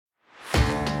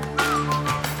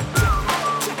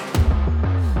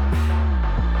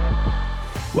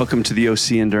Welcome to the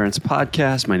OC Endurance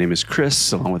Podcast. My name is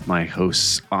Chris, along with my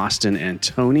hosts, Austin and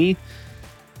Tony.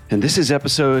 And this is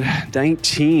episode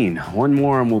 19. One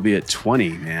more and we'll be at 20,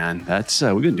 man. That's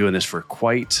we've been doing this for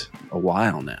quite a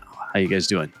while now. How you guys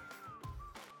doing?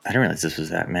 I didn't realize this was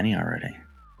that many already.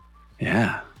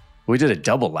 Yeah. We did a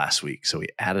double last week, so we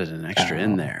added an extra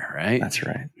in there, right? That's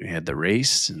right. We had the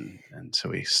race, and so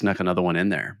we snuck another one in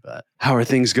there. But how are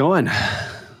things going?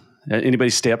 Anybody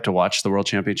stay up to watch the World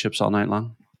Championships all night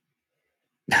long?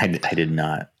 I did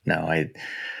not. No,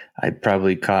 I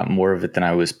probably caught more of it than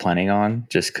I was planning on,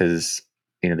 just because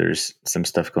there's some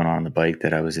stuff going on the bike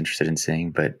that I was interested in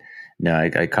seeing. But no,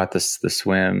 I caught the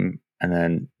swim, and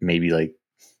then maybe like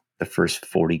the first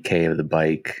 40K of the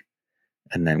bike,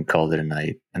 and then called it a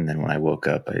night. And then when I woke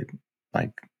up,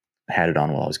 I had it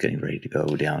on while I was getting ready to go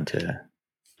down to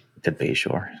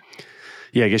Bayshore.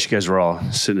 Yeah, I guess you guys were all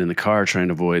sitting in the car trying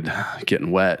to avoid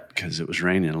getting wet because it was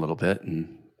raining a little bit,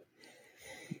 and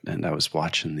I was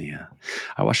watching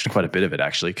I watched quite a bit of it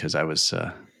actually because I was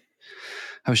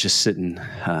just sitting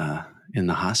in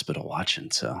the hospital watching.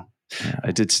 So yeah.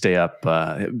 I did stay up.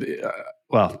 Well,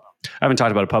 I haven't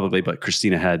talked about it publicly, but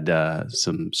Christina had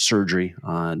some surgery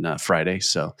on Friday.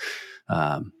 So so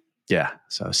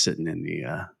I was sitting in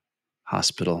the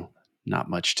hospital. Not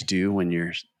much to do when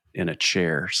you're in a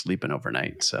chair sleeping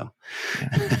overnight. So,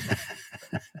 yeah.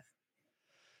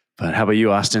 But how about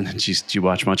you, Austin? Did you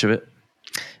watch much of it?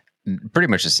 Pretty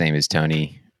much the same as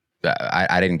Tony.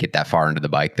 I didn't get that far into the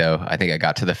bike though. I think I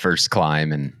got to the first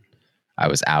climb and I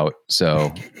was out.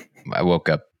 So I woke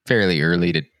up fairly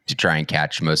early to try and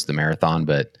catch most of the marathon,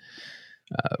 but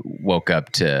woke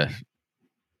up to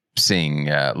seeing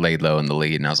Laidlow in the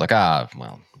lead, and I was like,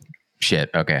 well, shit.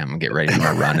 Okay, I'm gonna get ready for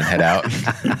a run and head out.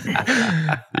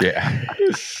 Yeah,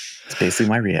 it's basically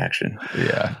my reaction.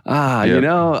 Yeah.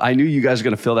 Yep. I knew you guys were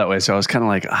gonna feel that way, so I was kind of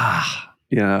like,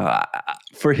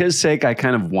 for his sake, I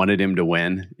kind of wanted him to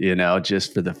win.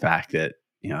 Just for the fact that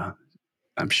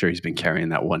I'm sure he's been carrying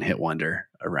that one hit wonder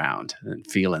around and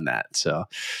feeling that. So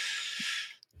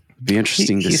it'd be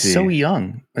interesting to see. He's so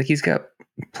young. Like he's got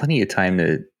plenty of time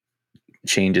to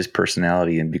change his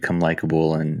personality and become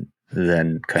likable, and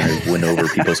then kind of win over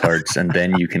people's hearts, and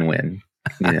then you can win.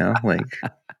 Yeah,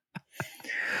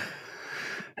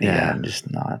 I'm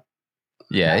just not.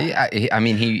 Yeah, I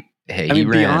mean, he ran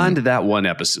beyond that one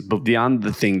episode, but beyond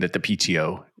the thing that the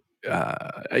PTO.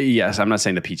 Yes, I'm not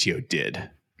saying the PTO did.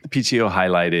 The PTO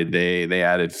highlighted, they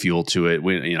added fuel to it.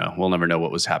 We'll never know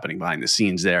what was happening behind the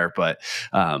scenes there, but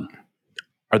are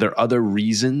there other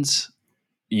reasons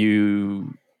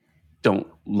you don't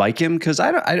like him? Because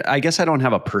I guess I don't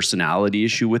have a personality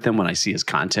issue with him when I see his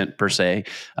content per se.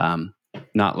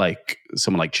 Not like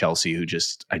someone like Chelsea who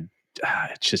just it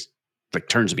just like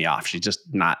turns me off. She's just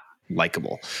not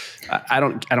likable. I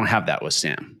don't have that with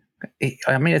Sam.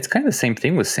 I mean, it's kind of the same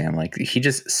thing with Sam. Like he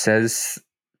just says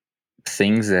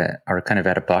things that are kind of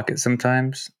out of pocket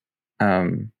sometimes. I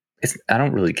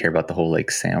don't really care about the whole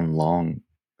like Sam Long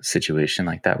situation.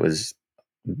 Like that was,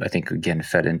 I think, again,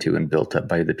 fed into and built up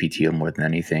by the PTO more than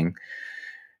anything.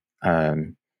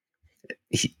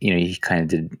 He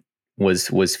kind of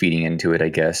was feeding into it, I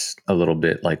guess, a little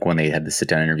bit, like when they had the sit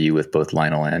down interview with both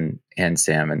Lionel and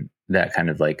Sam, and that kind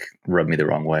of like rubbed me the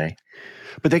wrong way.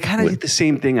 But they kind of did the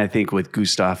same thing, I think, with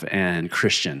Gustav and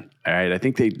Christian. All right. I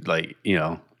think they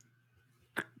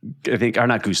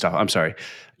not Gustav, I'm sorry,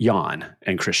 Jan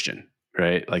and Christian.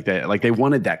 Right, like they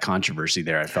wanted that controversy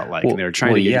there. I felt like and they were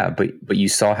trying to. Yeah, but you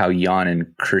saw how Jan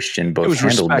and Christian both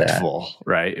handled respectful, that.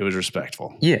 Right? It was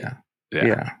respectful. Yeah.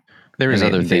 There was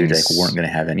other things they weren't going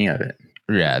to have any of it.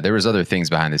 Yeah, there was other things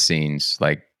behind the scenes,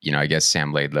 like I guess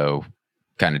Sam Laidlow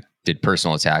kind of did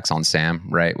personal attacks on Sam,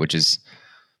 right? Which is,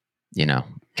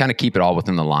 kind of keep it all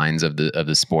within the lines of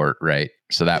the sport, right?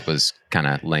 So that was kind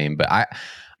of lame. But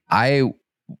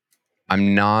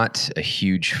I'm not a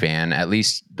huge fan, at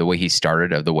least the way he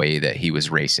started, of the way that he was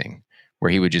racing,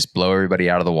 where he would just blow everybody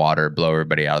out of the water, blow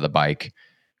everybody out of the bike,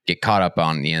 get caught up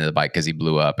on the end of the bike because he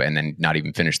blew up, and then not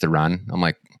even finish the run. I'm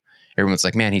like, everyone's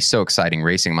like, man, he's so exciting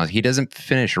racing. I'm like, he doesn't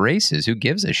finish races. Who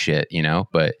gives a shit,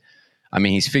 But I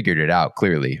mean, he's figured it out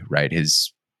clearly, right?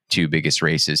 His two biggest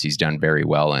races he's done very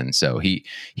well in. So he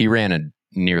ran a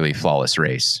nearly flawless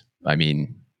race. I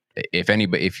mean, if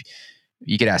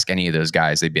you could ask any of those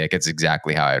guys, they'd be like, it's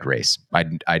exactly how I'd race.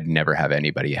 I'd never have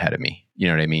anybody ahead of me. You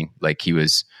know what I mean? Like he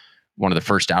was one of the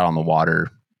first out on the water,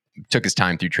 took his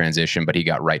time through transition, but he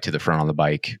got right to the front on the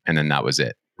bike, and then that was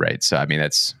it. Right. So, I mean,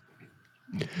 that's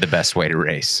the best way to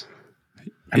race.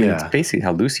 I mean, it's basically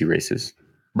how Lucy races.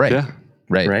 Right. Yeah.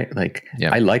 Right. Right. Like,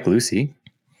 I like Lucy.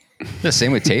 The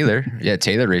same with Taylor. Yeah,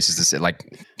 Taylor races this.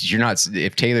 Like, you're not,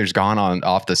 if Taylor's gone on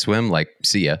off the swim, like,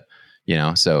 see ya. You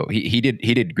know, so he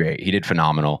did great. He did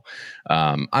phenomenal.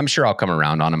 I'm sure I'll come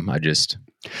around on him.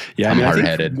 I'm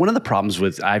hard-headed. One of the problems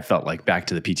with, I felt like, back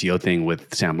to the PTO thing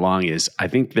with Sam Long is, I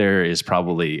think there is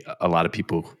probably a lot of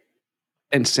people,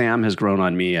 and Sam has grown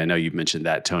on me. I know you've mentioned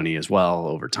that, Tony, as well,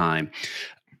 over time.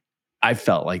 I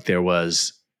felt like there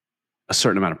was a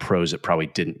certain amount of pros that probably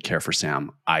didn't care for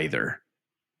Sam either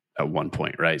at one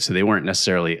point, right? So they weren't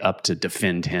necessarily up to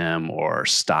defend him or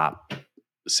stop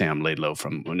Sam Laidlow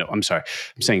from, no, I'm sorry,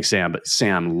 I'm saying Sam, but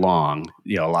Sam Long,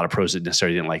 you know, a lot of pros that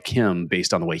necessarily didn't like him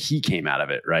based on the way he came out of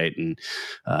it, right? And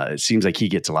it seems like he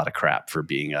gets a lot of crap for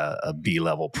being a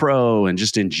B-level pro, and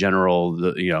just in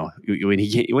general, you know, when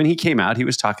he came out, he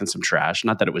was talking some trash.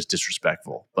 Not that it was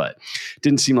disrespectful, but it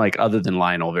didn't seem like, other than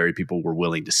Lionel, very people were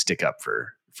willing to stick up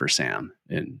for Sam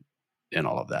and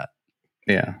all of that.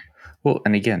 Yeah. Well,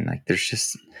 and again, like, there's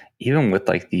just, even with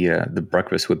like the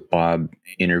Breakfast with Bob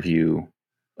interview,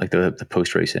 like the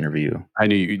post-race interview. I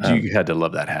knew you had to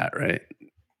love that hat, right?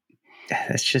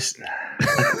 It's just,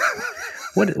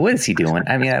 like, what is he doing?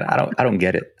 I mean, I don't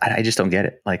get it. I just don't get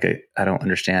it. Like, I don't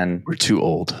understand. We're too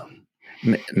old.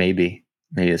 Maybe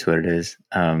that's what it is.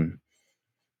 I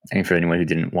mean, for anyone who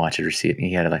didn't watch it or see it,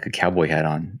 he had like a cowboy hat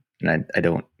on, and I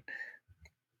don't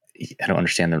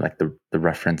understand the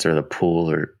reference or the pull,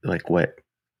 or like, what,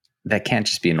 that can't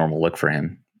just be a normal look for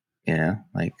him, you know,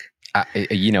 like.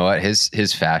 You know what?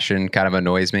 His fashion kind of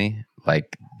annoys me.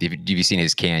 Like, have you seen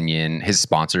his Canyon, his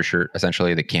sponsor shirt,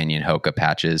 essentially the Canyon Hoka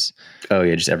patches? Oh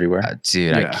yeah, just everywhere,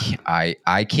 dude. Yeah.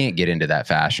 I can't get into that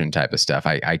fashion type of stuff.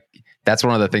 I that's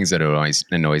one of the things that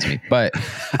annoys me. But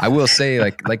I will say,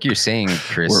 like you're saying,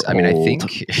 Chris. I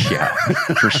think, yeah,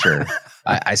 for sure.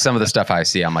 Some of the stuff I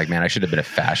see, I'm like, man, I should have been a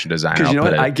fashion designer. Because you know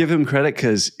what? I give him credit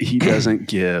because he doesn't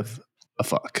give a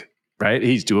fuck. Right,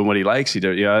 he's doing what he likes.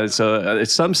 So in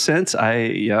some sense,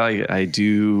 I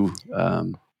do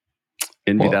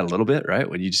envy that a little bit, right?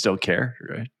 When you just don't care,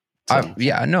 right? So,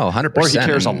 100%. Or he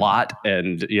cares a lot,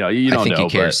 and you don't know. I think he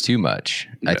cares too much.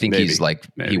 I think he's like,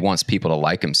 he wants people to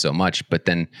like him so much, but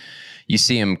then you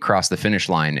see him cross the finish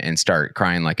line and start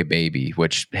crying like a baby.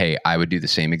 Which, hey, I would do the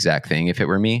same exact thing if it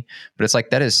were me. But it's like,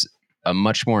 that is a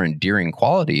much more endearing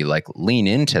quality. Like, lean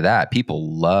into that.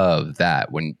 People love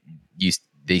that when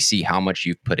they see how much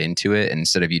you've put into it,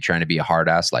 instead of you trying to be a hard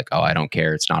ass, like, oh, I don't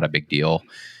care, it's not a big deal.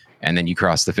 And then you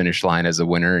cross the finish line as a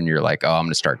winner and you're like, oh, I'm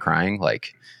going to start crying.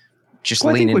 Like, just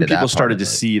lean into that. When people started to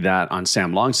see that on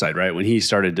Sam Long's side, right? When he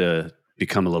started to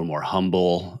become a little more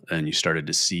humble, and you started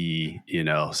to see,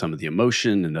 some of the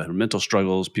emotion and the mental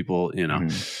struggles, people,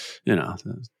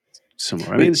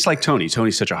 similar. I mean, it's like Tony.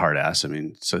 Tony's such a hard ass. I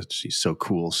mean, he's so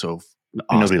cool. So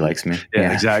awesome. Nobody likes me.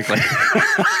 Yeah, exactly.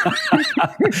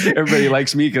 Everybody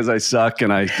likes me because I suck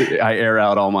and I air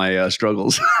out all my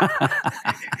struggles.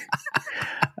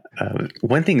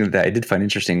 One thing that I did find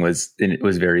interesting was, and it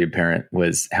was very apparent,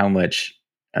 was how much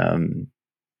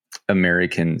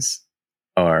Americans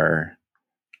are,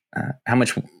 how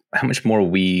much more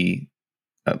we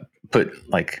put,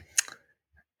 like,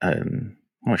 what am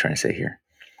I trying to say here?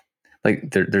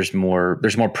 Like, there's more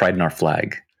pride in our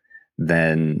flag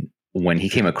than when he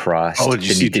came across. Oh, did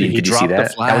you see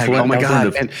that? That was one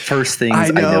of the first things I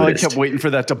noticed. I kept waiting for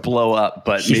that to blow up,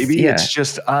 but maybe it's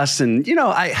just us. And,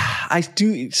 I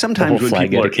do sometimes when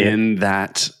people are in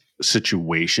that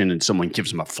situation and someone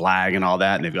gives them a flag and all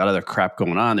that, and they've got other crap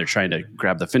going on, they're trying to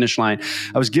grab the finish line.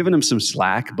 I was giving him some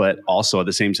slack, but also at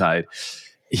the same time,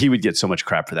 he would get so much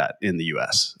crap for that in the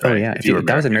US. Right? Oh yeah.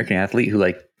 That was an American athlete who,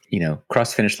 like,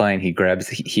 cross the finish line, he grabs,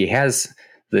 he has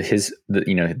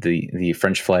the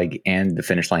French flag and the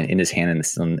finish line in his hand,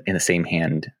 in the same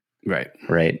hand. Right.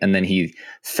 And then he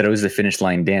throws the finish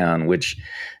line down, which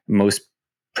most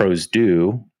pros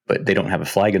do, but they don't have a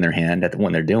flag in their hand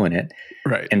when they're doing it.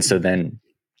 Right. And so then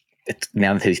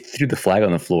now that he threw the flag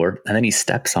on the floor and then he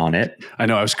steps on it. I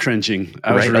know, I was cringing.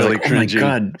 I was really cringing. Oh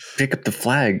my God, pick up the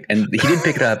flag. And he didn't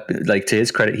pick it up. Like, to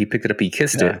his credit, he picked it up. He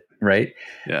kissed it. Right.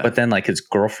 Yeah. But then, like, his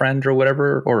girlfriend or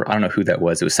whatever, or I don't know who that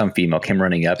was. It was some female, came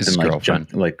running up and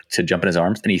jump in his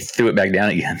arms, and he threw it back down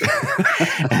again.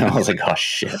 And I was like, oh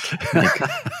shit. Like,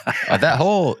 that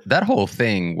whole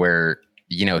thing where,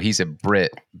 he's a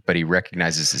Brit, but he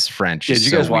recognizes his French. Did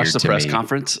you guys watch the press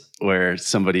conference where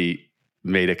somebody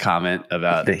made a comment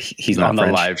about he's not on the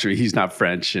live stream? He's not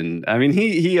French, and I mean,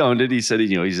 he owned it. He said,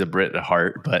 he's a Brit at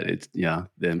heart, but it's,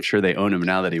 I'm sure they own him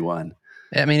now that he won.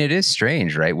 I mean, it is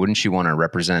strange, right? Wouldn't you want to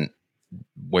represent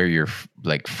where you're,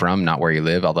 like, from, not where you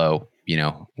live? Although,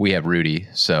 we have Rudy,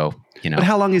 so But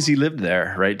how long has he lived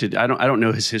there? Right? I don't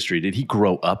know his history. Did he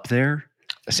grow up there?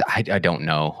 So I don't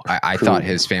know. I thought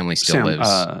his family still lives.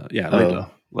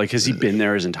 Lilo. Like, has he been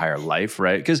there his entire life?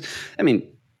 Right? Because I mean,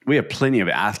 we have plenty of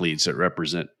athletes that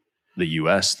represent the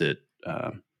U.S. that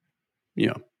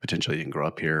potentially didn't grow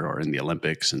up here or in the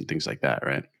Olympics and things like that,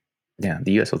 right? Yeah,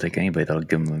 the U.S. will take anybody that'll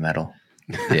give them a medal.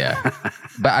 Yeah,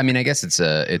 but I mean, I guess it's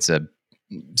a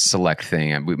select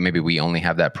thing. Maybe we only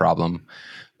have that problem,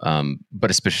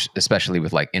 but especially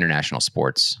with like international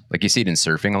sports, like you see it in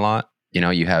surfing a lot.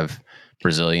 You have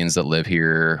Brazilians that live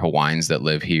here, Hawaiians that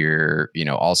live here,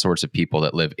 all sorts of people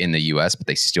that live in the U.S., but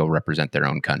they still represent their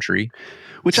own country.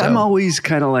 Which I'm always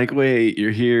kind of like, wait,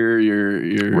 you're here,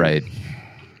 you're right.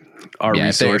 Our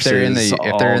resources. If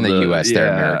they're in the U.S.,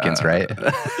 they're Americans, right?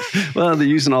 Well, they're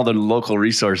using all the local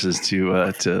resources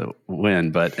to win,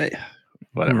 but hey,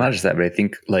 whatever. Not just that, but I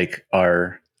think like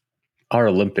our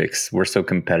Olympics, we're so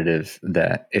competitive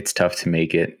that it's tough to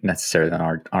make it necessarily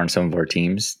on some of our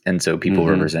teams, and so people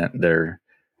represent their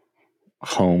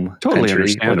home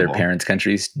country or their parents'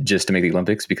 countries just to make the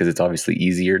Olympics, because it's obviously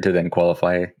easier to then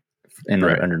qualify under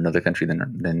another country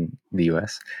than the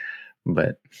U.S.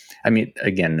 But I mean,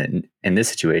 again, in this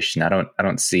situation, I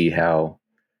don't see how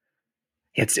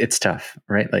it's tough,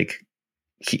 right? Like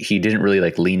he didn't really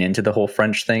like lean into the whole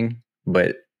French thing,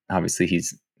 but obviously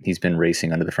he's been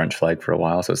racing under the French flag for a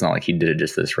while, so it's not like he did it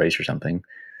just this race or something.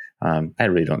 I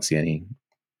really don't see any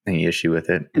issue with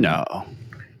it. No,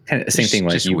 kind of the same thing.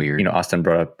 Like weird. Austin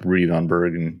brought up Rudy Van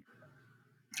Berg, and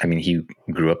I mean he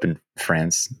grew up in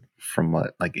France from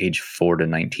like age 4 to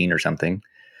 19 or something.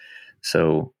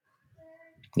 So.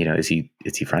 Is he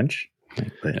French?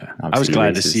 But yeah. I was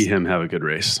glad to see him have a good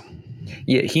race.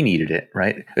 Yeah, he needed it,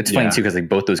 right? It's funny too, because like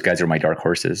both those guys are my dark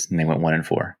horses, and they went 1 and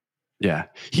 4. Yeah,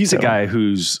 he's a guy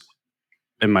who's,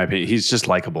 in my opinion, he's just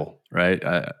likable, right?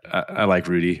 I like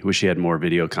Rudy. Wish he had more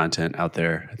video content out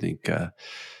there. I think,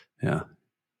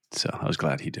 So I was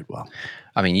glad he did well.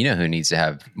 I mean, who needs to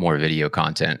have more video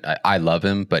content? I love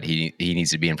him, but he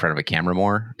needs to be in front of a camera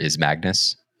more. Is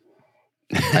Magnus?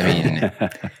 I mean,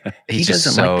 he's just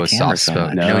so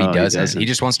soft-spoken. No, he doesn't. He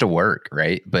just wants to work,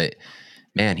 right? But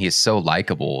man, he is so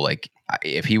likable. Like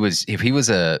if he was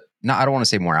I don't want to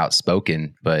say more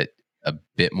outspoken, but a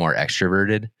bit more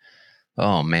extroverted.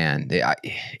 Oh man,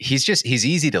 he's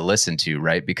easy to listen to,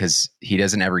 right? Because he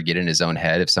doesn't ever get in his own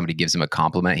head. If somebody gives him a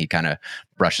compliment, he kind of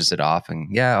brushes it off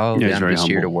and I'm just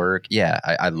here to work. Yeah,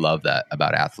 I love that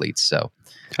about athletes. So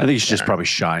I think he's just probably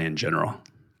shy in general.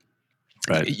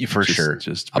 Right. For sure.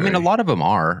 I mean, a lot of them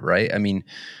are, right? I mean,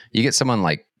 you get someone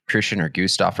like Christian or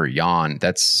Gustav or Jan,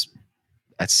 that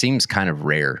seems kind of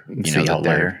rare.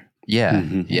 Yeah.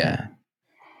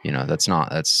 That's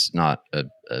not a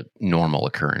normal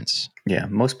occurrence. Yeah.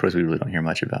 Most pros we really don't hear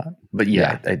much about. But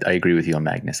I agree with you on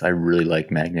Magnus. I really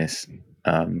like Magnus.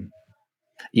 Even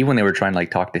when they were trying to like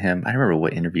talk to him, I don't remember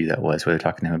what interview that was, where they're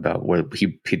talking to him about where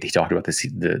he talked about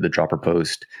the dropper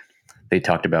post. They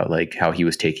talked about like how he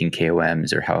was taking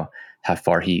KOMs or how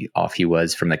far off he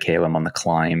was from the KOM on the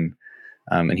climb.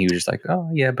 And he was just like, oh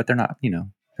yeah, but they're not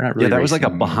really. Yeah, that was like a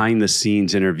behind the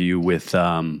scenes interview with,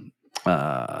 was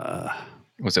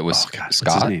it with Scott?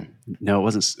 What's his name? No, it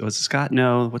wasn't. Was it Scott?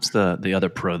 No. What's the other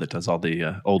pro that does all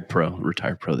the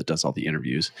retired pro that does all the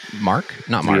interviews? Mark?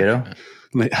 Not Mark. Lieto?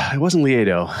 It wasn't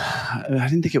Lieto. I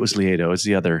didn't think it was Lieto. It's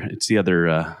the other.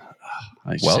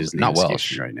 Not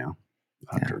Welsh right now.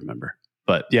 I have to remember.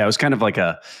 But yeah, it was kind of like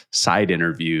a side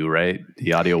interview, right?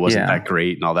 The audio wasn't that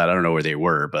great and all that. I don't know where they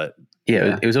were, but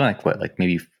it was only like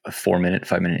maybe a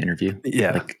 5-minute interview.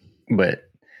 Yeah, but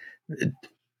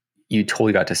you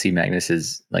totally got to see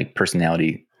Magnus's like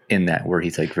personality in that, where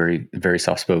he's like very, very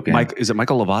soft spoken. Is it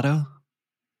Michael Lovato?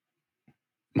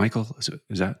 Michael,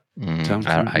 is that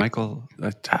Michael?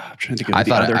 I'm trying to think of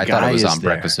the other guy. I thought it was on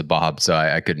Breakfast with Bob, so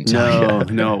I couldn't tell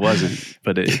you. No, it wasn't.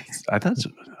 But I thought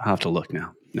I'll have to look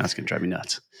now. Now it's going to drive me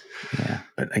nuts. Yeah,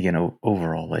 but again,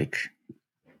 overall, like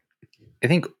I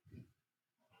think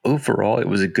overall it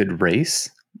was a good race,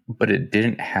 but it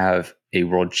didn't have a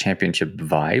world championship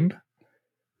vibe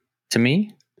to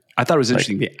me. I thought it was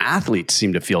interesting. The athletes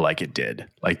seemed to feel like it did,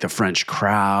 like the French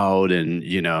crowd, and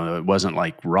it wasn't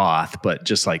like Roth, but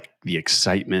just like the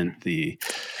excitement. I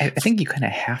think you kind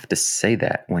of have to say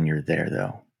that when you're there,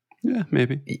 though. Yeah,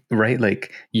 maybe. Right,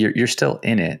 like you're still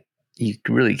in it. You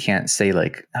really can't say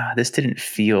like, this didn't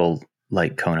feel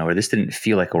like Kona, or this didn't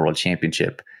feel like a world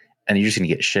championship, and you're just gonna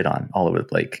get shit on all over.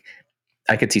 Like,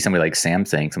 I could see somebody like Sam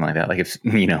saying something like that. Like if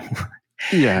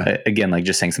again, like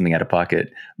just saying something out of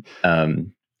pocket.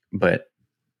 But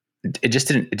it just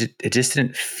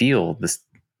didn't feel this.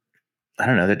 I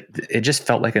don't know, that it just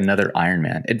felt like another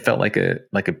Ironman. It felt like a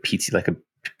PT, like a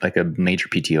a major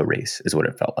PTO race is what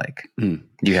it felt like. Mm.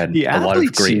 You had The a lot of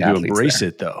athletes great seem to athletes embrace there.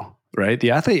 it though, right?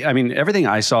 The athlete, I mean, everything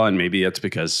I saw, and maybe it's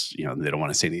because, they don't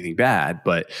want to say anything bad,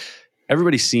 but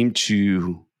everybody seemed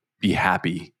to be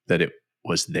happy that it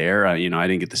was there. I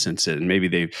didn't get the sense that, and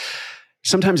maybe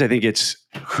sometimes I think it's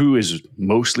who is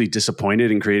mostly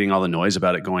disappointed in creating all the noise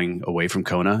about it going away from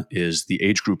Kona is the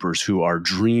age groupers who are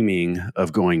dreaming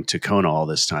of going to Kona all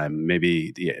this time.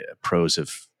 Maybe the pros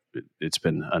it's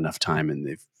been enough time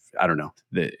and I don't know.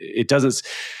 It doesn't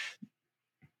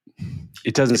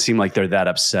seem like they're that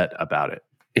upset about it.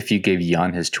 If you gave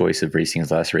Jan his choice of racing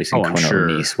his last race in Kona or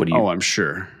Nice, what do you? Oh, I'm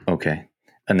sure. Okay.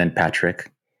 And then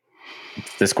Patrick,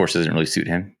 this course doesn't really suit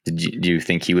him. Do you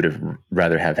think he would have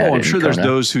rather have had it in Kona? I'm sure there's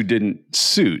those who didn't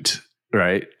suit,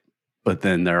 right? But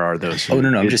then there are those who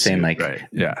no. I'm just saying, right?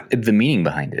 Yeah. The meaning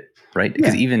behind it, right?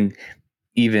 Because even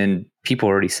people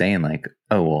are already saying like,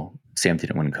 oh, well, Sam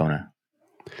didn't win Kona.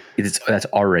 That's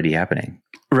already happening.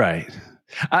 Right.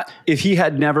 If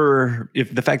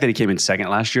the fact that he came in second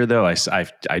last year, though,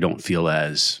 I don't feel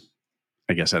as,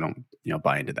 I guess I don't,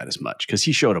 buy into that as much because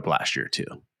he showed up last year too.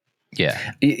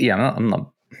 Yeah. I'm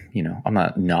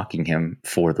not knocking him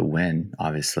for the win.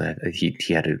 Obviously, he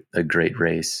had a great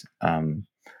race.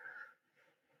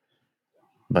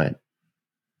 But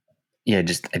yeah, I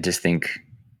just think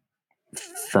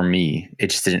for me, it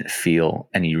just didn't feel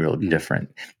any real different.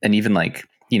 And even like,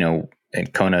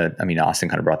 and Kona, I mean, Austin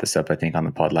kind of brought this up, I think, on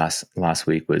the pod last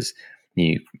week was,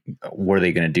 were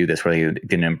they going to do this? Were they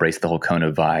going to embrace the whole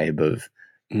Kona vibe of,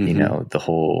 the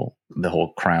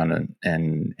whole crown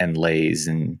and lays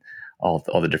and all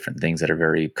the different things that are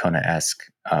very Kona-esque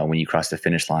when you cross the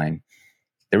finish line?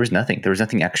 There was nothing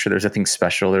extra. There was nothing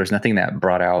special. There was nothing that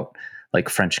brought out like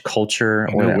French culture.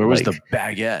 Where was the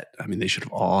baguette? I mean, they should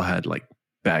have all had like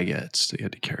baguettes they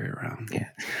had to carry around. Yeah.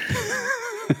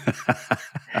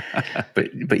 but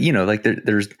like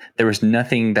there was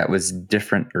nothing that was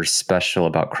different or special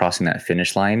about crossing that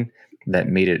finish line that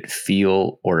made it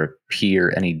feel or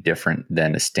appear any different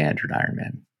than a standard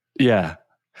Ironman. Yeah.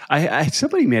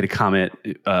 Somebody made a comment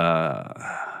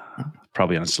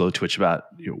probably on Slow Twitch about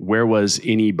where was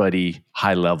anybody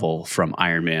high level from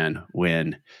Ironman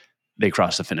when they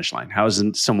cross the finish line? How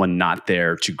isn't someone not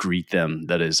there to greet them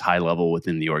that is high level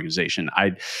within the organization?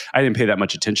 I didn't pay that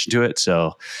much attention to it.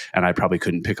 And I probably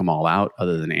couldn't pick them all out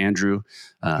other than Andrew.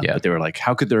 But they were like,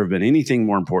 how could there have been anything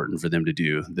more important for them to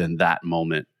do than that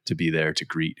moment to be there to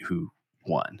greet who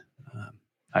won?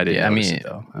 I didn't notice it,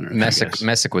 though.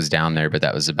 Messick was down there, but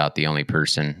that was about the only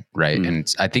person, right? Mm.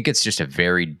 And I think it's just a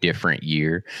very different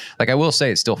year. Like I will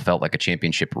say it still felt like a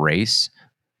championship race,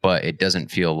 but it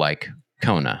doesn't feel like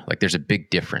Kona. Like there's a big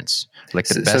difference. Like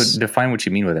the best. So define what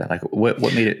you mean with that. Like what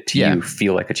made it to you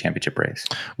feel like a championship race?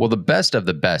 Well, the best of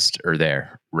the best are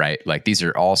there, right? Like these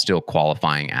are all still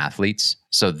qualifying athletes.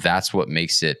 So that's what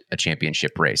makes it a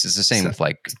championship race. It's the same with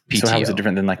like PTO. So how is it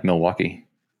different than like Milwaukee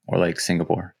or like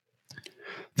Singapore?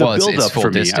 The build-up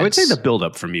for me, I would say the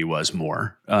build-up for me was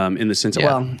more in the sense of,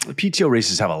 PTO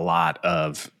races have a lot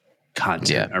of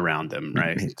content around them,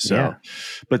 right? So,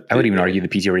 but I would even argue the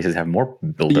PTO races have more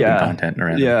build-up and content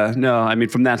around them. Yeah, no, I mean,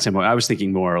 from that standpoint, I was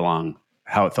thinking more along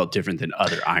how it felt different than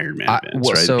other Ironman events,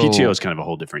 right? So, PTO is kind of a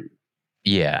whole different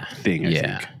thing, I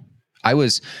think. I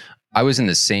was in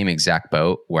the same exact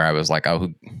boat where I was like,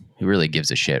 oh, who really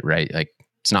gives a shit, right? Like,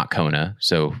 it's not Kona,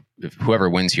 so if whoever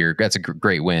wins here, that's a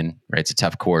great win, right? It's a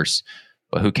tough course,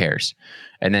 but who cares?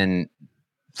 And then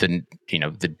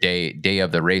the day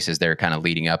of the race, as they're kind of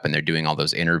leading up and they're doing all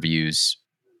those interviews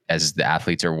as the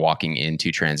athletes are walking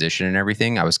into transition and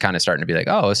everything, I was kind of starting to be like,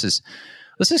 oh, this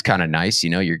is kind of nice.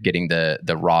 You're getting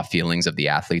the raw feelings of the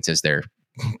athletes as they're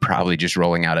probably just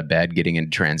rolling out of bed, getting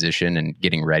into transition and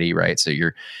getting ready, right? So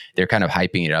they're kind of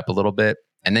hyping it up a little bit,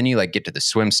 and then you like get to the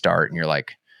swim start and you're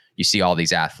like, you see all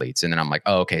these athletes, and then I'm like,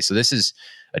 oh, okay, so this is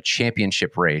a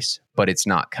championship race, but it's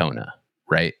not Kona,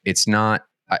 right? It's not.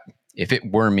 If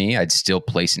it were me, I'd still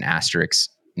place an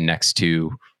asterisk next to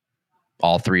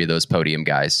all three of those podium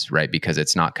guys, right? Because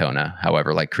it's not Kona.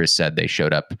 However, like Chris said, they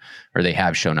showed up, or they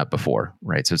have shown up before,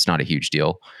 right? So it's not a huge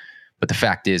deal. But the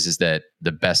fact is that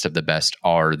the best of the best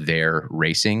are there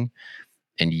racing.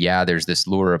 And there's this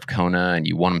lure of Kona, and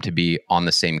you want them to be on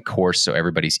the same course so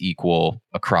everybody's equal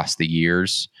across the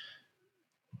years.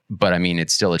 But I mean,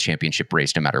 it's still a championship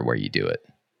race no matter where you do it.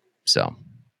 So,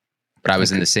 but I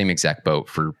was in the same exact boat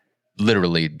for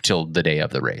literally till the day of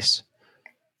the race.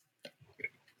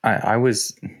 I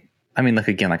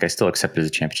still accept it as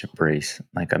a championship race.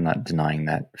 Like, I'm not denying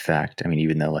that fact. I mean,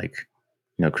 even though like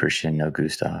no Christian, no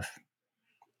Gustav.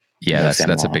 Yeah,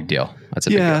 that's a big deal. That's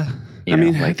a big deal. I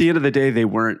mean, at the end of the day, they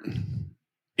weren't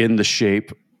in the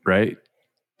shape, right?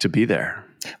 to be there.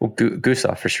 Well,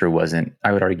 Gustav for sure wasn't.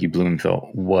 I would argue Blumenfeld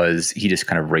was. He just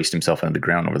kind of raced himself into the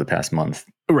ground over the past month.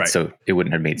 Right. So it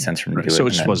wouldn't have made sense for him to do it. So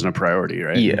it just wasn't a priority,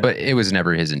 right? Yeah. But it was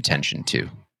never his intention to,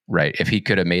 right? If he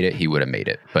could have made it, he would have made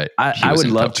it. But I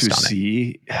would love to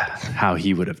see how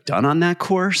he would have done on that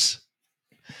course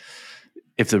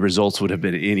if the results would have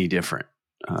been any different.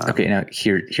 Okay, now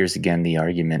here's again the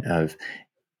argument of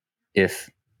if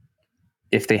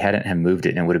they hadn't have moved it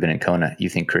and it would have been in Kona, you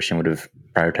think Christian would have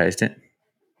prioritized it?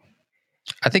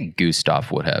 I think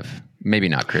Gustav would have. Maybe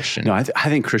not Christian. No, I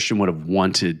think Christian would have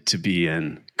wanted to be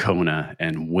in Kona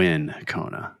and win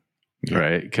Kona,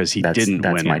 right? Because he didn't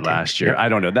win it last year. Yeah. I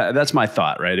don't know. That's my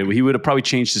thought, right? He would have probably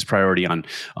changed his priority on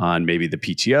maybe the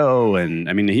PTO, and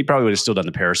I mean, he probably would have still done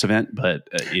the Paris event, but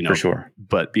for sure.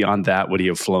 But beyond that, would he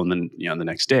have flown the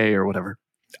next day or whatever?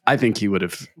 I think he would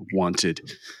have wanted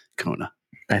Kona.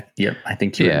 I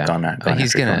think he would have gone that.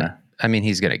 He's gonna. I mean,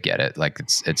 he's gonna get it. Like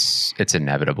it's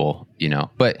inevitable,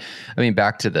 But I mean,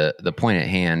 back to the point at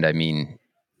hand. I mean,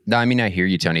 I hear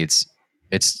you, Tony.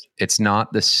 It's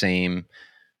not the same.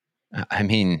 I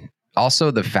mean,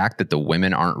 also the fact that the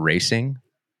women aren't racing,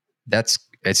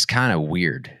 it's kind of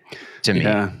weird to me.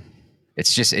 Yeah.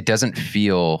 It's just, it doesn't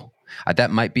feel,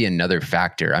 that might be another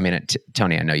factor. I mean,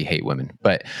 Tony, I know you hate women,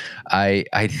 but I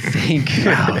think,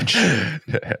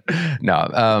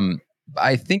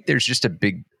 I think there's just a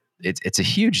big, it's a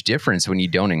huge difference when you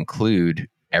don't include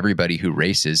everybody who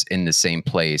races in the same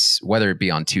place, whether it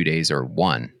be on 2 days or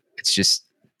one. It's just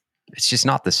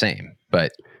not the same,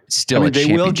 but still, they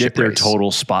will get their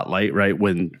total spotlight right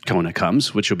when Kona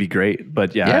comes, which will be great.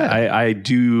 But I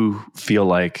do feel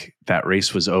like that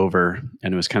race was over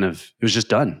and it was just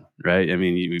done, right? I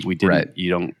mean, we didn't. Right.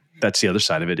 You don't. That's the other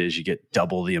side of it is you get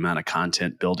double the amount of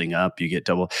content building up. You get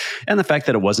double, and the fact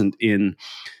that it wasn't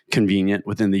inconvenient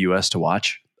within the U.S. to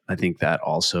watch, I think that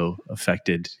also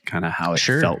affected kind of how it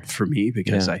felt for me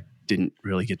because I didn't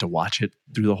really get to watch it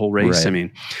through the whole race. Right. I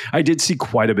mean, I did see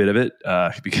quite a bit of it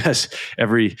because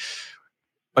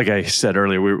like I said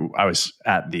earlier, I was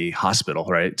at the hospital,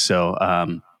 right? So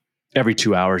every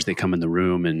 2 hours they come in the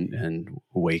room and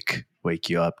wake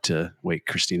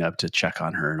Christine up to check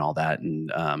on her and all that.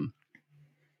 And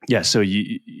so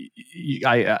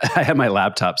I had my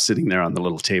laptop sitting there on the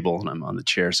little table and I'm on the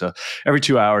chair. So every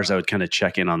 2 hours I would kind of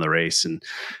check in on the race and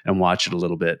watch it a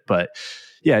little bit. But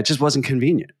yeah, it just wasn't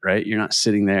convenient, right? You're not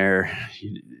sitting there.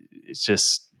 It's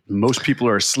just most people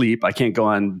are asleep. I can't go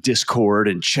on Discord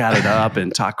and chat it up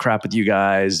and talk crap with you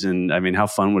guys. And I mean, how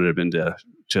fun would it have been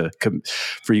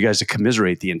for you guys to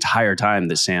commiserate the entire time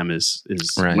that Sam is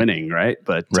winning, right?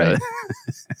 But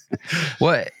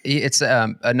well, it's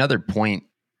another point.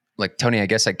 Like Tony, I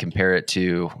guess I'd compare it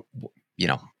to,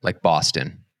 like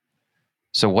Boston.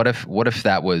 So what if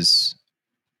that was,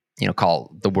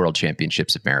 call the World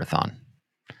Championships of Marathon,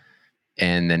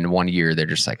 and then 1 year they're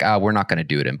just like, we're not going to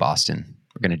do it in Boston.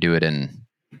 We're going to do it in,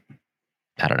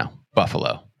 I don't know,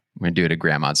 Buffalo. We're going to do it at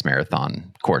Grandma's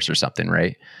Marathon course or something,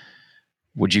 right?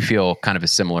 Would you feel kind of a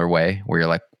similar way where you're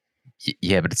like,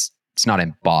 yeah, but it's not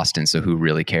in Boston, so who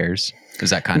really cares? Is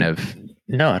that kind of...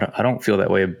 No, I don't feel that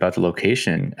way about the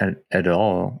location at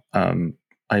all.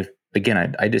 I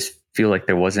just feel like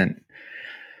there wasn't,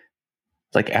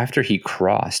 like after he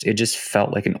crossed, it just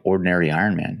felt like an ordinary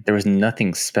Ironman. There was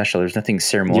nothing special. There's nothing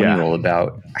ceremonial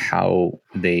about how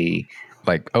they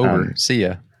see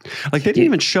ya. Like they didn't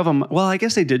even shove him. Well, I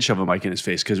guess they did shove a mic in his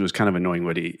face because it was kind of annoying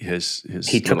what his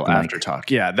little after talk.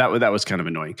 Yeah, that was kind of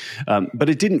annoying. But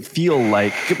it didn't feel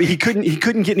like he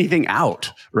couldn't get anything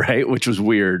out, right? Which was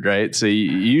weird, right? So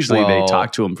usually they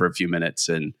talk to him for a few minutes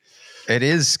and. It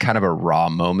is kind of a raw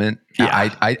moment. Yeah.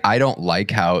 I don't like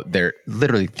how they're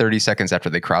literally 30 seconds after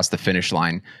they cross the finish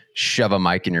line, shove a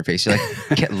mic in your face. You're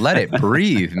like, let it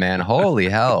breathe, man. Holy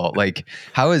hell. Like,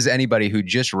 how is anybody who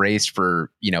just raced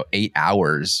for, 8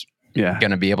 hours going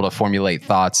to be able to formulate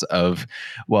thoughts of,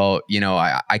 well,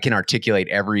 I can articulate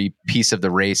every piece of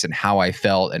the race and how I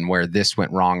felt and where this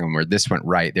went wrong and where this went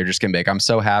right. They're just going to be like, I'm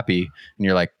so happy. And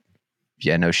you're like,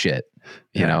 yeah, no shit.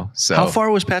 So how far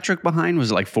was Patrick behind?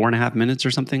 Was it like 4.5 minutes or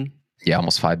something? Yeah,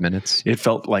 almost 5 minutes. It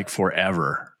felt like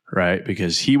forever, right?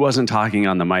 Because he wasn't talking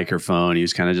on the microphone. He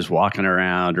was kind of just walking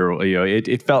around, or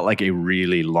it felt like a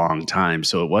really long time.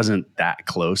 So it wasn't that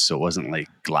close. So it wasn't like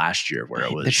last year where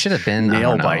it was. It should have been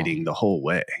nail biting the whole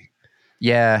way.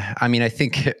 Yeah, I mean, I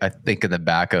think in the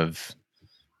back of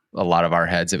a lot of our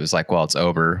heads, it was like, well, it's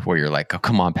over, where you're like, oh,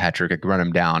 come on, Patrick, run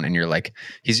him down. And you're like,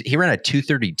 he ran at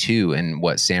 2:32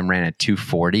 and Sam ran at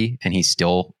 2:40 and he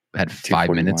still had 5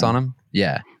 minutes on him.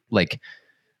 Yeah. Like,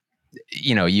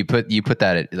 you put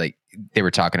that at, like, they were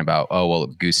talking about, oh, well,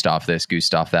 Gustav this,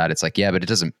 Gustav that. It's like, yeah, but it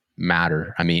doesn't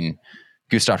matter. I mean,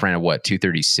 Gustav ran a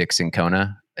 236 in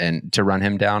Kona, and to run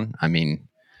him down, I mean.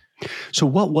 So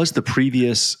what was the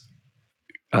previous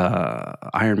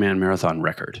Ironman marathon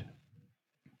record?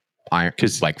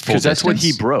 Because that's what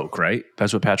he broke, right?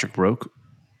 That's what Patrick broke,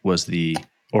 was the,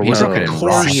 or He was broke it it in the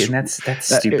Roth. course? See, and that's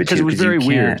stupid because too, it was very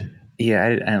weird. Yeah,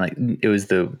 and like it was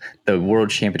the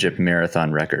World Championship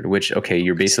marathon record, which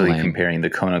you're basically comparing the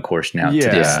Kona course now to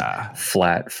this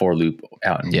flat 4-loop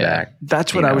out and back.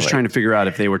 That's what I was trying to figure out,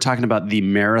 if they were talking about the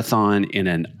marathon in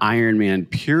an Ironman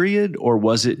period, or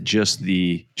was it just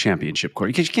the championship course?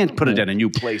 Because you can't put it at a new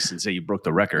place and say you broke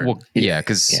the record. Well,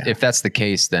 because if that's the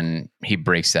case, then he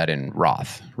breaks that in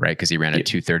Roth, right? Because he ran a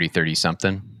 2:30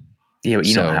 something. Yeah, but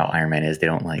you know how Ironman is. They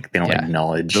don't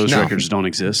acknowledge those records don't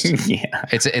exist. Yeah,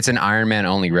 it's an Ironman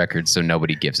only record, so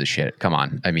nobody gives a shit. Come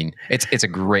on, I mean, it's a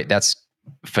great, that's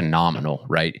phenomenal,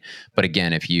 right? But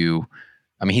again,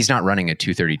 he's not running a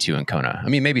 2:32 in Kona. I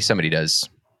mean, maybe somebody does,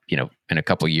 in a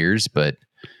couple years, but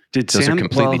those are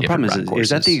completely different run courses. Is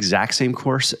that the exact same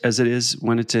course as it is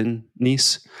when it's in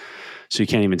Nice? So you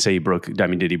can't even say he broke. I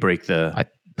mean, did he break the?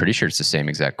 Pretty sure it's the same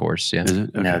exact course. Yeah. Is it?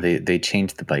 Okay. No, they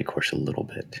changed the bike course a little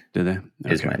bit. Did they?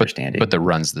 Is my understanding. But the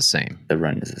run's the same. The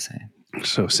run is the same.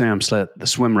 So Sam set the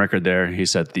swim record there. He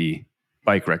set the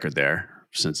bike record there,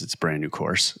 since it's a brand new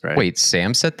course, right? Wait,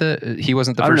 Sam set he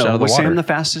wasn't the first out of the was water. Sam the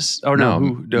fastest? Oh no,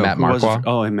 Matt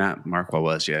Marquardt. And Matt Marquardt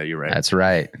was. Yeah, you're right. That's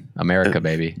right. America,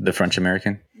 baby. The French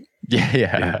American.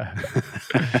 Yeah.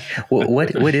 Well,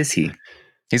 what is he?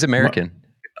 He's American.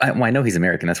 I know he's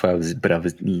American. That's why I was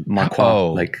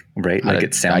Marquardt, right? Like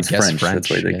it sounds French. That's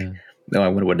why no, I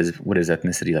wonder what is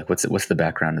ethnicity like. What's the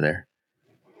background there?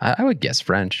 I would guess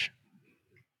French.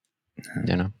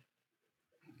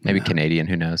 Maybe Canadian.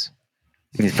 Who knows?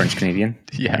 He's French Canadian.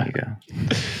 Yeah, there you go.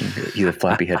 He's a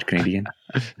flappy head Canadian.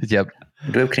 Yep.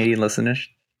 Do we have Canadian listeners?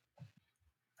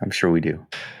 I'm sure we do.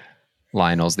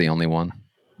 Lionel's the only one.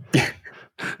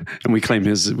 And we try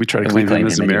to claim him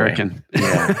as American.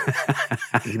 Anyway.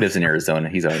 Yeah. He lives in Arizona.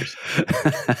 He's ours.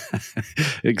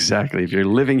 Exactly. If you're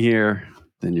living here,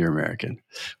 then you're American.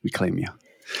 We claim you.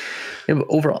 Yeah, but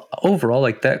overall,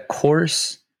 like that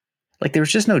course, like there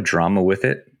was just no drama with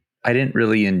it. I didn't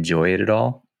really enjoy it at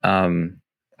all. I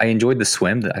enjoyed the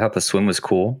swim. I thought the swim was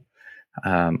cool.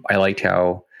 I liked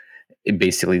how it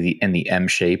basically in the M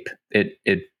shape, it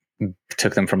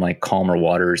took them from like calmer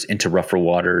waters into rougher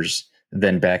waters,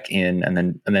 then back in,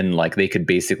 and then like they could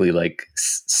basically like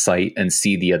sight and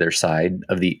see the other side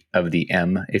of the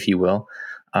M, if you will,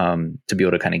 to be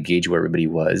able to kind of gauge where everybody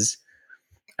was.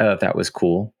 That was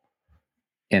cool.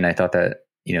 And I thought that,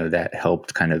 that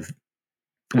helped kind of,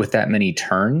 with that many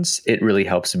turns, it really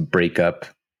helps break up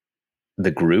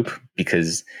the group,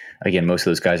 because again, most of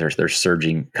those guys they're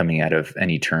surging coming out of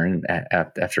any turn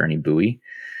after any buoy.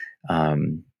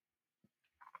 And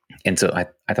so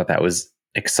I thought that was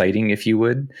exciting, if you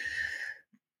would,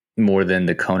 more than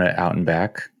the Kona out and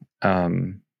back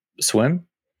swim.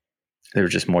 There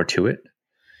was just more to it.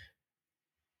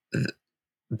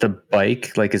 The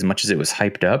bike, like as much as it was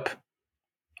hyped up,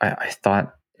 I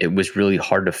thought it was really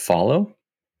hard to follow.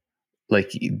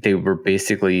 Like they were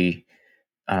basically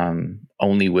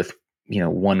only with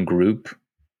one group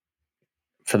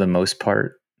for the most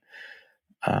part.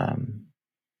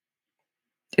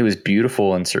 It was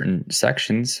beautiful in certain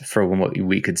sections for what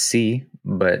we could see,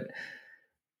 but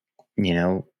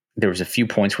there was a few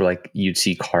points where like you'd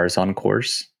see cars on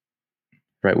course,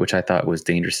 right, which I thought was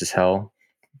dangerous as hell.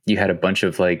 You had a bunch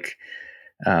of like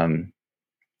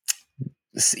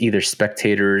either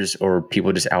spectators or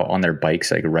people just out on their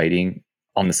bikes, like riding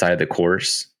on the side of the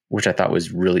course, which I thought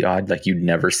was really odd. Like you'd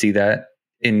never see that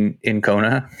in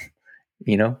Kona,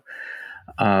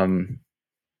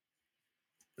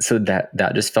 so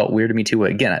that just felt weird to me too.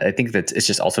 Again, I think that it's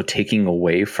just also taking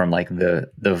away from like the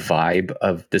vibe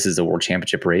of this is a world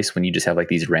championship race when you just have like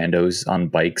these randos on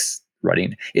bikes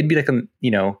riding. It'd be like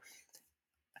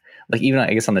like even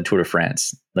I guess on the Tour de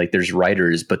France, like there's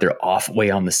riders, but they're off way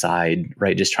on the side,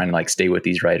 right? Just trying to like stay with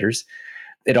these riders.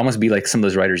 It'd almost be like some of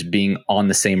those riders being on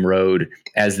the same road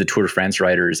as the Tour de France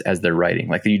riders as they're riding.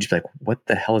 Like you just be like, what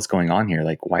the hell is going on here?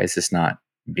 Like, why is this not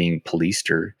being policed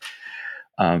or,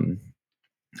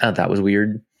 that was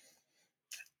weird.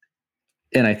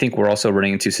 And I think we're also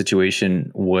running into a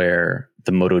situation where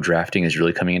the moto drafting is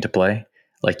really coming into play.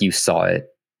 Like you saw it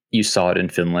in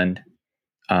Finland,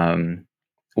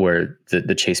 where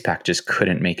the chase pack just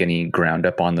couldn't make any ground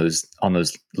up on those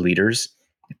leaders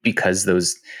because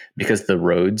the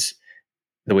roads,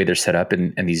 the way they're set up,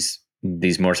 and these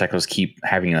motorcycles keep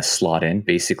having a slot in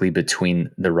basically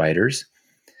between the riders.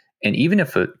 And even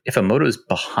if a moto is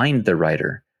behind the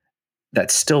rider,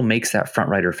 that still makes that front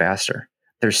rider faster.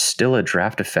 There's still a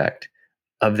draft effect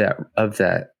of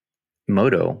that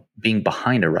moto being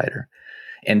behind a rider.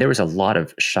 And there was a lot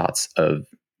of shots of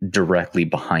directly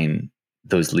behind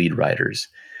those lead riders,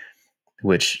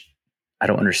 which I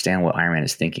don't understand what Ironman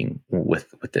is thinking with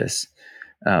this,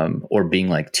 or being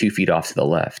like 2 feet off to the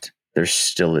left. There's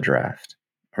still a draft,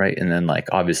 right? And then like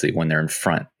obviously when they're in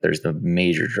front, there's the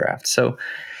major draft. So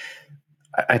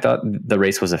I thought the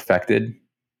race was affected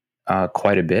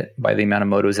quite a bit by the amount of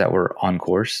motos that were on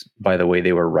course, by the way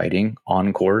they were riding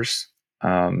on course.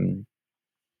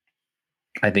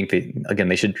 I think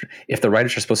they should, if the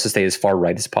riders are supposed to stay as far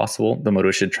right as possible, the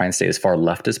motos should try and stay as far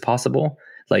left as possible.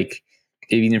 Like,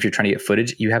 even if you're trying to get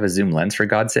footage, you have a zoom lens, for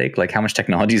God's sake. Like, how much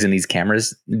technology is in these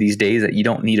cameras these days that you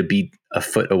don't need to be a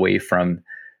foot away from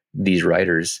these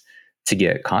riders to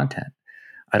get content?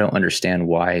 I don't understand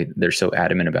why they're so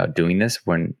adamant about doing this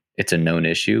when it's a known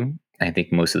issue. I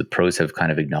think most of the pros have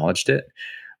kind of acknowledged it,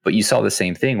 but you saw the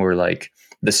same thing where like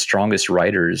the strongest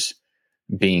riders,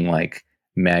 being like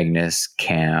Magnus,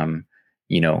 Cam,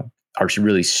 are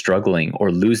really struggling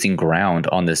or losing ground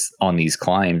on these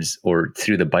climbs or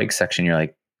through the bike section. You're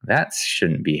like, that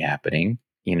shouldn't be happening,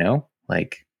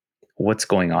 like what's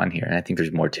going on here? And I think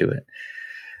there's more to it.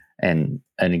 And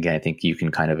again, I think you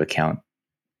can kind of account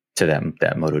to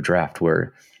that moto draft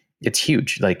where it's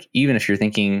huge. Like, even if you're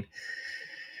thinking,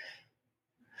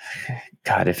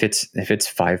 God, if it's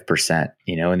 5%,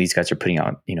 and these guys are putting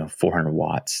out, 400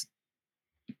 watts,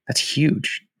 that's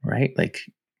huge, right? Like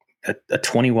a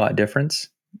 20 watt difference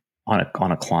on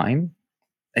a climb,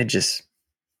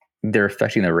 they're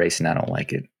affecting the race, and I don't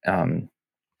like it.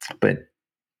 But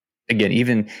again,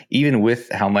 even with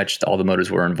how much all the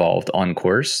motos were involved on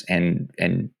course and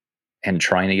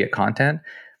trying to get content,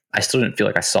 I still didn't feel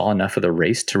like I saw enough of the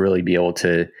race to really be able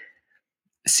to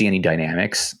see any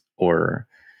dynamics or,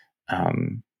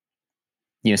 some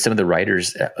of the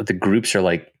riders, the groups are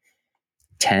like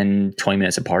 10, 20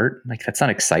 minutes apart. Like, that's not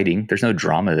exciting. There's no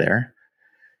drama there.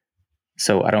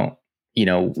 So I don't,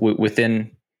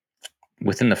 within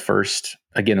the first,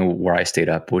 again, where I stayed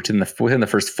up, within the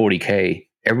first 40K,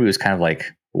 everybody was kind of like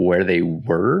where they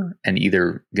were and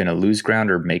either going to lose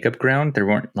ground or make up ground. There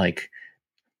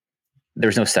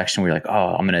was no section where you're like,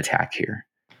 oh, I'm going to attack here.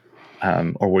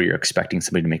 Or where you're expecting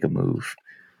somebody to make a move.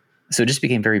 So it just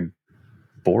became very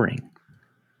boring.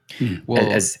 Well,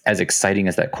 as exciting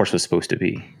as that course was supposed to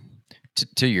be.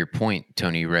 To your point,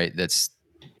 Tony, right?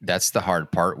 That's the hard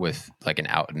part with like an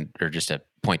out or just a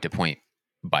point to point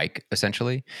bike,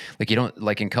 essentially. Like, you don't,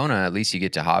 like in Kona, at least you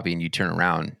get to hobby and you turn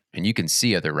around and you can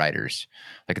see other riders.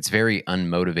 Like, it's very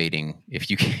unmotivating if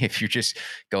you're just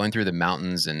going through the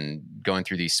mountains and going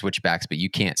through these switchbacks, but you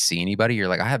can't see anybody. You're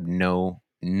like, I have no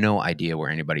idea where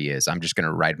anybody is. I'm just going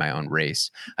to ride my own race.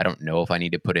 I don't know if I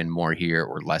need to put in more here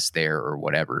or less there or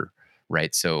whatever.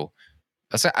 Right. So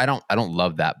I don't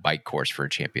love that bike course for a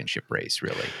championship race,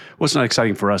 really. Well, it's not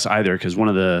exciting for us either, because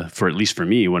at least for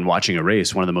me, when watching a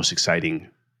race, one of the most exciting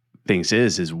things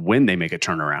is when they make a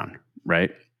turnaround, right?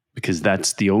 Because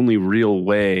that's the only real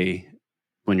way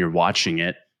when you're watching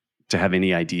it to have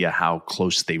any idea how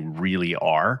close they really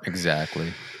are.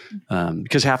 Exactly.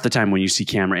 Because half the time when you see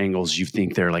camera angles, you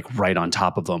think they're like right on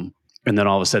top of them. And then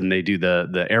all of a sudden they do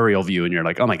the aerial view and you're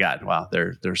like, oh my God, wow,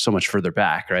 they're so much further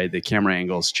back, right? The camera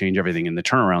angles change everything. And the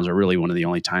turnarounds are really one of the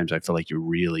only times I feel like you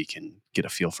really can get a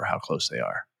feel for how close they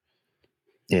are.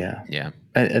 Yeah. Yeah.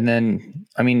 And then,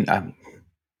 I mean,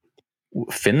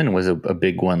 Finland was a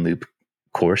big one loop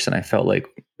course. And I felt like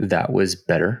that was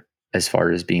better as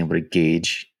far as being able to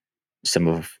gauge some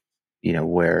of,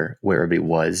 where everybody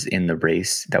was in the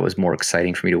race. That was more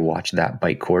exciting for me to watch that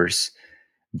bike course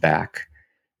back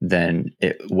than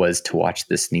it was to watch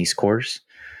this Nice course.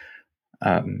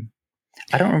 I don't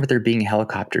remember there being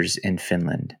helicopters in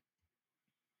Finland.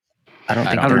 I don't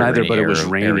either, but it was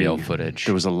raining. Aerial footage.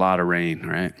 There was a lot of rain,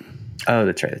 right? Oh,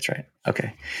 that's right.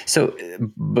 Okay. So,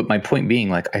 but my point being,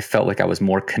 like, I felt like I was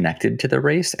more connected to the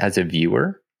race as a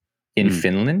viewer in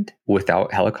Finland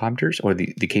without helicopters or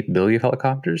the capability of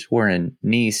helicopters, where in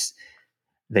Nice,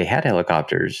 they had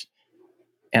helicopters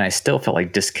and I still felt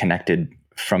like disconnected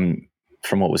from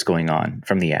what was going on,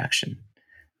 from the action.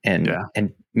 And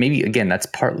maybe again, that's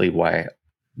partly why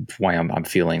I'm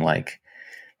feeling like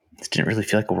this didn't really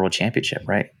feel like a world championship,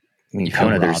 right? I mean,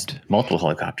 Kona, there's multiple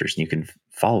helicopters and you can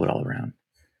follow it all around.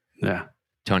 Yeah.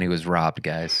 Tony was robbed,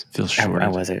 guys. Feels short.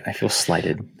 I feel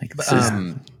slighted. Like,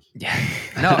 yeah.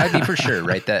 No, I mean, for sure,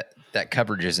 right? That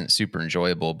coverage isn't super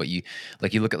enjoyable, but you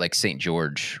look at like St.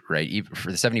 George, right? Even for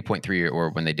the 70.3 or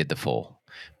when they did the full,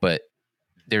 but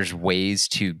there's ways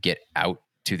to get out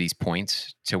to these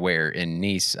points to where in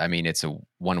Nice, I mean, it's a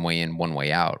one way in, one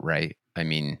way out, right? I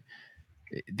mean,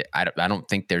 I don't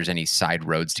think there's any side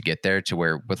roads to get there, to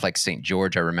where with like St.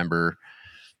 George,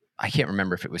 I can't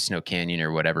remember if it was Snow Canyon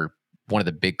or whatever, one of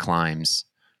the big climbs.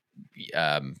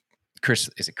 Chris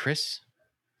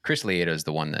Lieto is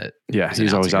the one that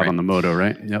he's always out, right? On the moto,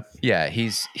 right? Yep. Yeah,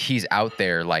 he's out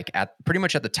there like at pretty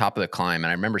much at the top of the climb.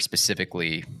 And I remember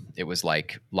specifically it was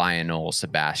like Lionel,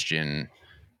 Sebastian,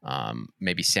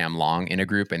 maybe Sam Long in a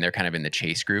group, and they're kind of in the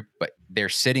chase group, but they're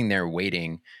sitting there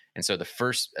waiting. And so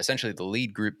essentially the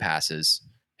lead group passes,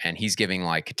 and he's giving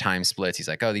like time splits. He's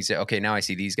like, okay, now I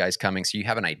see these guys coming. So you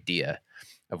have an idea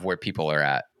of where people are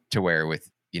at, to where with,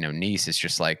 Nice, it's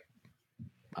just like,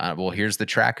 well, here's the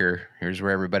tracker. Here's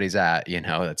where everybody's at.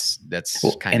 That's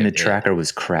kind of. And the tracker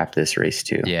was crap this race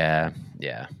too. Yeah,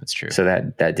 that's true. So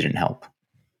that didn't help.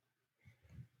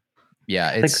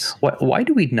 Yeah, it's like, why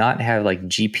do we not have like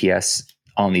GPS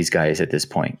on these guys at this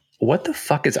point? What the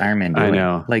fuck is Ironman doing? I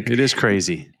know, like it is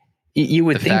crazy. You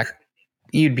would think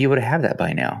you'd be able to have that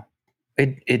by now.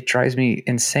 It drives me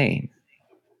insane.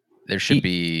 There should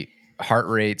be heart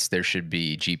rates. There should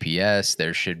be GPS.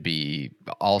 There should be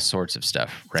all sorts of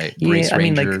stuff, right? Yeah, Race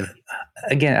Ranger. mean, like,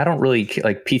 again, I don't really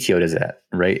like PTO does that,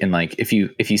 right? And like if you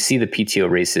see the PTO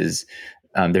races,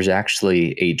 there's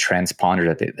actually a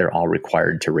transponder that they're all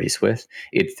required to race with.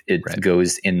 It right.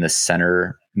 goes in the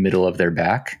center middle of their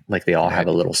back, like they all right. have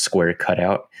a little square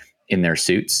cutout in their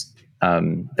suits.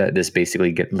 That this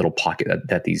basically get little pocket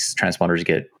that these transponders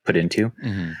get put into.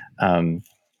 Mm-hmm.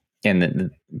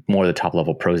 And more of the top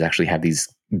level pros actually have these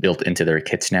built into their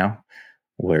kits now.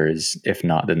 Whereas if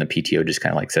not, then the PTO just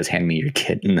kind of like says, hand me your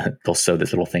kit, and they'll sew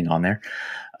this little thing on there.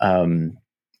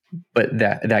 But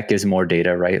that gives more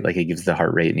data, right? Like it gives the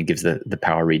heart rate and it gives the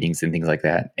power readings and things like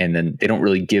that. And then they don't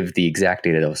really give the exact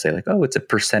data. They'll say like, oh, it's a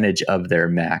percentage of their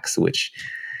max, which,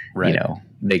 right.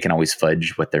 They can always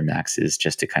fudge what their max is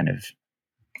just to kind of,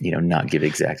 not give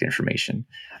exact information.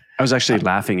 I was actually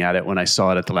laughing at it when I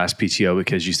saw it at the last PTO,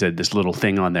 because you said this little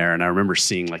thing on there, and I remember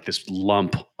seeing like this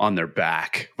lump on their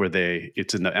back where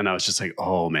and I was just like,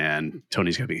 oh man,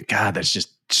 Tony's gonna be, God, that's just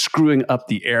screwing up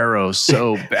the arrow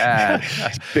so bad.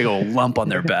 Big old lump on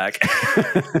their back.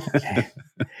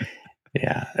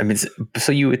 Yeah, I mean,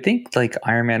 so you would think like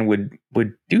Ironman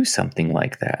would do something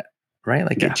like that, right?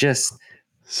 Like it just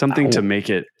something to make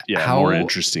it more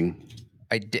interesting.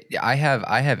 I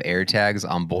have air tags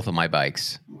on both of my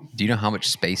bikes. Do you know how much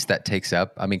space that takes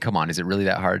up? I mean, come on, is it really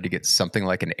that hard to get something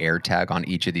like an air tag on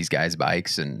each of these guys'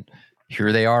 bikes? And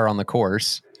here they are on the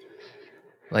course.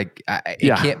 Like,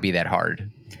 it can't be that hard.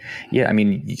 Yeah, I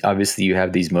mean, obviously you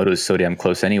have these motos so damn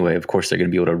close anyway. Of course, they're going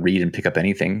to be able to read and pick up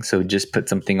anything. So just put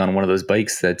something on one of those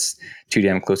bikes that's too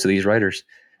damn close to these riders,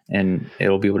 and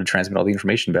it'll be able to transmit all the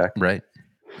information back. Right.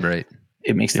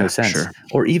 It makes no sense. Sure.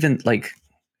 Or even like,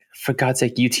 for God's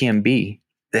sake, UTMB.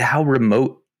 How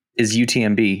remote is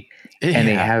UTMB? Yeah. And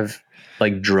they have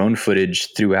like drone footage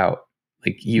throughout.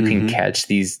 Like you can catch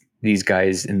these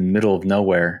guys in the middle of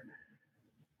nowhere.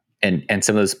 And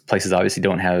some of those places obviously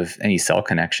don't have any cell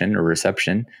connection or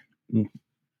reception.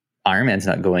 Ironman's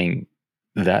not going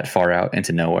that far out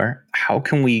into nowhere. How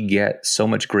can we get so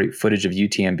much great footage of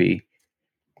UTMB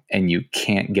and you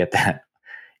can't get that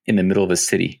in the middle of a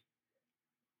city?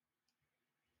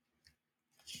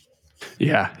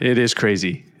 Yeah, it is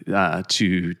crazy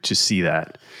to see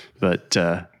that, but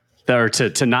or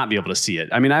to not be able to see it.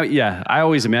 I mean, I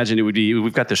always imagined it would be,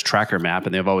 we've got this tracker map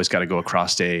and they've always got to go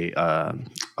across a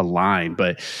line,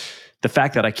 but the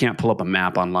fact that I can't pull up a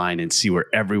map online and see where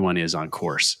everyone is on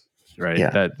course, right?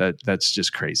 Yeah. That's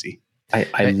just crazy. I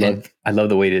love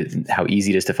the way how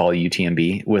easy it is to follow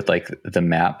UTMB with like the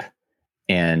map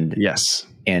and yes.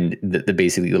 And the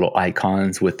basically little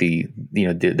icons with the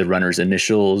runner's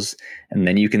initials, and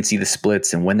then you can see the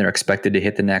splits and when they're expected to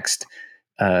hit the next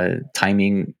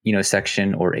timing,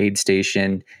 section or aid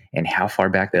station, and how far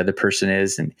back the other person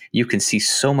is, and you can see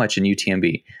so much in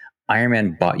UTMB.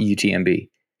 Ironman bought UTMB,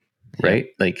 right?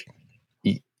 Yeah. Like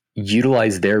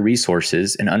utilize their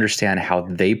resources and understand how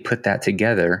they put that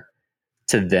together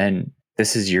to then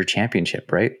this is your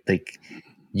championship, right? Like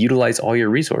utilize all your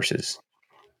resources.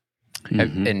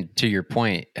 And to your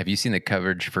point, have you seen the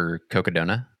coverage for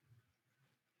Cocodona?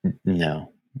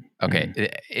 No.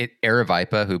 Okay.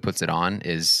 Aravipa, who puts it on,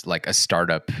 is like a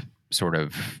startup sort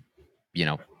of,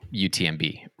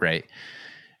 UTMB, right?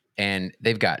 And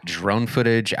they've got drone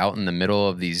footage out in the middle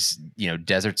of these,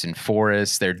 deserts and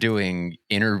forests. They're doing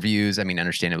interviews. I mean,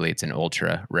 understandably, it's an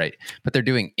ultra, right? But they're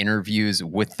doing interviews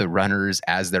with the runners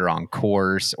as they're on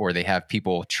course, or they have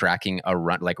people tracking a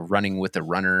run, like running with the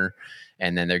runner.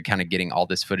 And then they're kind of getting all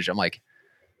this footage. I'm like,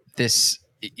 this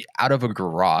out of a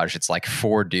garage, it's like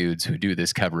 4 dudes who do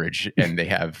this coverage, and they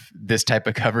have this type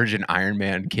of coverage, and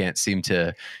Ironman can't seem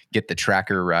to get the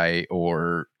tracker right,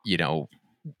 or,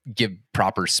 give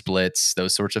proper splits,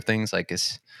 those sorts of things. Like,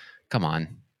 come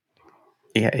on.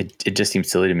 Yeah, it just seems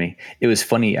silly to me. It was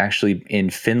funny, actually, in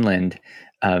Finland,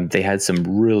 they had some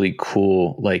really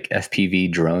cool like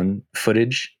FPV drone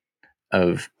footage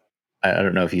of, I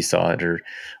don't know if you saw it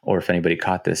or if anybody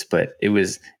caught this, but it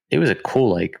was a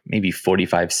cool, like maybe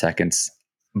 45 seconds,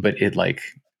 but it like,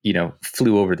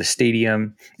 flew over the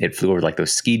stadium. It flew over like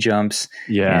those ski jumps.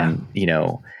 Yeah. And,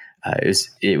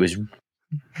 it was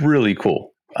really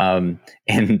cool.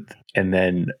 And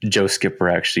then Joe Skipper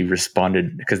actually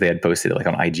responded, because they had posted it like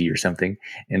on IG or something.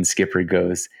 And Skipper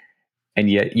goes, "And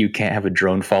yet you can't have a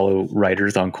drone follow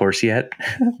riders on course yet."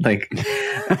 Like,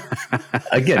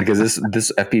 again, because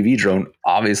this FPV drone,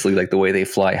 obviously, like the way they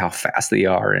fly, how fast they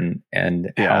are, and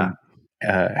how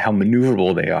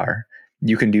maneuverable they are,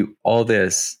 you can do all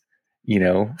this,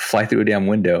 fly through a damn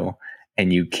window,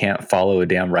 and you can't follow a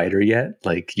damn rider yet.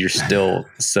 Like, you're still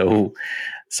so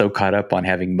caught up on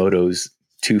having motos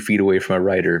 2 feet away from a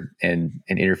rider and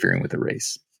interfering with the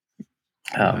race.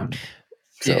 And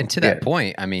to that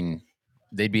point, I mean,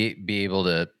 they'd be able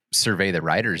to survey the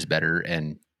riders better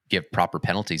and give proper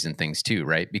penalties and things too,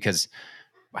 right? Because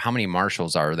how many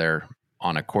marshals are there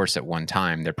on a course at one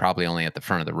time? They're probably only at the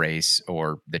front of the race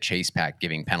or the chase pack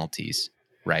giving penalties,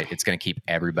 right? It's going to keep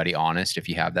everybody honest if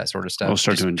you have that sort of stuff. We'll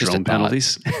start doing drone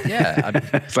penalties. Yeah.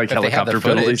 It's like helicopter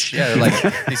penalties. Yeah. Like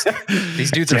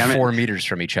these dudes are 4 meters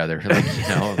from each other. Like,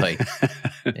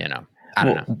 I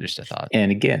don't know. Just a thought.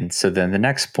 And again, so then the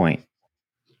next point,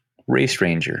 Race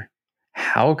Ranger.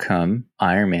 How come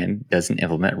Ironman doesn't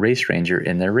implement Race Ranger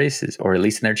in their races, or at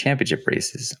least in their championship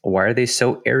races? Why are they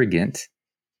so arrogant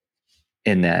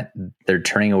in that they're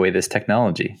turning away this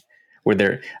technology? Where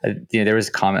there was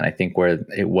a comment, I think, where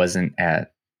it wasn't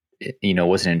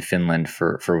wasn't in Finland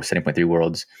for 7.3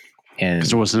 Worlds, and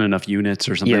because there wasn't enough units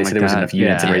or something. Yeah, like so there wasn't enough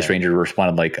units, and Race Ranger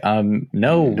responded like,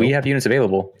 "No, we have units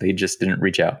available. They just didn't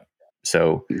reach out."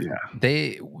 So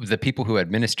the people who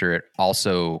administer it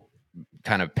also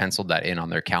kind of penciled that in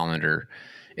on their calendar,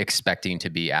 expecting to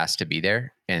be asked to be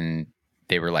there, and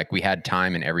they were like, we had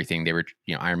time and everything. They were,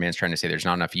 Ironman's trying to say there's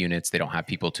not enough units, they don't have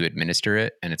people to administer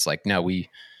it, and it's like, no, we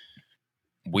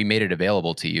made it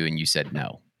available to you and you said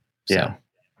no. Yeah.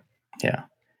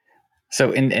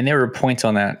 So and there were points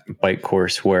on that bike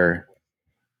course where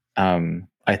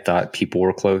I thought people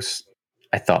were close.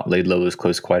 I thought Laidlow was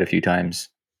close quite a few times.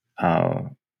 But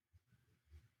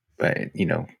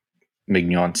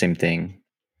Mignon, same thing.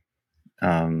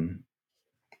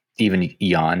 Even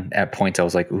Jan, at points I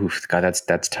was like, "Oof, God,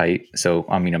 that's tight." So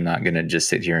I mean, I'm not gonna just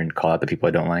sit here and call out the people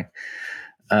I don't like.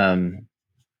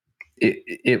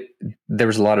 There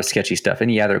was a lot of sketchy stuff,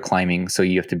 and they're climbing, so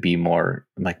you have to be more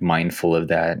like mindful of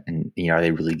that, and are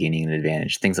they really gaining an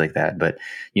advantage, things like that. But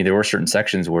there were certain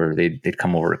sections where they'd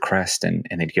come over a crest and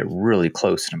they'd get really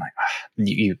close, and I'm like,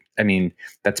 I mean,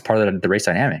 that's part of the race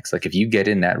dynamics. Like, if you get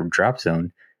in that drop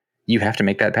zone, you have to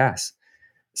make that pass.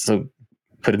 So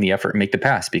put in the effort and make the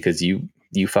pass, because you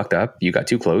fucked up, you got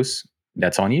too close,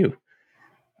 that's on you.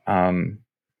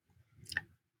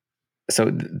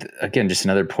 So again, just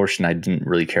another portion I didn't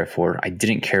really care for. I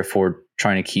didn't care for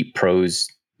trying to keep pros.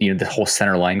 The whole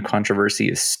center line controversy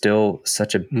is still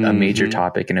such a major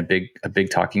topic and a big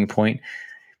talking point.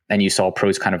 And you saw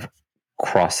pros kind of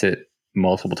cross it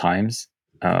multiple times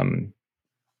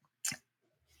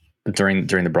during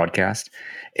the broadcast,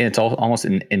 and it's almost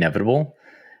inevitable.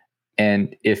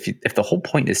 And if the whole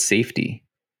point is safety,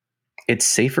 it's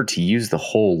safer to use the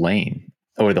whole lane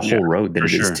or the whole road than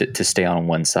it is to stay on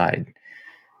one side.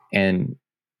 And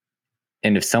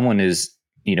if someone is,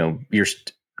 you're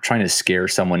trying to scare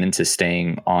someone into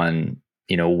staying on,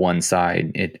 one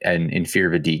side and in fear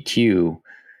of a DQ,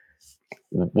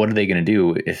 what are they going to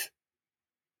do if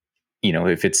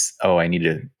it's, I need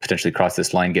to potentially cross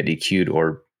this line, get DQ'd,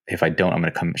 or if I don't, I'm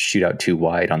going to come shoot out too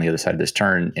wide on the other side of this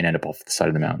turn and end up off the side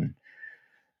of the mountain.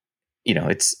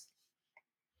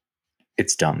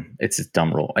 It's dumb. It's a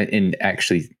dumb rule. And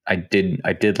actually, I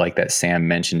did like that Sam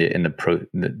mentioned it in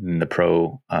the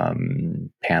pro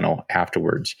panel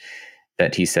afterwards,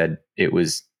 that he said it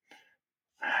was,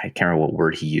 I can't remember what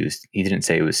word he used. He didn't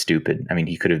say it was stupid. I mean,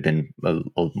 he could have been a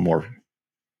more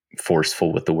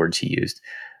forceful with the words he used,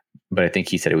 but I think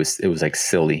he said it was like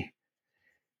silly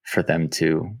for them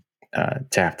to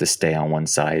have to stay on one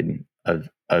side of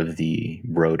the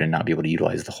road and not be able to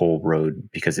utilize the whole road,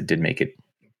 because it did make it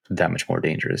that much more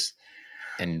dangerous.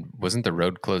 And wasn't the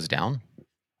road closed down?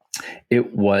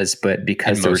 It was, but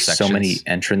because there were so many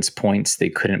entrance points, they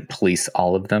couldn't police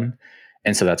all of them.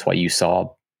 And so that's why you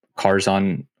saw cars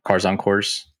on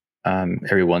course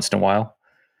every once in a while.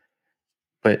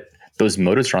 But those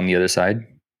motos are on the other side,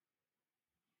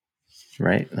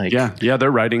 right? Like, yeah,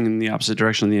 they're riding in the opposite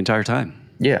direction the entire time.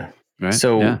 Yeah. Right.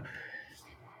 So,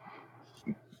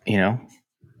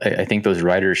 I think those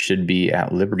riders should be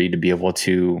at liberty to be able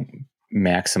to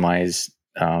maximize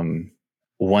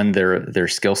their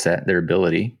skill set, their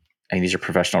ability. I mean, these are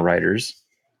professional riders.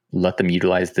 Let them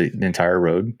utilize the entire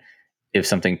road. If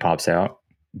something pops out,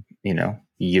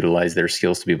 utilize their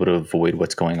skills to be able to avoid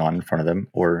what's going on in front of them.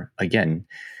 Or again,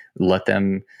 let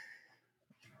them,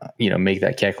 make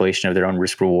that calculation of their own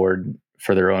risk reward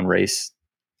for their own race,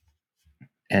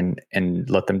 and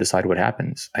let them decide what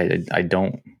happens. I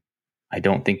don't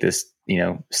think this,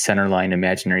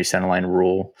 imaginary centerline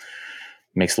rule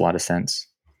makes a lot of sense.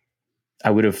 I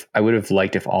would have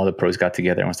liked if all the pros got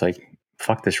together and was like,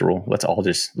 fuck this rule. Let's all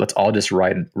just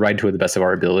ride to the best of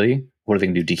our ability. What are they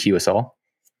going to do? DQ us all?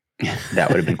 That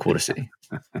would have been cool to see.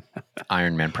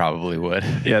 Ironman probably would.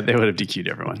 Yeah, they would have DQ'd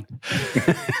everyone.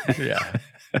 Yeah.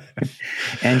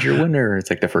 And your winner, it's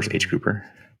like the first age grouper.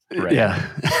 Right.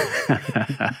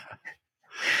 Yeah.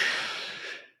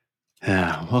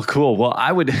 Yeah. Well, cool. Well,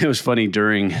 it was funny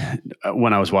during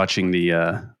when I was watching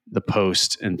the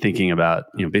post and thinking about,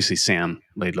 basically Sam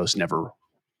Laidlow's never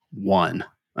won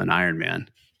an Ironman.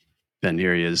 Ben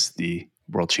Neary is the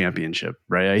world championship,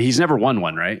 right? He's never won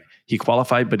one, right? He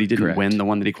qualified, but he didn't win the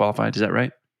one that he qualified. Is that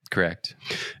right? Correct.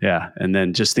 Yeah. And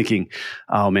then just thinking,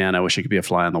 oh man, I wish I could be a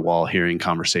fly on the wall hearing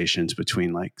conversations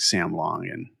between like Sam Long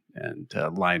and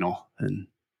Lionel, and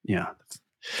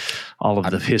all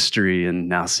of the history, and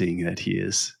now seeing that he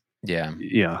is. Yeah.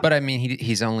 Yeah. But I mean,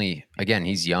 he's only, again,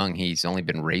 he's young. He's only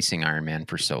been racing Ironman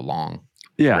for so long.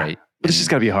 Yeah. Right. But it's just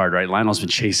got to be hard, right? Lionel's been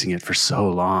chasing it for so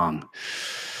long.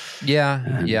 Yeah.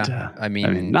 And, yeah. I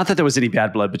mean, not that there was any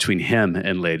bad blood between him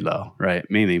and Laidlow, right?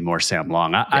 Mainly more Sam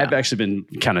Long. I've actually been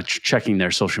kind of checking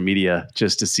their social media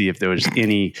just to see if there was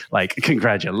any like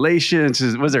congratulations.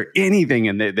 Was there anything?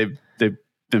 And they've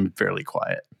been fairly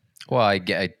quiet. Well,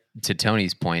 to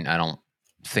Tony's point, I don't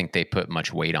think they put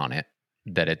much weight on it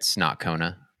that it's not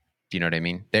Kona. Do you know what I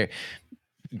mean? They're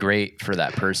great for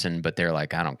that person, but they're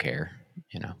like, I don't care,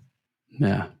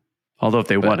 Yeah. Although if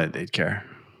they won it, they'd care.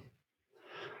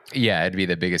 Yeah, it'd be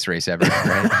the biggest race ever,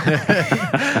 right?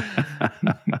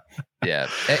 Yeah.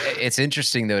 It's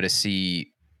interesting though to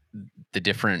see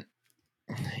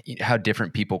how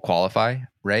different people qualify,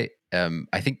 right?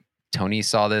 I think Tony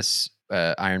saw this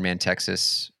Ironman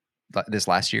Texas this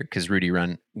last year because Rudy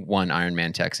won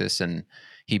Ironman Texas, and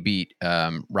he beat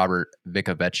Robert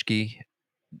Vikovetsky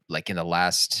like in the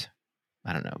last,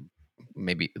 I don't know,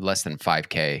 maybe less than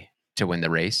 5K to win the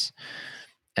race.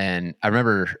 And I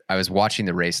remember I was watching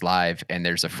the race live, and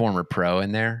there's a former pro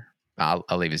in there. I'll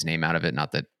leave his name out of it.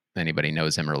 Not that anybody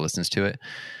knows him or listens to it,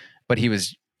 but he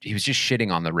was just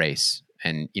shitting on the race.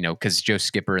 And, cause Joe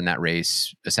Skipper in that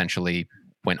race essentially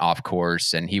went off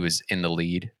course and he was in the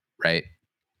lead. Right.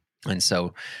 And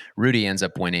so Rudy ends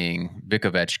up winning.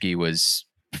 Vikovetsky was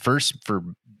first for,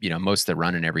 most of the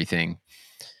run and everything.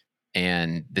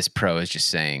 And this pro is just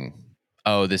saying,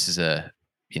 oh, this is a,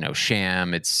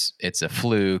 sham. It's a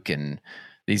fluke. And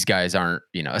these guys aren't,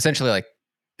 essentially like,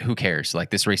 who cares?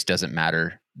 Like, this race doesn't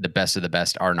matter. The best of the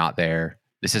best are not there.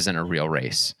 This isn't a real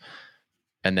race.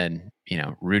 And then,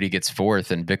 Rudy gets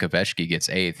fourth and Vikovetsky gets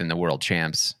eighth in the world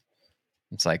champs.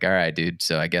 It's like, all right, dude.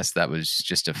 So I guess that was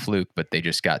just a fluke, but they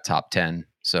just got top 10.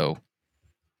 So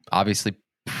obviously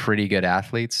pretty good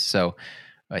athletes. So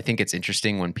I think it's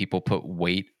interesting when people put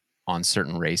weight on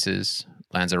certain races,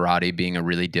 Lanzarote being a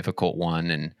really difficult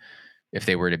one. And if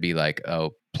they were to be like,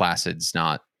 oh, Placid's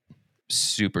not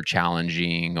super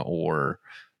challenging or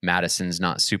Madison's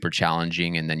not super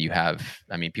challenging. And then you have,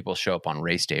 people show up on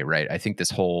race day, right? I think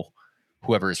this whole,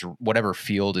 whatever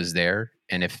field is there.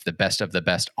 And if the best of the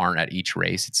best aren't at each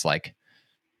race, it's like,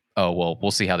 oh, well,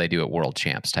 we'll see how they do at world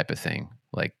champs type of thing.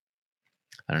 Like,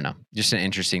 I don't know, just an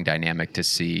interesting dynamic to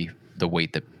see the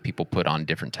weight that people put on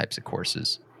different types of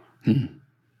courses.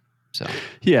 So,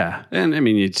 yeah. And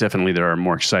it's definitely, there are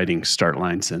more exciting start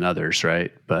lines than others,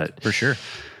 right? But for sure.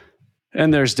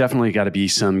 And there's definitely got to be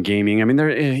some gaming. There,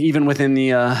 even within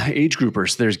the age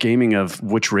groupers, there's gaming of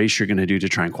which race you're going to do to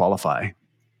try and qualify,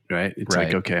 right? It's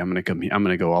like, okay, I'm going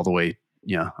to go all the way.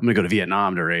 I'm going to go to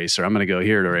Vietnam to race, or I'm going to go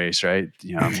here to race, right?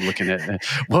 I'm looking at,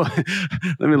 well,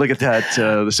 let me look at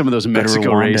that. Some of those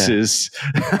Mexico races.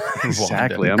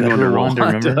 Exactly. I'm going to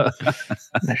Rwanda. Remember?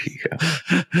 There you go.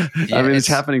 Yeah, it's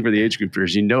happening for the age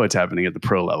groupers. It's happening at the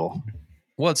pro level.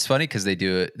 Well, it's funny because they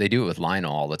do it with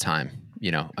Lionel all the time.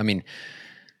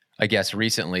 I guess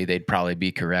recently they'd probably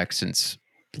be correct since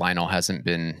Lionel hasn't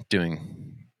been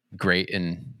doing great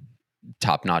in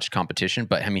top-notch competition,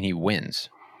 but I mean, he wins,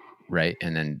 right?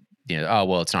 And then, oh,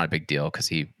 well, it's not a big deal because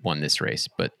he won this race.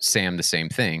 But Sam, the same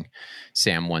thing.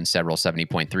 Sam won several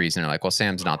 70.3s, and they're like, well,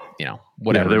 Sam's not,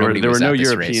 whatever. Yeah, there were no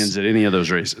Europeans race. at any of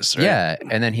those races. Right? Yeah.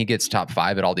 And then he gets top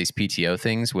 5 at all these PTO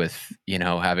things with,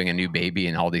 having a new baby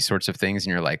and all these sorts of things.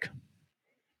 And you're like,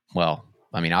 well,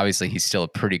 I mean, obviously he's still a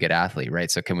pretty good athlete,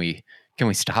 right? So can we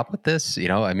stop with this?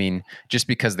 I mean, just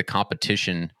because the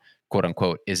competition, quote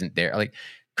unquote, isn't there. Like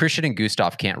Christian and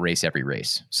Gustav can't race every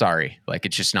race. Sorry. Like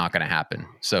it's just not going to happen.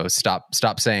 So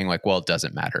stop saying like, well, it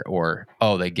doesn't matter. Or,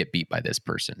 oh, they get beat by this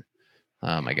person.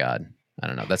 Oh my God. I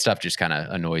don't know. That stuff just kind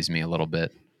of annoys me a little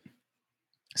bit,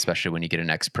 especially when you get an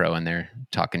ex-pro in there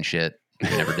talking shit.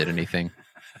 They never did anything.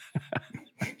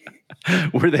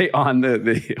 Were they on the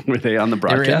broadcast?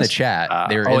 They were in the chat.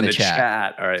 They were in the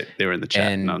chat. All right. They were in the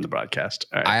chat and not on the broadcast.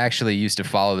 All right. I actually used to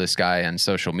follow this guy on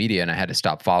social media, and I had to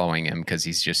stop following him because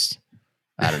he's just,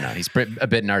 I don't know, he's a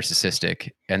bit narcissistic.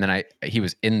 And then he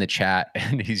was in the chat,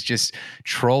 and he's just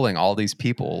trolling all these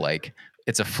people like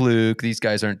it's a fluke. These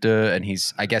guys aren't and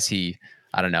I guess he,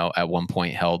 I don't know, at one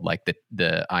point held like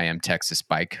the I Am Texas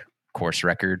bike course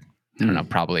record. I don't know,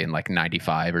 probably in like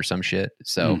 95 or some shit.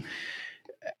 So,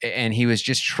 and he was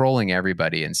just trolling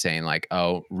everybody and saying like,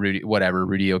 oh, Rudy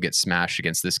will get smashed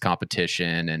against this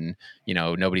competition. And,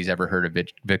 nobody's ever heard of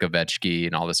Vic Ovechkin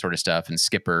and all this sort of stuff. And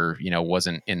Skipper,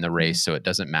 wasn't in the race, so it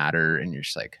doesn't matter. And you're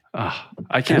just like,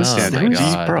 I can't stand it.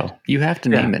 He's pro. You have to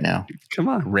name it now. Come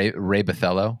on. Ray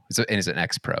Bathello is an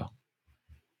ex-pro.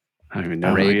 I don't even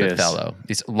know Ray who he Bathello.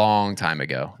 It's a long time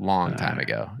ago.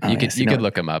 You could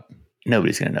look him up.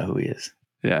 Nobody's going to know who he is.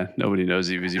 Yeah. Nobody knows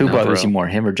he was. Who bothers you more,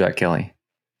 him or Jack Kelly?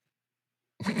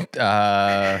 Well,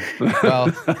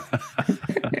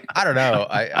 I don't know.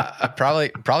 I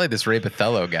probably this Ray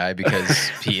Bathello guy, because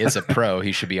he is a pro.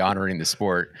 He should be honoring the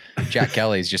sport. Jack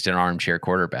Kelly is just an armchair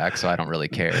quarterback, so I don't really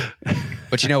care.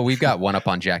 But we've got one up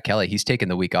on Jack Kelly. He's taking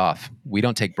the week off. We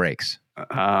don't take breaks.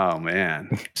 Oh man!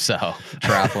 So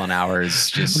triathlon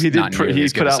hours just he not nearly he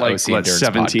as good put out as like OC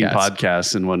 17 podcasts.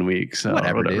 podcasts in 1 week. So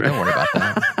whatever, dude. Don't worry about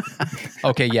that.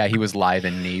 Okay, yeah, he was live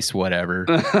in Nice. Whatever.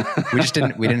 We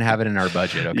didn't have it in our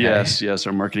budget. Okay. Yes.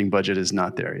 Our marketing budget is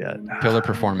not there yet. Pillar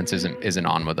Performance isn't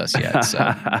on with us yet. So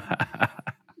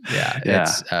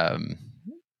it's I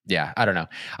don't know.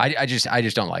 I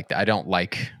just don't like that. I don't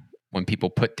like when people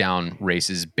put down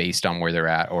races based on where they're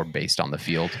at or based on the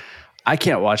field. I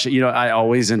can't watch it. I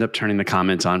always end up turning the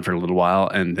comments on for a little while,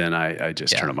 and then I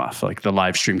just turn them off. Like the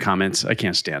live stream comments, I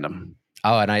can't stand them.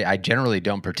 Oh, and I generally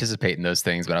don't participate in those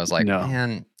things, but I was like, No.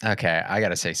 Man, okay, I got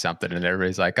to say something. And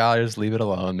everybody's like, oh, just leave it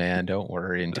alone, man. Don't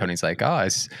worry. And Tony's like, oh, I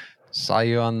saw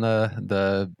you on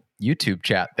the YouTube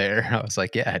chat there. I was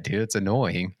like, yeah, dude, it's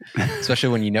annoying. Especially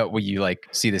when you like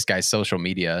see this guy's social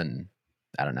media, and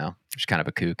I don't know, just kind of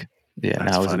a kook. Yeah,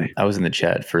 I was in the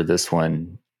chat for this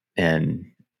one, and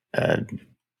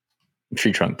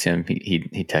Tree Trunk Tim,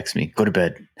 he texts me, go to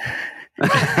bed.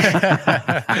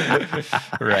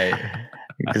 Right.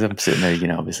 Because I'm sitting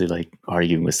there, obviously like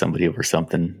arguing with somebody over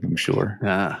something, I'm sure.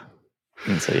 Yeah.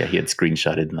 And so, he had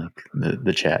screenshotted like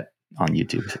the chat on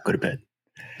YouTube. So go to bed.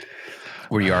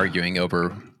 Were you arguing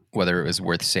over whether it was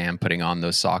worth Sam putting on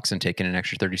those socks and taking an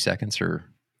extra 30 seconds or?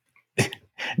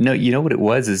 No, you know what it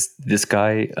was is this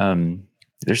guy,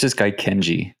 there's this guy,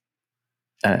 Kenji.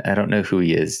 I don't know who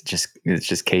he is. It's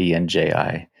just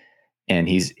Kenji, and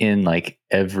he's in like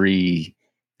every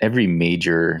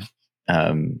major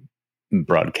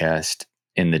broadcast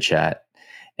in the chat,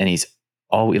 and he's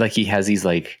always like he has these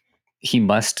like he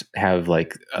must have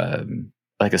like a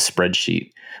spreadsheet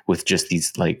with just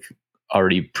these like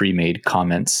already pre-made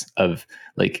comments of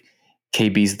like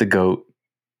KB's the GOAT,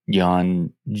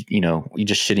 Jan, you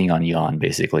just shitting on Jan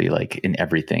basically like in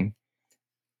everything,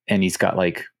 and he's got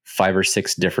like 5 or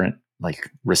 6 different like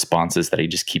responses that he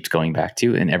just keeps going back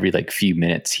to. And every like few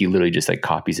minutes, he literally just like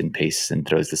copies and pastes and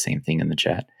throws the same thing in the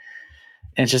chat.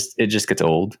 And it just gets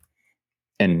old.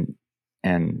 And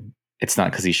it's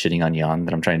not because he's shitting on Jan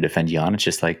that I'm trying to defend Jan. It's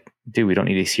just like, dude, we don't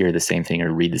need to hear the same thing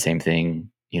or read the same thing,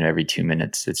 every 2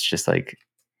 minutes. It's just like,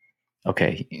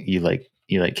 okay, you like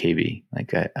KB.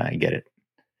 Like I get it.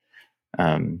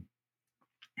 And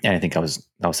I think I was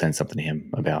saying something to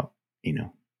him about,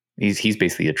 he's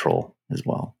basically a troll as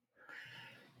well.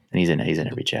 And he's in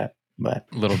every chat, but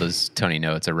little does Tony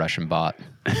know it's a Russian bot.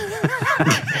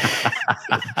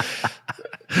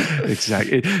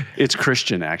 Exactly. It's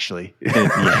Christian actually.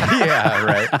 Yeah,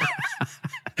 right.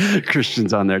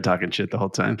 Christian's on there talking shit the whole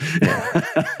time. Yeah.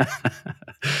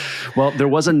 Well, there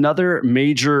was another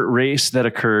major race that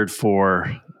occurred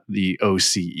for the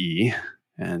OCE.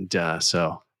 And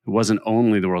so it wasn't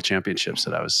only the World Championships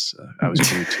that I was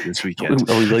glued to this weekend.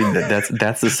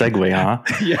 That's the segue, huh?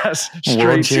 Yes,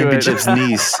 World straight to it. Championships,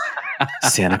 Nice,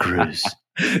 Santa Cruz.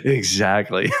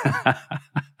 Exactly.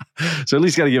 So at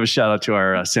least got to give a shout out to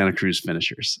our Santa Cruz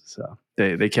finishers. So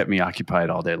they kept me occupied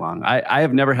all day long. I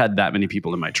have never had that many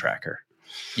people in my tracker.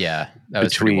 Yeah, that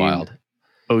was pretty wild.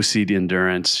 OCD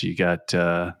Endurance, you got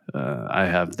I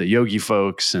have the Yogi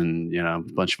folks and a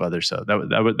bunch of others. So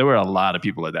there were a lot of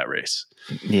people at that race.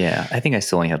 Yeah, I think I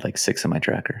still only had like 6 in my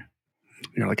tracker.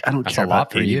 You're like, I don't care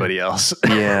about anybody else.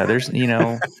 Yeah, there's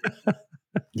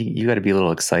you got to be a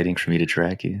little exciting for me to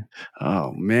track you.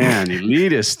 Oh man,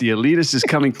 elitist! The elitist is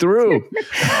coming through.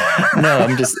 No,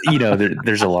 I'm just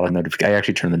there's a lot of notifications. I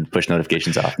actually turned the push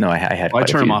notifications off. No, I had. I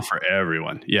turn them off for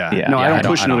everyone. Yeah. No, I don't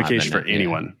push notifications for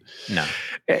anyone. No.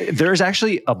 There's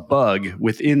actually a bug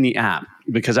within the app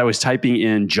because I was typing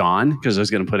in John because I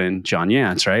was going to put in John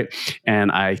Yance, right?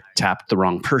 And I tapped the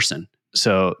wrong person.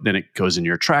 So then it goes in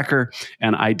your tracker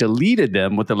and I deleted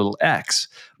them with a little X,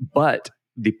 but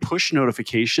the push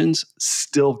notifications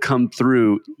still come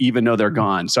through even though they're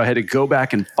gone. So I had to go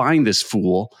back and find this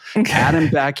fool, add him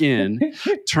back in,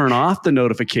 turn off the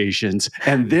notifications,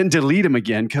 and then delete him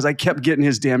again because I kept getting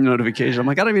his damn notification. I'm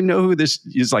like, I don't even know who this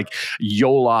is. Like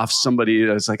Yoloff, somebody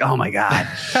that's like, oh my God,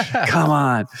 come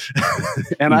on.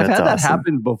 And I've had that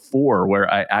happen before where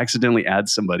I accidentally add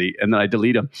somebody and then I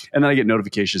delete them and then I get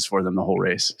notifications for them the whole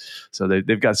race. So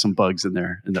they've got some bugs in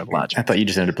their logic. I thought you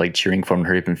just ended up like cheering for him to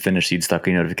hurry up and finish. So you'd stop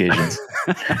getting notifications.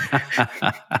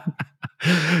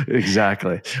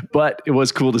 Exactly. But it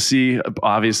was cool to see,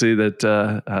 obviously, that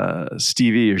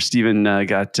Steven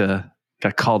got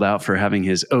called out for having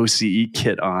his OCE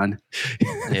kit on.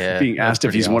 Yeah, being asked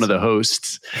if he's one of the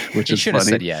hosts, which is funny. He should have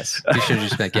said yes. He should have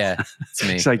just been like, yeah, it's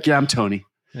me. He's like, yeah, I'm Tony.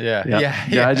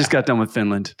 Yeah. I just got done with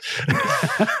Finland.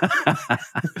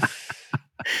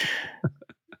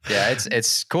 Yeah,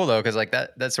 it's cool though, because like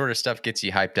that sort of stuff gets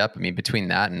you hyped up. I mean, between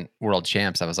that and World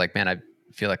Champs, I was like, man, I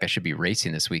feel like I should be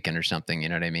racing this weekend or something. You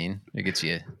know what I mean? It gets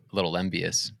you a little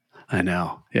envious. I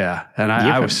know. Yeah. And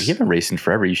you haven't racing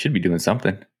forever. You should be doing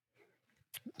something.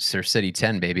 Surf City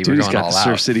 10, baby. Dude, we're going got all the out.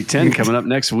 Surf City 10 coming up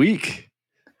next week.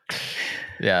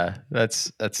 Yeah,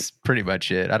 that's pretty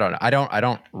much it. I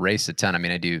don't race a ton. I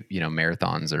mean, I do,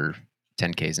 marathons or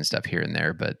 10Ks and stuff here and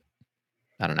there, but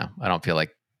I don't know. I don't feel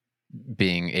like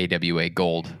being AWA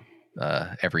gold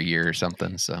every year or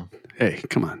something. So hey,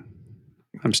 come on,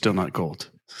 I'm still not gold.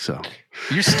 So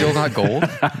you're still not gold.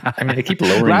 I mean, they keep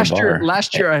lowering the bar.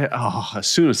 Last year, as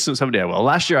soon as someday I will.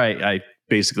 Last year, I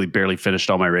basically barely finished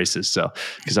all my races, so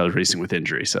because I was racing with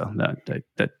injury. So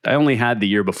that I only had the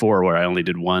year before where I only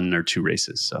did 1 or 2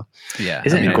 races. So yeah,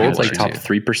 isn't gold like top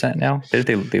 3% now?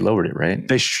 They lowered it, right?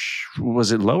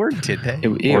 Was it lowered? Did they?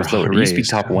 It was lowered. It used to be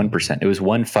top 1%. It was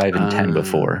 1, 5, and 10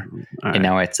 before, right. And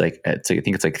now it's I think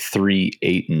it's like 3,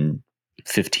 8, and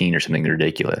 15 or something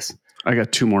ridiculous. I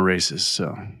got 2 more races,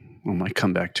 so on my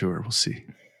comeback tour, we'll see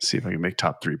if I can make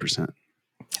top 3%.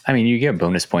 I mean, you get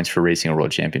bonus points for racing a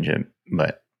world championship,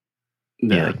 but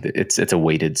it's a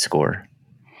weighted score.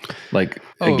 Like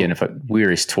again, if we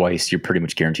race twice, you're pretty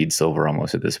much guaranteed silver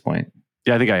almost at this point.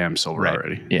 Yeah, I think I am silver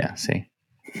already. Yeah, see,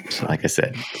 so like I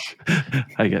said,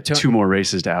 I got 2 more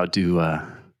races to outdo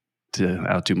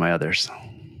my others.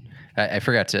 I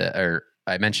forgot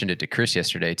I mentioned it to Chris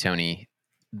yesterday, Tony.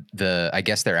 I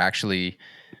guess they're actually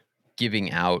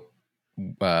giving out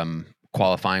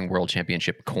qualifying world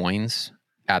championship coins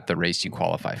at the race you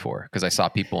qualify for, because I saw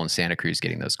people in Santa Cruz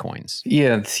getting those coins.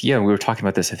 Yeah. We were talking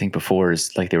about this, I think before,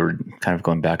 is like they were kind of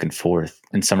going back and forth.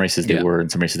 In some races they were, in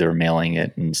some races they were mailing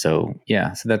it. And so,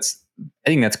 I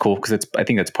think that's cool because I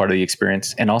think that's part of the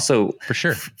experience. And also for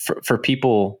sure for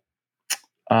people,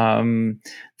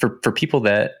 for people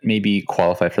that maybe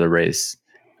qualify for the race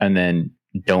and then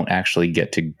don't actually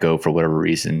get to go for whatever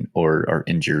reason or are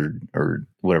injured or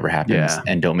whatever happens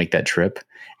and don't make that trip,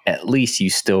 at least you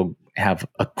still have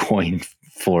a coin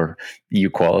for you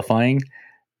qualifying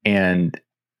and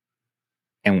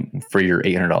for your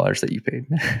 $800 that you paid.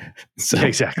 So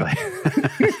exactly.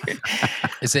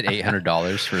 Is it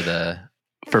 $800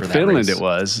 for Finland? Race? It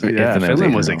was. Yeah,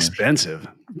 Finland was expensive.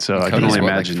 So I can only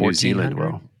imagine New Zealand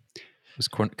will. Was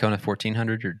Kona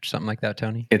 1,400 or something like that,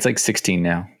 Tony? It's like 16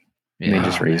 now. Yeah. They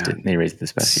just raised it. They raised it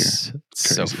this past year.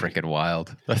 So freaking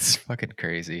wild. That's fucking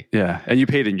crazy. Yeah. And you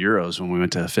paid in euros when we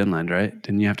went to Finland, right?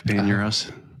 Didn't you have to pay in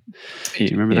euros? Do you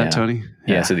remember that, Tony?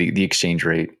 Yeah. So the exchange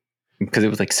rate, because it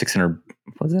was like 600,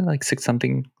 was it like 6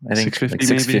 something? I think 650,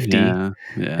 like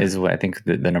 650 yeah. is what I think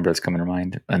the number that's coming to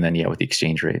mind. And then, with the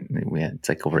exchange rate, it's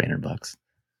like over $800.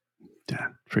 Yeah.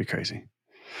 Pretty crazy.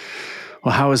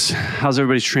 Well, how's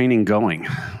everybody's training going?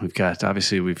 We've got,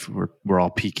 obviously we're all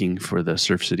peaking for the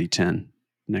Surf City 10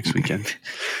 next weekend.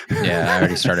 Yeah, I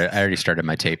already started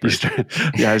my taper.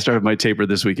 I started my taper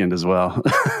this weekend as well.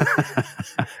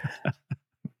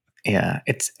 Yeah,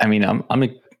 I don't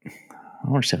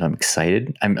want to say if I'm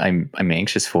excited. I'm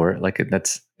anxious for it. Like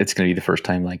it's going to be the first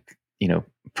time, like,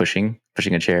 pushing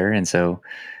a chair. And so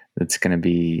it's going to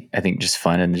be, I think, just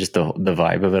fun, and just the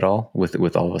vibe of it all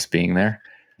with all of us being there.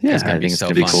 Yeah, I think it's a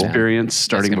big experience,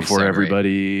 starting before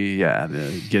everybody. Yeah,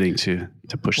 getting to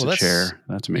push the chair.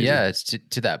 That's amazing. Yeah, it's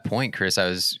to that point, Chris. I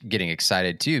was getting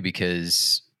excited too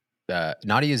because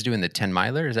Nadia is doing the 10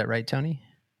 miler. Is that right, Tony?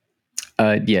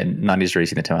 Yeah, Nadia's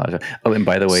racing the 10 miler. Oh, and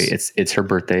by the way, it's her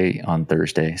birthday on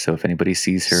Thursday. So if anybody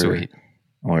sees her, sweet,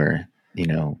 or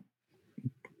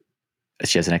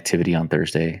she has an activity on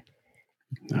Thursday,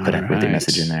 put a birthday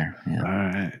message in there. Yeah. All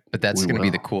right. But that's going to be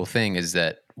the cool thing, is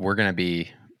that we're going to be,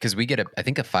 because we get I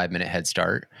think a 5-minute head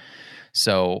start.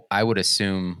 So I would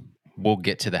assume we'll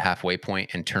get to the halfway point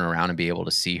and turn around and be able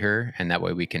to see her. And that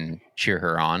way we can cheer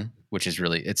her on, which is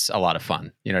it's a lot of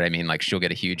fun. You know what I mean? Like, she'll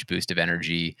get a huge boost of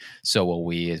energy. So will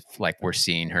we, if like we're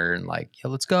seeing her and like, yeah,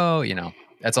 let's go,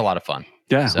 that's a lot of fun.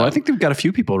 Yeah. So, well, I think they've got a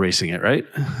few people racing it, right?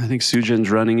 I think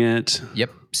Sujin's running it. Yep.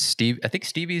 I think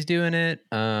Stevie's doing it.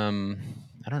 I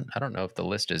don't know if the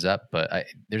list is up, but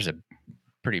there's a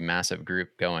pretty massive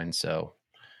group going. So,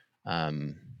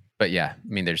 but yeah, I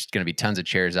mean, there's going to be tons of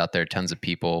chairs out there, tons of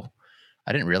people.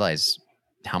 I didn't realize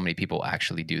how many people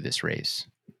actually do this race.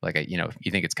 Like,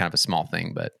 you think it's kind of a small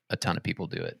thing, but a ton of people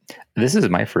do it. This is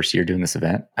my first year doing this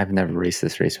event. I've never raced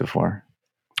this race before.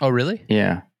 Oh, really?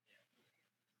 Yeah.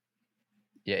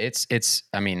 Yeah, it's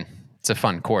a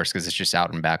fun course because it's just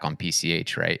out and back on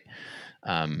PCH, right?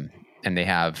 And they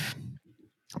have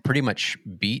pretty much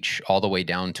beach all the way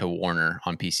down to Warner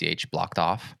on PCH blocked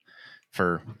off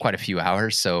for quite a few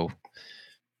hours. So,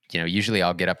 usually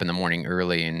I'll get up in the morning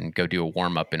early and go do a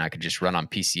warm up, and I could just run on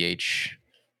PCH,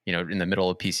 in the middle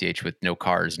of PCH with no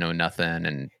cars, no nothing.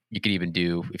 And you could even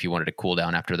do, if you wanted to cool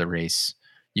down after the race,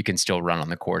 you can still run on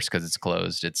the course because it's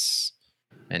closed.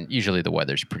 And usually the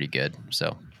weather's pretty good.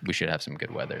 So we should have some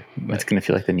good weather. It's going to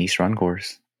feel like the Nice Run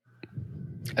course.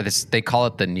 They call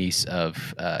it the Nice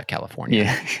of California.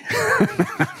 Yeah.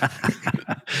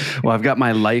 Well, I've got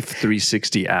my Life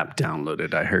 360 app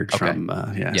downloaded. I heard from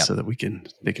so that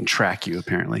they can track you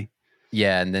apparently.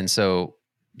 Yeah, and then so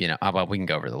well, we can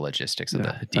go over the logistics of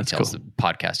the details. Cool. The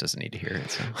podcast doesn't need to hear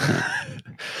it. So.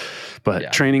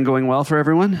 But training going well for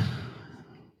everyone.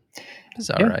 It's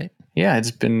all right. Yeah,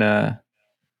 it's been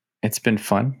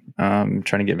fun. Trying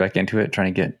to get back into it,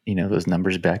 trying to get those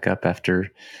numbers back up after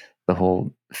the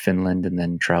whole Finland and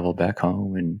then travel back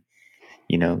home. And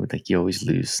like, you always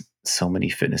lose so many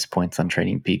fitness points on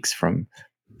Training Peaks from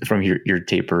your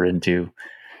taper into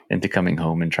coming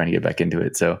home and trying to get back into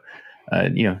it. So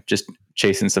just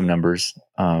chasing some numbers.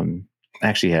 I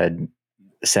actually had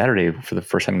Saturday for the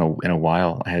first time in a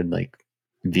while. I had like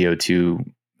VO2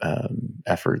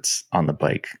 efforts on the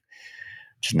bike,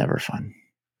 which is never fun.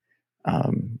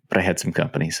 But I had some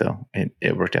company, so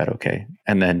it worked out okay.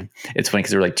 And then it's funny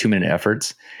because there were like 2-minute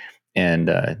efforts, and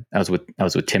I was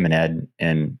with Tim and Ed,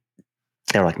 and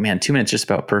they were like, "Man, 2 minutes just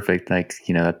about perfect. Like,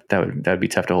 that would be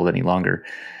tough to hold any longer."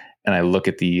 And I look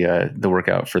at the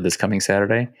workout for this coming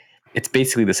Saturday. It's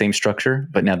basically the same structure,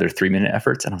 but now they're 3-minute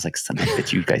efforts. And I was like, "Son of a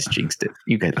bitch, you guys jinxed it.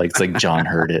 You guys, like, it's like John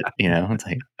heard it. It's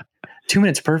like 2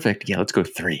 minutes perfect. Yeah, let's go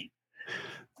 3."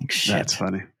 Like, shit. That's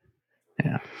funny.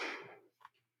 Yeah.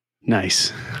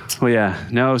 Nice. Well, yeah,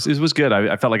 no, it was good.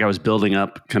 I felt like I was building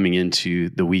up coming into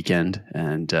the weekend,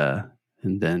 and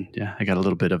then I got a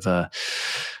little bit of a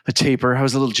taper. I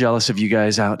was a little jealous of you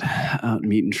guys out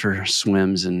meeting for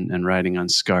swims and riding on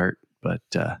SCART, but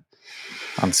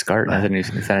on SCART, is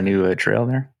that a new trail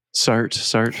there? SART,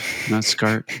 not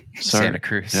SCART. Santa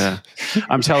Cruz. Yeah,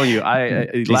 I'm telling you,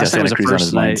 last night was the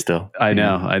first night. Still, I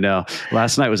know.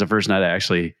 Last night was the first night I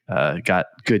actually got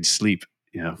good sleep.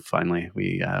 Finally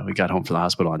we got home from the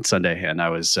hospital on Sunday, and I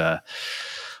was,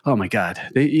 oh my God,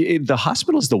 the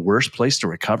hospital is the worst place to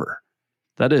recover.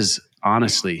 That is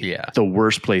honestly the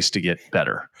worst place to get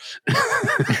better.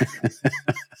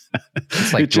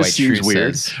 It's like it just Dwight seems Schrute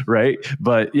weird, says. right?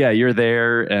 But yeah, you're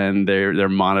there, and they're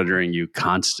monitoring you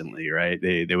constantly, right?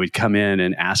 They would come in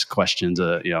and ask questions.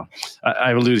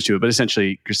 I alluded to it, but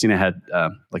essentially, Christina had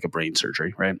like a brain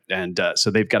surgery, right? And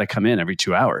so they've got to come in every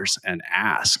 2 hours and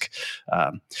ask,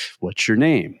 "What's your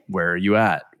name? Where are you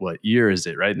at? What year is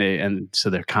it?" Right? And so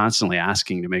they're constantly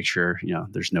asking to make sure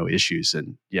there's no issues.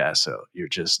 And so you're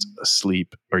just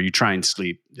asleep, or you try and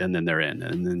sleep, and then they're in,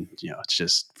 and then it's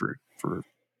just for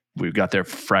we got there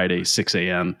Friday, 6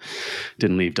 a.m.,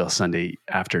 didn't leave till Sunday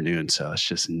afternoon. So it's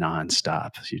just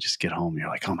nonstop. You just get home, you're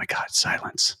like, oh my God,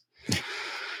 silence.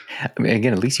 I mean,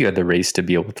 again, at least you had the race to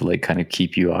be able to like kind of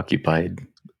keep you occupied.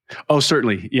 Oh,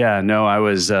 certainly. Yeah, no, I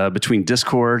was between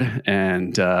Discord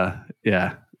and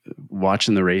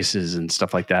watching the races and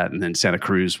stuff like that. And then Santa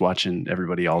Cruz, watching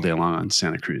everybody all day long on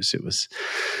Santa Cruz. It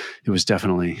was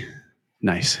definitely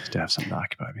nice to have something to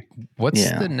occupy me. What's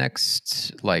the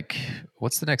next,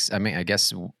 I mean, I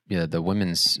guess, the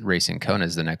women's race in Kona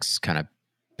is the next kind of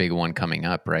big one coming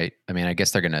up, right? I mean, I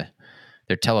guess they're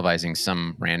televising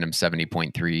some random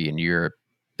 70.3 in Europe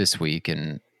this week.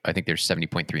 And I think there's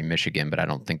 70.3 Michigan, but I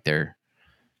don't think they're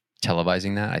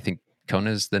televising that. I think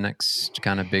Kona's the next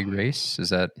kind of big race.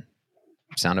 Does that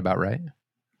sound about right?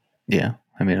 Yeah.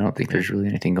 I mean, I don't think there's really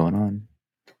anything going on.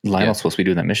 Lionel's supposed to be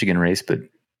doing that Michigan race, but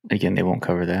again, they won't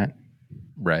cover that.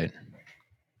 Right.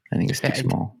 I think it's too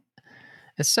small.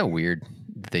 It's so weird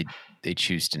that they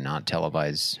choose to not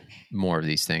televise more of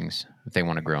these things if they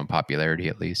want to grow in popularity,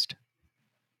 at least.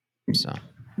 So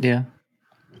yeah,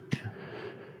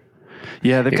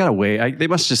 they've got to weigh. They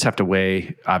must just have to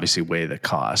weigh the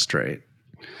cost, right?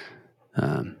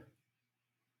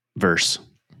 Versus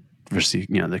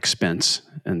the expense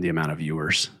and the amount of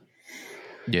viewers.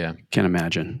 Yeah, can't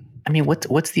imagine. I mean,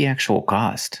 what's the actual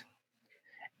cost?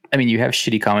 I mean, you have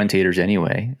shitty commentators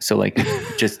anyway, so like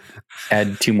just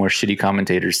add 2 more shitty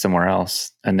commentators somewhere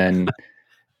else, and then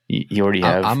you already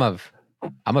have.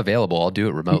 I'm available. I'll do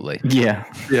it remotely. Yeah.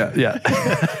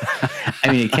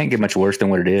 I mean, it can't get much worse than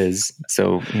what it is.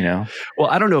 So, Well,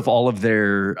 I don't know if all of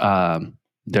their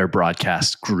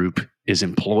broadcast group is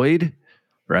employed,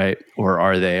 right? Or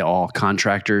are they all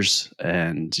contractors?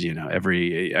 And,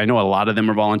 I know a lot of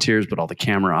them are volunteers, but all the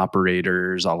camera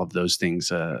operators, all of those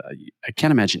things, I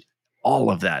can't imagine all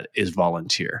of that is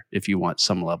volunteer if you want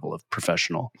some level of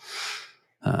professional.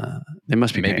 They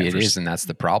must be. Maybe it is, and that's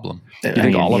the problem. You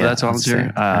think all of that's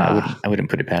volunteer? I wouldn't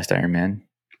put it past Ironman.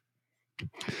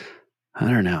 I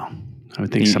don't know. I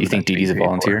would think. You think Didi's a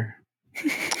volunteer?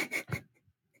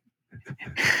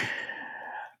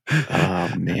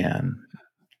 Oh man,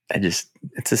 it's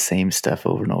the same stuff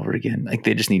over and over again. Like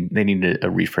they need a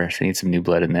refresh. They need some new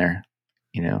blood in there.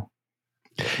 Yeah,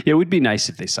 it would be nice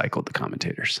if they cycled the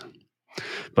commentators.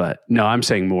 But no, I'm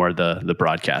saying more the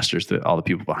broadcasters, all the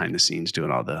people behind the scenes doing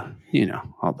all the,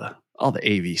 all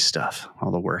the AV stuff,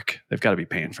 all the work. They've got to be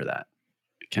paying for that.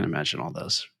 I can't imagine all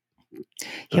those.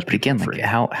 Yeah, but again, like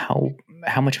how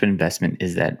much of an investment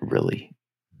is that really?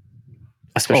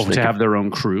 Especially to have their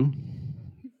own crew.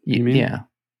 You mean? Yeah.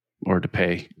 Or to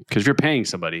pay, because if you're paying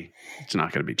somebody, it's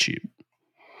not going to be cheap.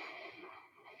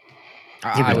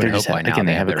 Yeah, but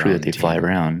they have a crew that they fly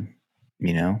around.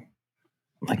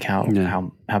 Like how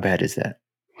bad is that?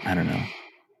 I don't know.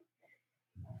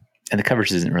 And the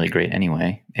coverage isn't really great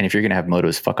anyway. And if you're going to have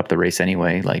motos fuck up the race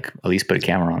anyway, like at least put a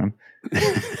camera on them.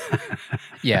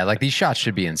 Yeah, like these shots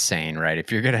should be insane, right?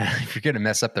 If you're gonna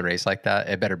mess up the race like that,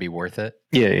 it better be worth it.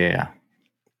 Yeah.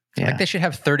 Like they should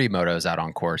have 30 motos out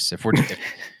on course. If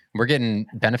we're getting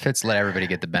benefits, let everybody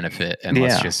get the benefit, and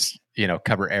let's just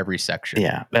cover every section.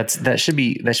 Yeah, that should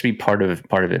be part of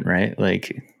it, right?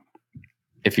 Like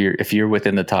if you're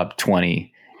within the top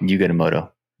 20, you get a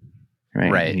moto,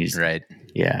 right? Right.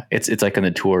 Yeah, it's like on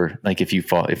the tour. Like if you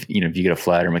fall, if you get a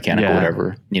flat or mechanic or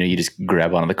whatever, you just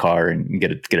grab onto the car and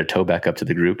get a tow back up to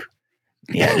the group.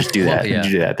 Yeah, just do that.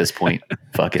 Do that at this point.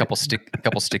 Fuck it.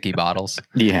 Couple sticky bottles.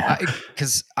 Yeah,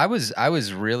 because I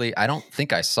was really, I don't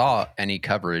think I saw any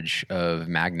coverage of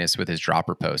Magnus with his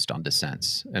dropper post on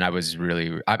descents, and I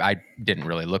didn't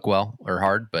really look well or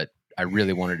hard, but I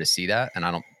really wanted to see that, and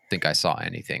I don't think I saw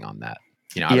anything on that.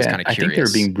 I was kind of curious. I think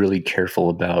they're being really careful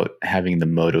about having the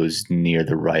motos near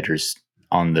the riders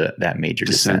on that major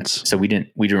descent. So we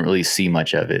didn't really see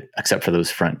much of it except for those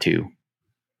front two.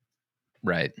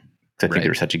 Right. I think there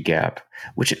was such a gap,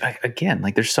 which again,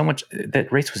 like there's so much. That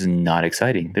race was not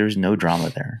exciting. There was no drama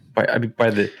there. By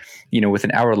the with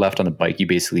an hour left on the bike, you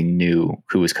basically knew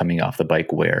who was coming off the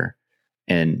bike where,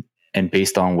 and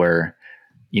based on where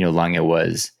Lange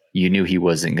was, you knew he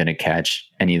wasn't going to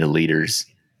catch any of the leaders.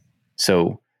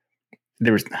 So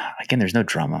there's no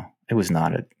drama. It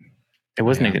wasn't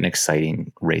an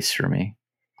exciting race for me.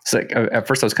 So at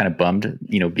first I was kind of bummed,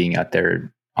 being out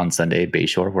there on Sunday at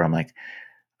Bayshore, where I'm like,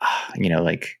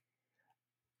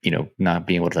 not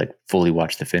being able to like fully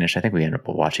watch the finish. I think we ended up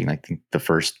watching like the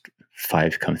first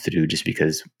 5 come through just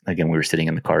because, again, we were sitting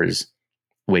in the cars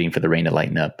waiting for the rain to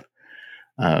lighten up.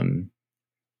 And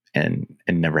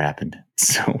it never happened.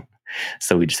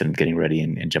 So we just ended up getting ready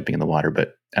and jumping in the water.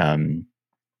 But I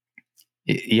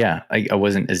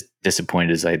wasn't as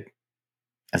disappointed as I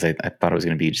as I thought it was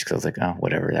going to be, just because I was like, oh,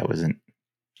 whatever. That was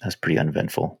pretty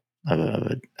uneventful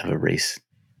of a race.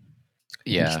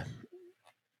 Yeah.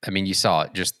 I mean, you saw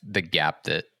it, just the gap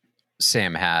that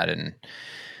Sam had, and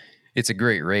it's a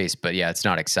great race, but yeah, it's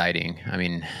not exciting. I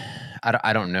mean,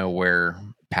 I don't know where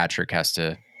Patrick has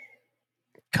to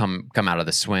come out of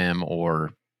the swim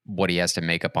or what he has to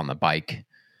make up on the bike,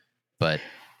 but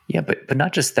yeah, but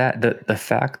not just that. The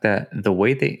fact that the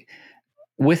way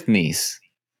with Nice,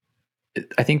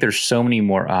 I think there's so many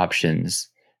more options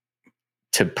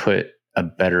to put a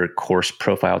better course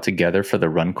profile together for the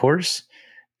run course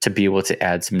to be able to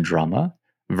add some drama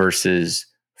versus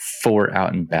 4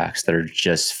 out and backs that are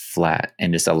just flat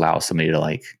and just allow somebody to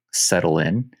like settle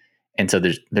in. And so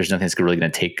there's nothing that's really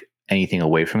going to take anything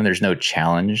away from it. There's no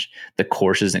challenge. The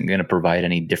course isn't going to provide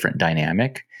any different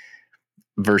dynamic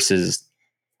versus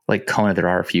like Kona. There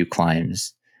are a few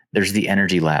climbs. There's the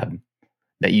energy lab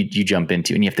that you jump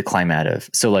into and you have to climb out of.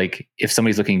 So like if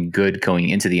somebody's looking good going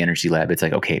into the energy lab, it's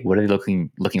like, okay, what are they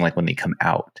looking like when they come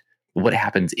out? What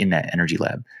happens in that energy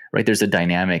lab, right? There's a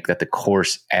dynamic that the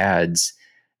course adds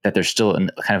that there's still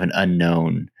kind of an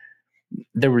unknown.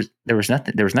 There was none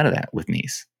of that with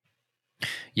Nice.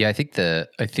 yeah, I think the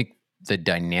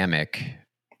dynamic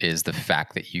is the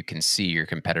fact that you can see your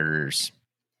competitors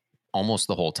almost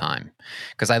the whole time.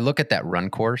 Because I look at that run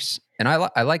course, and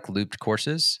I like looped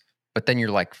courses, but then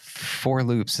you're like 4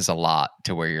 loops is a lot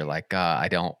to where you're like, I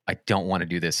don't want to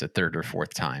do this a third or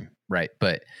fourth time, right?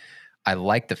 But I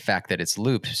like the fact that it's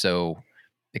looped. So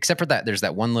except for that, there's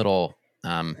that one little,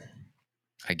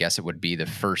 I guess it would be the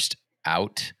first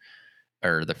out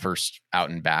or the first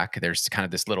out and back. There's kind of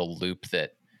this little loop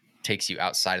that takes you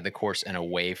outside of the course and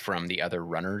away from the other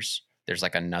runners. There's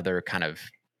like another kind of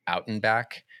out and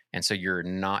back. And so you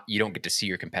don't get to see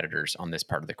your competitors on this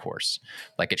part of the course.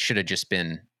 Like it should have just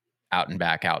been out and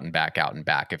back, out and back, out and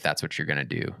back, if that's what you're going to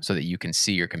do, so that you can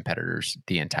see your competitors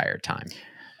the entire time.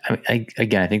 I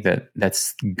think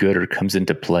that's good, or comes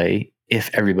into play if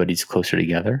everybody's closer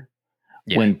together.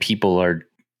 Yeah. When people are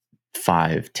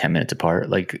 5-10 minutes apart,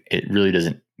 like it really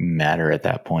doesn't matter at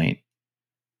that point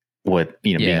what,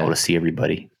 being able to see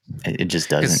everybody. It just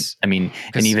doesn't. I mean,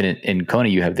 and even in Kona,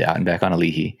 you have the out and back on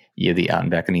Alihi, you have the out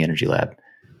and back in the energy lab,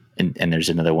 and there's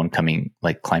another one coming,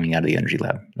 like climbing out of the energy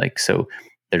lab. Like, so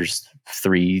there's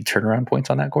 3 turnaround points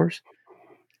on that course.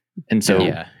 And so,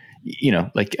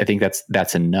 like, I think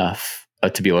that's enough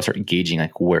to be able to start gauging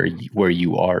like where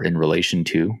you are in relation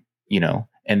to,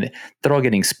 and they're all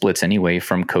getting splits anyway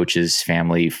from coaches,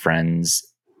 family, friends.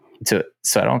 So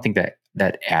I don't think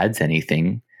that adds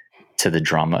anything to the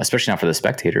drama, especially not for the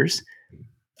spectators.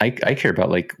 I care about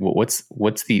like what's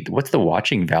the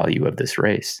watching value of this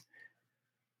race.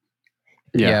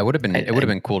 Yeah, it would have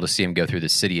been cool to see him go through the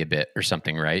city a bit or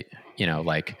something, right?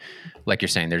 Like you're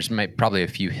saying, there's probably a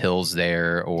few hills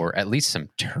there, or at least some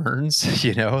turns,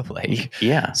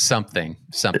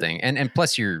 something. And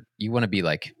plus you want to be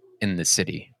like in the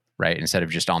city, right? Instead of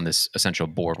just on this essential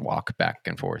boardwalk back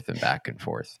and forth and back and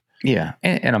forth. Yeah.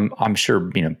 And I'm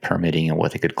sure, permitting and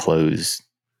what they could close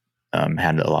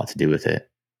had a lot to do with it.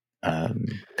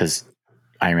 Because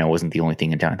Ironman wasn't the only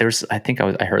thing in town.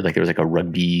 I heard like there was like a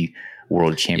rugby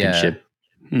world championship,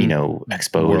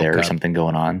 expo World there Cup. Or something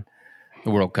going on.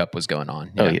 The World Cup was going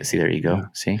on. Yeah. Oh yeah. See, there you go. Yeah.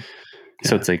 See?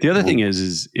 So it's like, the other thing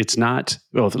is it's not,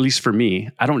 well, at least for me,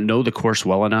 I don't know the course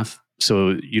well enough.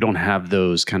 So you don't have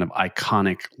those kind of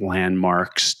iconic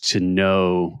landmarks to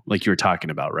know, like you were talking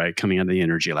about, right? Coming out of the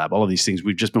energy lab, all of these things.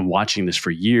 We've just been watching this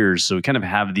for years. So we kind of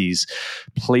have these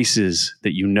places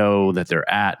that that they're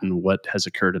at and what has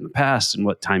occurred in the past and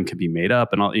what time can be made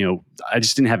up. And all, I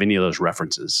just didn't have any of those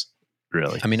references,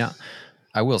 really. I mean,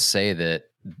 I will say that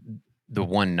the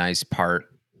one nice part,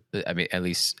 I mean, at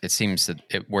least it seems that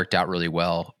it worked out really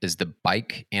well, is the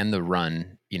bike and the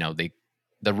run,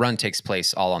 the run takes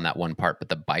place all on that one part, but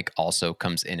the bike also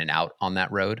comes in and out on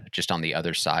that road, just on the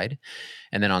other side.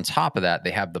 And then on top of that, they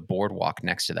have the boardwalk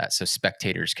next to that. So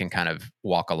spectators can kind of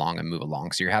walk along and move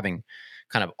along. So you're having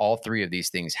kind of all 3 of these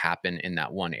things happen in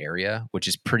that one area, which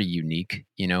is pretty unique.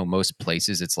 Most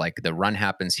places it's like the run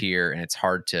happens here and it's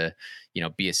hard to,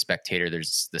 be a spectator.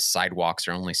 The sidewalks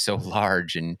are only so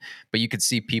large, but you could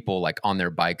see people like on their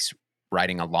bikes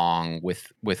riding along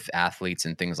with athletes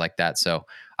and things like that. So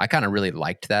I kind of really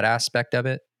liked that aspect of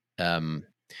it.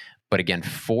 But again,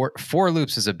 four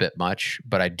loops is a bit much,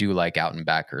 but I do like out and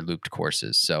back or looped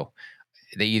courses. So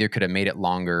they either could have made it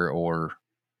longer or,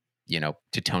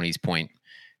 to Tony's point,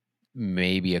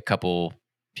 maybe a couple,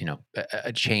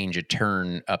 a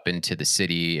turn up into the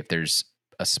city if there's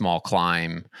a small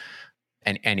climb,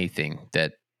 and anything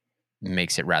that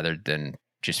makes it rather than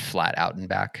just flat out and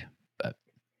back. But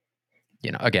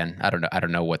again, I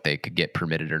don't know what they could get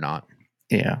permitted or not.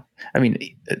 Yeah. I mean,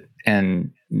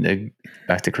 and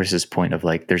back to Chris's point of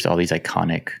like, there's all these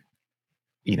iconic,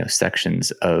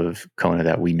 sections of Kona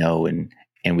that we know, and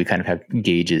we kind of have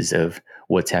gauges of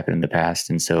what's happened in the past.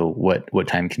 And so what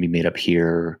time can be made up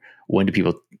here? When do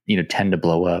people, tend to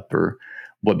blow up, or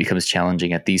what becomes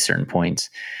challenging at these certain points?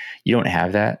 You don't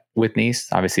have that with Nice,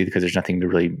 obviously, because there's nothing to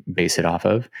really base it off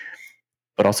of.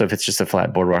 But also, if it's just a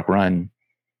flat boardwalk run,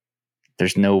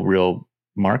 there's no real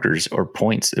markers or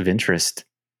points of interest.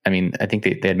 I mean, I think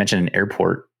they had mentioned an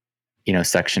airport,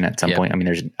 section at some point. I mean,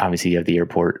 there's obviously you have the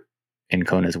airport in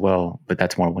Kona as well, but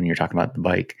that's more when you're talking about the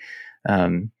bike.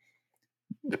 But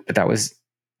that was,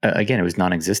 again, it was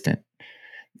non-existent.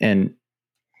 And,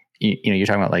 you're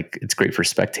talking about like, it's great for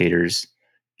spectators.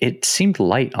 It seemed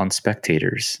light on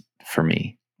spectators for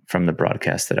me from the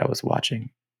broadcast that I was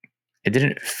watching. It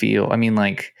didn't feel, I mean,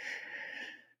 like,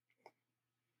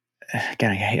 again,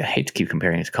 I hate to keep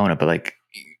comparing it to Kona, but like,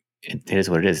 it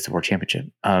is what it is. It's a world championship.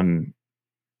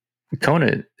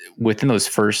 Kona, within those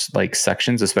first like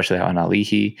sections, especially out on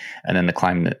Alihi, and then the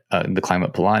climb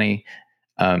up Palani,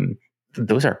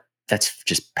 that's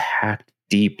just packed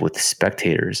deep with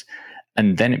spectators.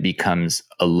 And then it becomes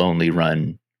a lonely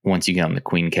run once you get on the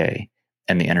Queen K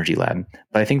and the Energy Lab.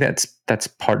 But I think that's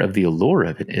part of the allure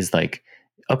of it, is like,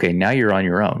 okay, now you're on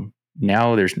your own.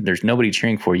 Now there's nobody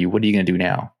cheering for you. What are you going to do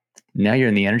now? Now you're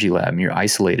in the Energy Lab and you're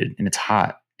isolated and it's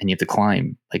hot and you have to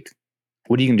climb. Like,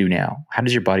 what are you going to do now? How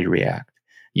does your body react?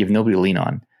 You have nobody to lean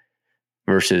on.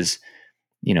 Versus,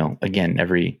 again,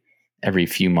 every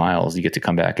few miles you get to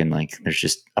come back and like there's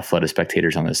just a flood of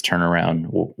spectators on this turnaround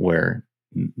where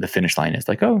the finish line is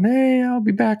like, oh, hey, I'll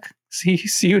be back. See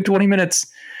you in 20 minutes.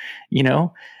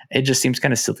 It just seems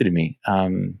kind of silly to me.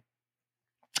 And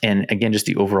again, just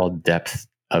the overall depth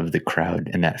of the crowd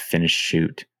in that finish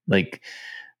shoot, like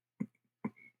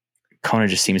Kona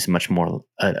just seems much more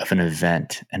of an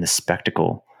event and a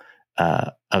spectacle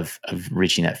of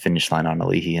reaching that finish line on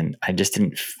Alihi. And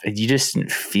you just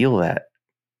didn't feel that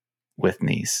with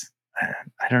Nice. I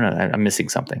don't know. I'm missing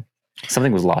something.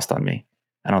 Something was lost on me.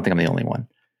 I don't think I'm the only one.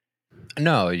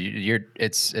 No,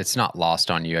 it's not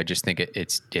lost on you. I just think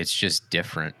it's just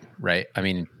different, right? I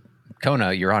mean,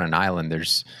 Kona, you're on an island.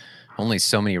 There's only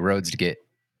so many roads to get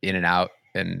in and out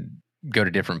and go to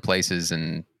different places.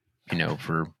 And,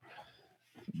 for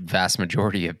vast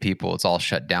majority of people, it's all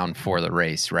shut down for the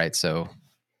race, right? So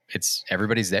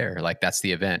everybody's there. Like, that's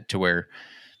the event, to where,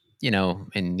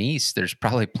 in Nice, there's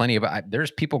probably plenty of,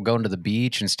 there's people going to the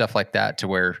beach and stuff like that, to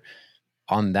where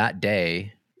on that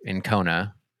day in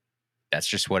Kona, that's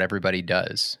just what everybody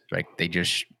does. Like, they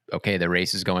just, okay, the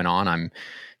race is going on. I'm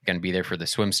going to be there for the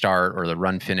swim start or the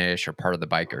run finish or part of the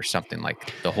bike or something.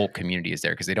 Like, the whole community is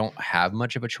there because they don't have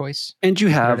much of a choice. And you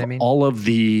have what I mean? all of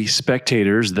the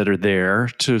spectators that are there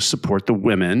to support the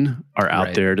women are out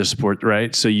Right. there to support,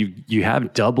 right? So you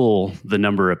have double the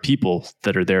number of people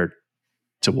that are there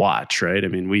to watch, right? I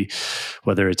mean,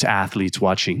 whether it's athletes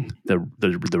watching the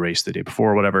race the day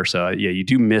before or whatever. So you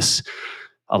do miss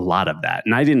a lot of that.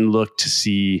 And I didn't look to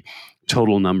see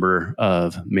total number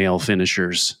of male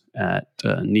finishers at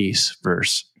Nice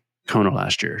versus Kona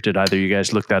last year. Did either of you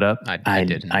guys look that up? I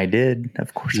didn't. I did,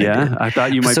 of course. Yeah, I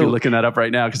thought you might So- be looking that up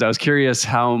right now, because I was curious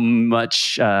how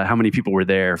many people were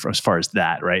there as far as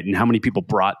that, right? And how many people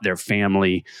brought their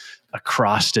family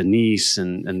across to Nice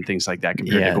and things like that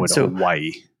compared to going to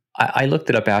Hawaii. I looked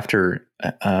it up after,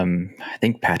 I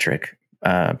think Patrick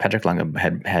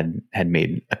Lange had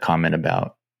made a comment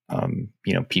about,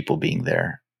 people being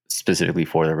there specifically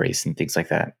for the race and things like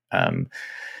that.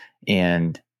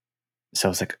 And so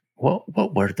I was like, well,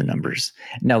 what were the numbers?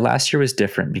 Now, last year was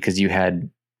different because you had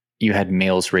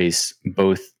males race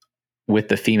both with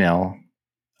the female.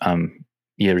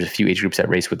 There was a few age groups that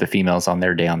race with the females on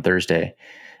their day on Thursday,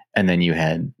 and then you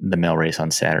had the male race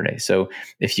on Saturday. So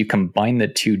if you combine the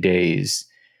 2 days,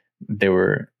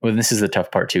 this is the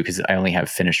tough part too, because I only have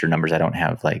finisher numbers. I don't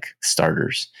have like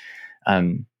starters.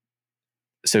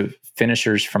 So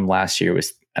finishers from last year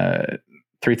was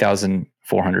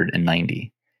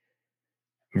 3,490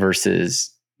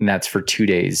 versus, and that's for 2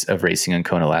 days of racing in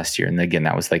Kona last year. And again,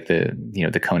 that was like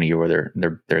the Kona year where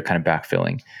they're kind of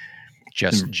backfilling.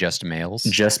 Just males?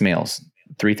 Just males,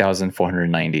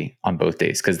 3,490 on both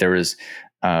days. Cause there was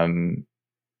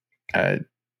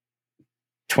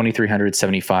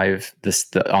 2,375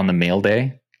 on the male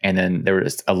day. And then there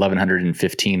was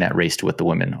 1,115 that raced with the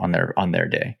women on their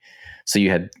day. So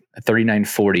you had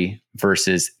 3,940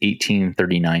 versus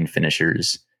 1,839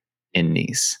 finishers in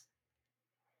Nice.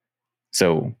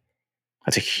 So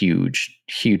that's a huge,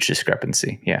 huge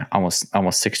discrepancy. Yeah, almost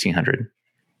 1,600.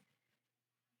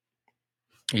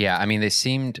 Yeah, I mean, it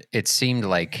seemed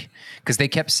like, because they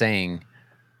kept saying,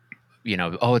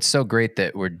 oh, it's so great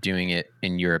that we're doing it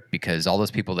in Europe because all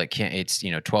those people that can't, it's,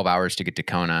 12 hours to get to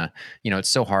Kona, it's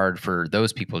so hard for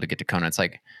those people to get to Kona. It's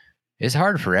like, it's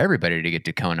hard for everybody to get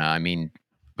to Kona. I mean,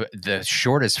 but the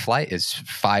shortest flight is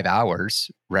 5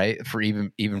 hours, right? For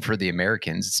even for the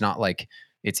Americans, it's not like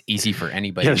it's easy for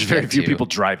anybody. Yeah, there's to very get few to. people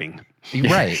driving.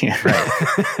 Right,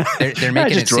 right. They're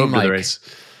making it seem like,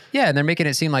 yeah, and they're making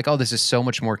it seem like, oh, this is so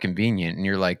much more convenient, and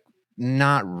you're like,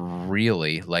 not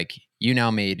really. Like, you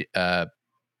now made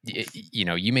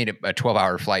you made a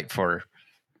 12-hour flight for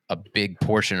a big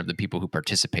portion of the people who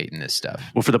participate in this stuff.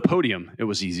 Well, for the podium, it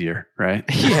was easier, right?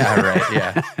 Yeah, right.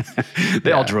 Yeah,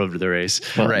 they all drove to the race.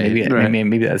 Well, right.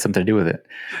 Maybe that has something to do with it.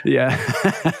 Yeah,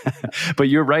 but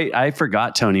you're right. I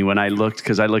forgot, Tony, when I looked,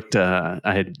 because I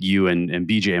had you and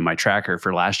BJ in my tracker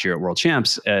for last year at World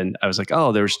Champs, and I was like,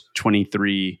 oh, there's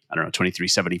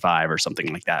 2375 or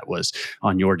something like that was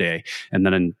on your day, and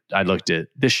then I looked at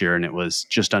this year, and it was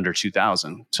just under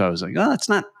 2,000. So I was like, oh, it's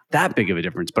not that big of a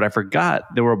difference. But I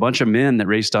forgot there were a bunch of men that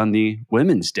raced on the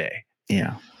women's day.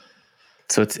 Yeah,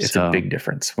 so it's a big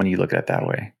difference when you look at it that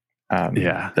way.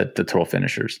 The total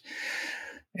finishers.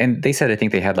 And they said, I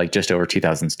think they had like just over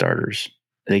 2,000 starters.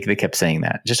 They kept saying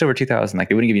that, just over 2,000. Like,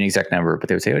 they wouldn't give you an exact number, but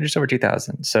they would say, oh, just over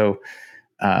 2,000. So,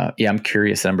 I'm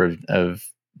curious the number of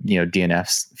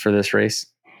DNFs for this race.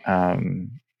 I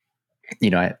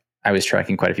was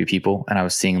tracking quite a few people, and I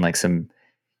was seeing like some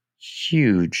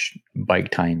huge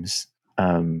bike times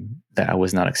that I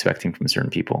was not expecting from certain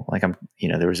people. Like,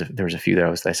 there was a few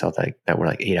that I saw that were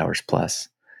like 8 hours plus,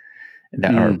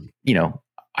 that are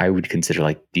I would consider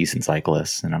like decent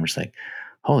cyclists, and I'm just like,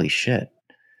 holy shit,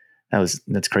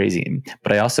 that's crazy.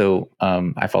 But I also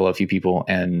I follow a few people,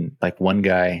 and like one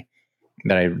guy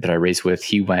that I race with,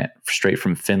 he went straight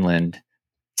from Finland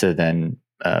to then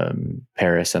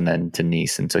Paris and then to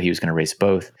Nice, and so he was going to race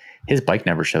both. His bike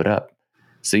never showed up,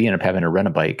 so he ended up having to rent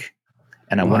a bike.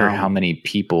 And I wonder how many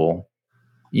people.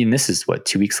 And this is what,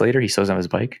 2 weeks later, he still doesn't have his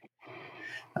bike.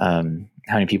 How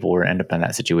many people were end up in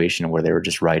that situation where they were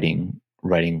just riding,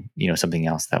 something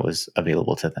else that was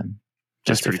available to them.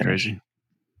 That's pretty crazy.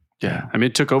 Yeah. I mean,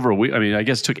 it took over a week. I mean, I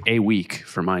guess it took a week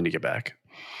for mine to get back,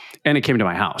 and it came to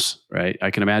my house, right?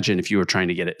 I can imagine if you were trying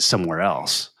to get it somewhere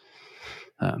else,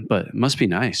 but it must be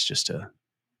nice just to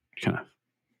kind of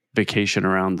vacation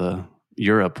around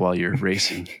Europe while you're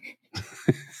racing.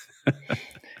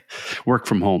 Work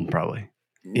from home, probably.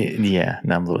 Yeah,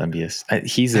 no, I'm a little envious.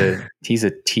 He's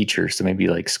a teacher, so maybe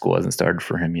like school hasn't started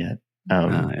for him yet.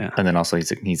 And then also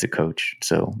he's a coach,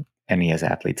 so, and he has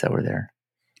athletes that were there.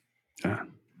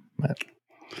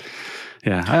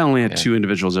 Yeah, I only had two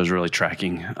individuals I was really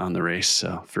tracking on the race.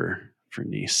 So for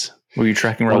Nice, were you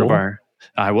tracking Raul?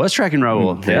 I was tracking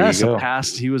Raul.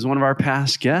 Yes, he was one of our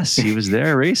past guests. He was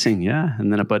there racing,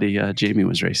 and then a buddy Jamie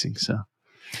was racing. So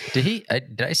did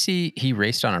I see he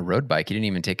raced on a road bike? He didn't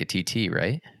even take a TT,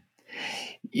 right?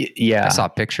 Yeah, I saw a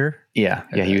picture. Yeah,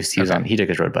 he was on. He took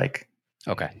his road bike.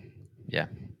 Okay, yeah,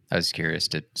 I was curious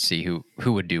to see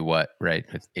who would do what, right,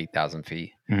 with 8,000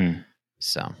 feet. Mm-hmm.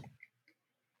 So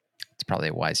it's probably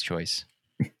a wise choice.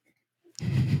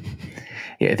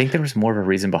 Yeah, I think there was more of a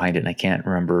reason behind it, and I can't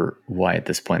remember why at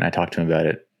this point. I talked to him about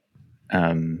it.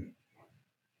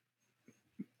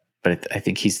 But I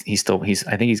think he's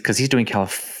because he's doing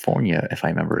California, if I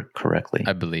remember correctly.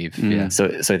 I believe, yeah. So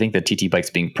I think the TT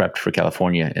bike's being prepped for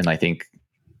California, and I think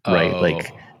to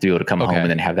be able to come home and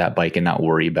then have that bike and not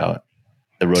worry about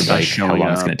the road bike, how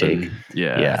long it's going to take.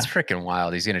 Yeah, that's freaking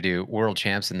wild. He's going to do World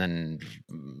Champs, and then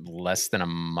less than a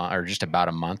month, or just about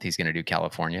a month, he's going to do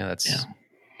California. That's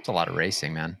a lot of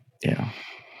racing, man. Yeah,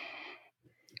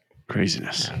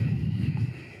 craziness.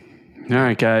 Yeah. All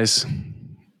right, guys.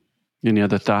 Any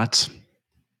other thoughts?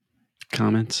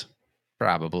 Comments?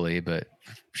 Probably, but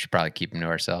we should probably keep them to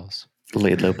ourselves.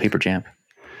 Laid low paper jam.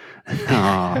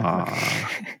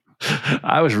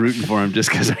 I was rooting for him just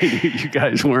because I knew you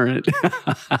guys weren't.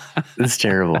 That's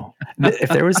terrible. If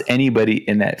there was anybody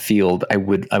in that field, I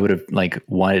would have like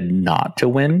wanted not to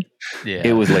win. Yeah,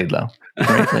 it was laid low.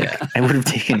 Right? Like, I would have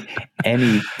taken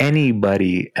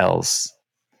anybody else.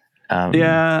 I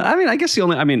mean, I guess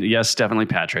yes, definitely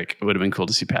Patrick. It would have been cool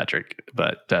to see Patrick,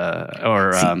 but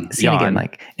Jan. Again,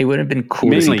 like, it would have been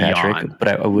cool to see Patrick, Jan. But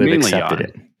I would have accepted Jan.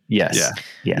 It. Yes,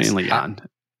 yes. Mainly Jan.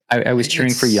 I was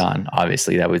cheering for Jan.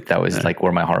 Obviously, that was like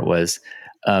where my heart was.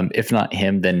 If not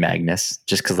him, then Magnus.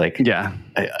 Just because,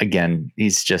 again,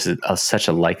 he's just such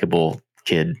a likable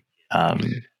kid.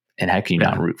 And how can you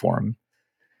not root for him?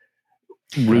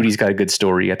 Rudy's got a good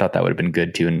story. I thought that would have been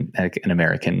good too. And an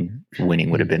American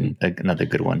winning would have been another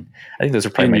good one. I think those are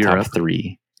probably my top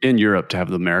three. In Europe, to have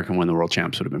the American win the world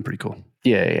champs would have been pretty cool.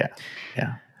 Yeah.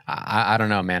 I don't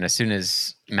know, man. As soon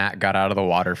as Matt got out of the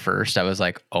water first, I was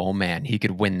like, oh man, he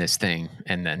could win this thing.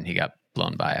 And then he got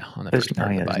blown by on the first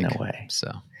part of the bike. There's no way.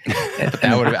 So but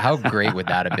that would have, how great would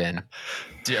that have been?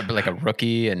 Like a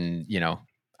rookie, and I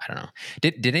don't know.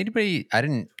 Did anybody? I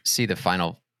didn't see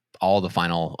all the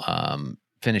final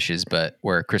finishes, but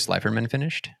where Chris Leiferman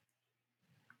finished.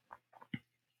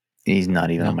 He's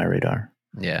not even on my radar.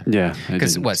 Yeah.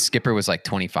 Because Skipper was like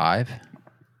 25.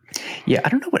 Yeah, I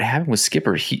don't know what happened with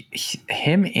Skipper.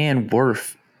 Him and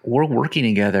Worf were working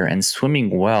together and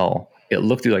swimming well. It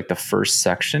looked through like the first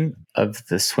section of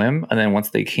the swim, and then once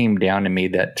they came down and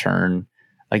made that turn,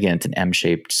 again, it's an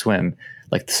M-shaped swim.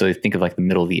 Like, so you think of like the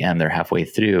middle of the M, they're halfway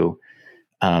through.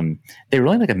 They were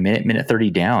only like a minute 30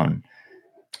 down,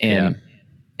 and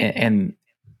then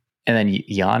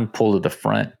Jan pulled to the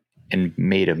front and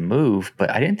made a move, but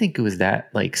I didn't think it was that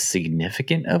like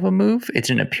significant of a move. It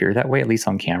didn't appear that way, at least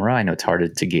on camera. I know it's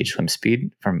hard to gauge swim speed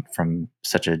from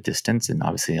such a distance, and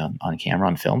obviously on camera,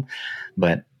 on film,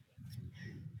 but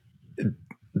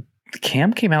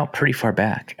Cam came out pretty far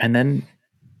back. And then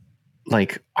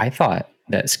like, I thought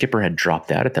that Skipper had dropped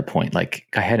out at that point. Like,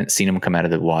 I hadn't seen him come out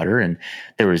of the water and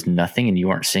there was nothing, and you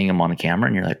weren't seeing him on camera,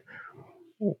 and you're like,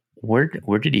 where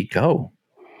did he go?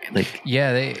 Like,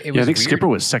 I think weird. Skipper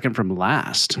was second from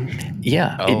last.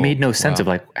 Yeah. It made no sense of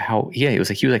like how, it was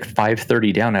like, he was like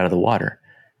 5:30 down out of the water,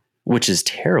 which is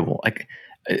terrible. Like,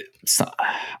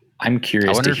 I'm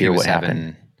curious to hear what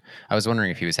happened. I was wondering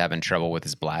if he was having trouble with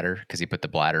his bladder because he put the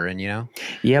bladder in,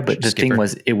 Yeah, but the thing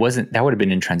was, it wasn't, that would have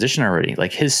been in transition already.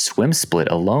 Like, his swim split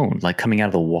alone, like coming out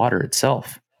of the water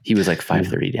itself, he was like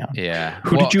 5:30 down. Yeah.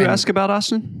 Who did you ask about,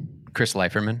 Austin? Chris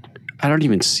Leiferman. I don't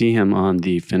even see him on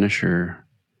the finisher.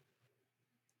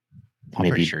 I'm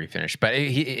pretty sure he finished, but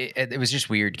it was just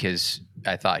weird because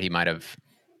I thought he might have,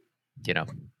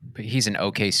 he's an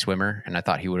okay swimmer, and I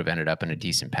thought he would have ended up in a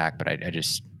decent pack, but I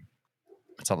just,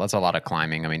 that's a lot of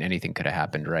climbing. I mean, anything could have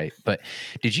happened, right? But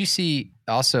did you see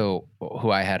also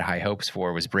who I had high hopes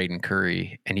for was Braden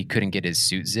Curry, and he couldn't get his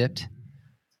suit zipped?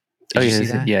 Did you see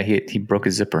that? Yeah, he broke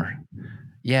his zipper.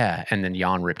 Yeah, and then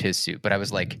Jan ripped his suit. But I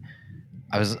was like,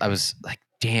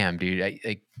 damn,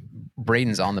 dude,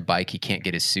 Braden's on the bike. He can't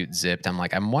get his suit zipped.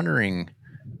 I'm wondering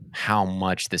how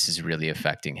much this is really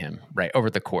affecting him, right,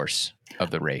 over the course of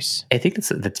the race. I think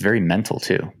that's very mental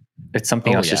too. It's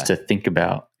something else just to think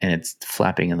about, and it's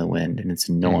flapping in the wind, and it's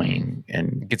annoying.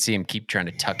 And you could see him keep trying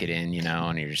to tuck it in,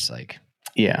 and you're just like,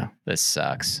 yeah, this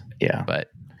sucks. Yeah.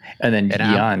 And then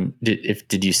Jan,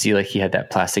 did you see like he had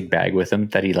that plastic bag with him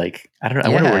that he like, I don't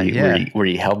know. I wonder where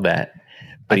he held that.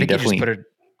 But I think he definitely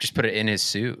just put it in his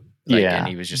suit. And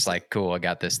he was just like, cool, I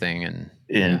got this thing.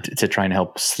 And to try and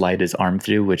help slide his arm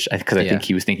through, because I think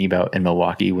he was thinking about in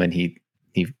Milwaukee when he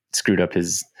screwed up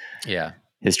his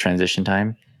transition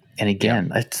time. And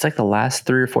again, it's like the last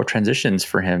 3 or 4 transitions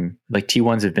for him, like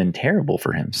T1s have been terrible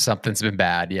for him. Something's been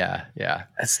bad. Yeah.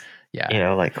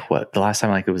 Like what, the last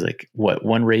time, like it was like what,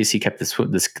 one race he kept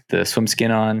the swim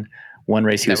skin on, one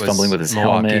race he was fumbling with his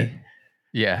Milwaukee. helmet.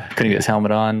 Yeah. Couldn't get his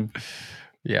helmet on.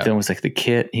 Yeah. Then it was like the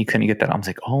kit, he couldn't get that. I was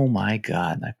like, oh my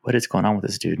God, like what is going on with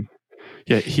this dude?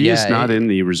 Yeah, he is not in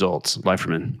the results,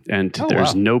 Leiferman, and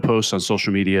there's no post on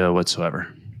social media whatsoever.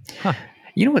 Huh.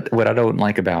 You know what I don't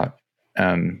like about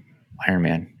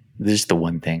Ironman? There's the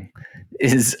one thing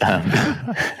is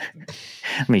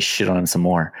let me shit on him some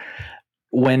more.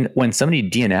 When somebody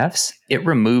DNFs, it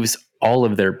removes all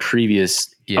of their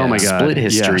previous split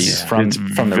histories from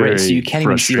the race. So you can't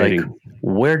even see like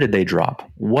where did they drop,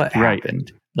 what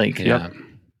happened. Like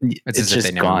it's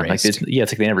just gone. Like it's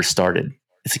like they never started.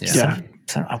 It's like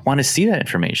I want to see that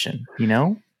information. You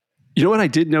know what I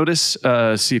did notice?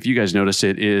 See if you guys noticed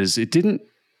it. Is I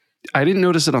didn't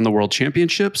notice it on the World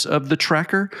Championships of the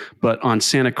tracker, but on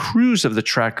Santa Cruz of the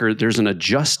tracker, there's an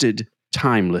adjusted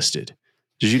time listed.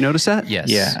 Did you notice that? Yes.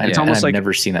 Yeah. It's almost like I've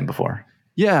never seen that before.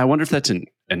 Yeah. I wonder if that's an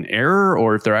error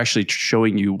or if they're actually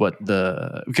showing you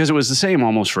because it was the same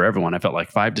almost for everyone. I felt like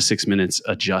 5 to 6 minutes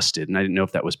adjusted. And I didn't know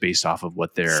if that was based off of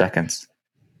what their seconds.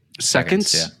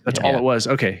 Yeah. That's all it was.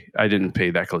 Okay. I didn't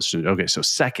pay that close to it. Okay. So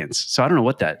seconds. So I don't know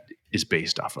what that is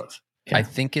based off of. Yeah. I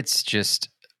think it's just,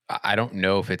 I don't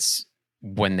know if it's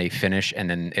when they finish and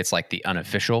then it's like the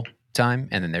unofficial time.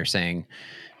 And then they're saying,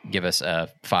 give us a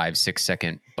 5-6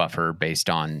 second buffer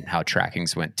based on how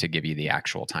trackings went to give you the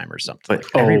actual time or something.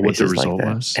 But what the result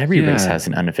was? Every race has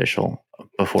an unofficial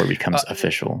before it becomes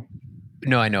official.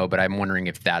 No, I know, but I'm wondering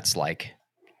if that's like,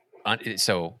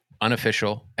 so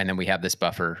unofficial, and then we have this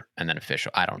buffer and then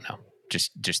official. I don't know.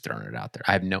 Just throwing it out there.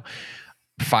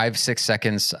 5-6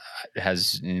 seconds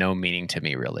has no meaning to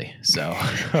me really. So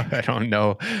I don't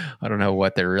know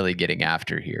what they're really getting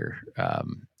after here,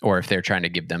 or if they're trying to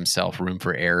give themselves room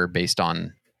for error based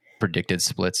on predicted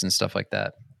splits and stuff like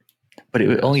that. But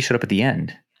it only showed up at the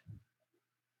end.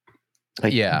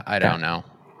 Like, yeah, I don't know.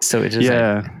 So it just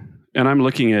and I'm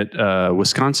looking at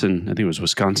Wisconsin. I think it was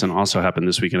Wisconsin also happened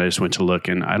this week, and I just went to look,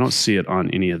 and I don't see it on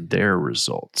any of their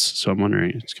results. So I'm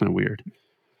wondering, it's kind of weird.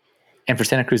 And for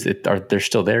Santa Cruz, they're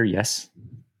still there? Yes.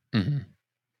 Mm-hmm.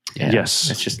 Yeah,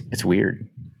 yes. It's weird.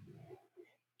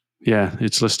 Yeah,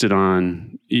 it's listed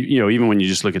on, even when you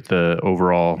just look at the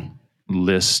overall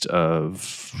list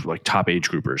of like top age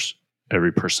groupers,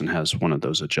 every person has one of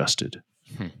those adjusted,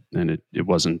 and it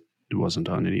wasn't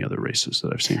on any other races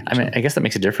that I've seen. I mean, I guess that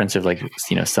makes a difference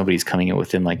if somebody's coming in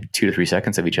within like 2 to 3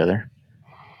 seconds of each other.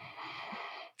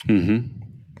 Mm-hmm.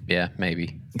 Yeah,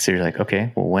 maybe. So you're like,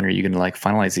 okay, well, when are you going to like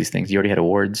finalize these things? You already had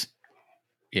awards.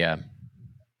 Yeah.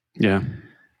 Yeah.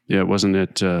 It wasn't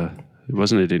at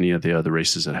any of the other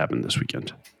races that happened this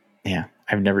weekend. Yeah.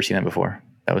 I've never seen that before.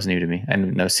 That was new to me.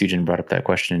 And no, Sujin brought up that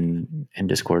question in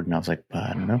Discord, and I was like,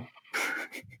 I don't know.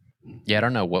 Yeah. I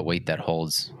don't know what weight that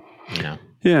holds, Yeah.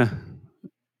 Yeah.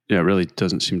 It really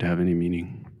doesn't seem to have any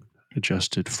meaning.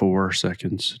 Adjusted 4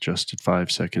 seconds, adjusted 5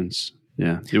 seconds.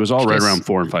 Yeah. It was all right around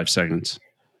 4 and 5 seconds.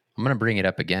 I'm going to bring it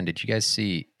up again. Did you guys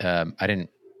see, I didn't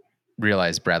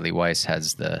realize Bradley Weiss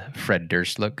has the Fred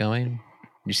Durst look going. Did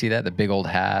you see that? The big old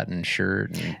hat and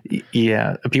shirt.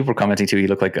 Yeah. People were commenting too. He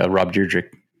looked like Rob Deirdrick.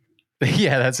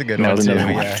 Yeah, that's a good one. That was another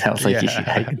too. one. Yeah. I was like,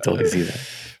 I can totally see that.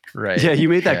 Right. Yeah, you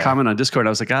made that comment on Discord. I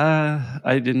was like,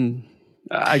 I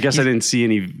guess I didn't see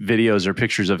any videos or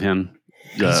pictures of him.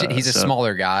 He's a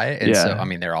smaller guy. And so, I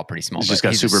mean, they're all pretty small. He's just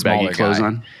got super baggy clothes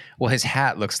on. Well, his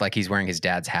hat looks like he's wearing his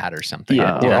dad's hat or something.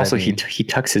 Yeah. Well, also he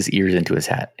tucks his ears into his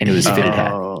hat, and it was fitted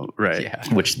hat. Right.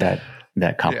 Yeah. Which that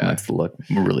complements the look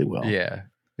really well. Yeah.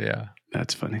 Yeah.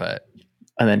 That's funny.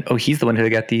 And then, he's the one who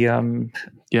got the, who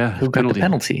got the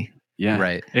penalty. Yeah.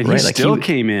 Right. And he still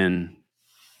came in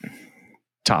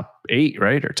top 8,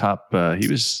 right? Or top, he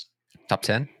was top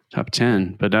 10. Top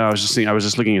 10. But no, I was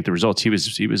just looking at the results. He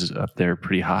was up there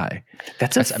pretty high.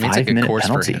 That's a 5-minute course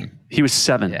penalty. for him. He was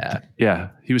 7th. Yeah.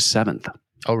 He was 7th.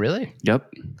 Oh, really?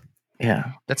 Yep.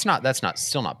 Yeah. That's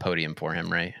still not podium for him,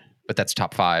 right? But that's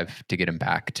top 5 to get him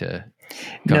back to.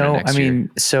 No, I mean,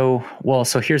 so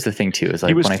here's the thing too, is like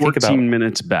he was when I 14 think about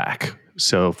minutes back.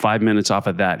 So 5 minutes off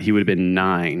of that, he would have been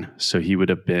 9. So he would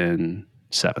have been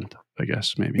 7th, I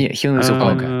guess, maybe. Yeah, he only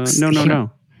was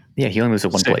No. Yeah, he only was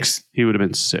at 1 place. He would have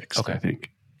been 6th, I think.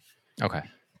 Okay.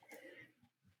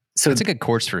 So it's a good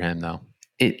course for him, though.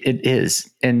 It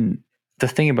is. And the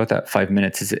thing about that 5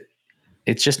 minutes is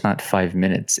it's just not 5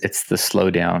 minutes. It's the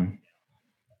slowdown.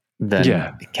 Then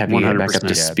having to get back up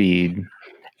to speed.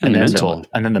 And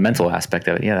then the mental aspect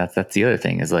of it. Yeah, that's the other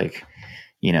thing is like,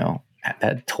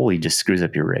 that totally just screws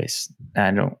up your race.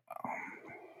 I don't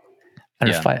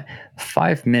know.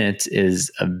 5 minutes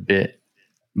is a bit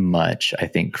much, I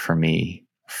think, for me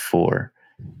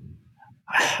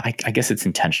I guess it's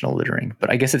intentional littering, but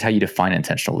I guess it's how you define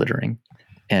intentional littering.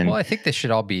 And I think there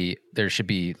should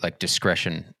be like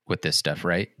discretion with this stuff,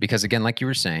 right? Because again, like you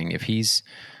were saying, if he's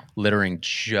littering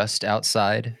just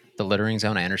outside the littering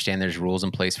zone, I understand there's rules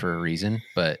in place for a reason,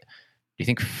 but do you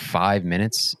think 5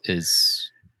 minutes is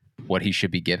what he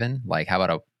should be given? Like, how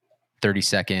about a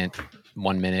 30-second,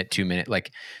 1 minute, 2 minute?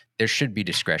 Like, there should be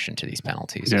discretion to these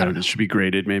penalties. Yeah, it should be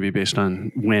graded maybe based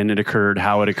on when it occurred,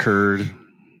 how it occurred.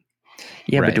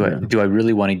 Yeah, right. But do I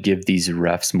really want to give these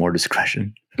refs more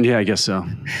discretion? Yeah, I guess so.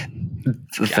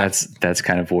 That's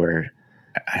kind of where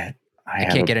I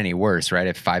can't get any worse, right?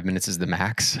 If 5 minutes is the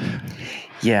max.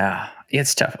 Yeah,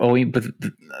 it's tough.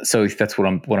 So that's what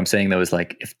I'm saying though, is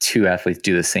like if 2 athletes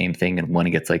do the same thing and one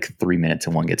gets like 3 minutes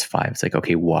and one gets 5, it's like,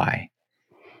 okay, why?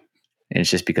 And it's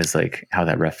just because like how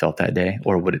that ref felt that day,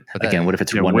 or what if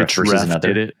it's one ref versus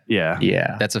another? Did it?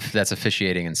 Yeah. That's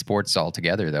officiating in sports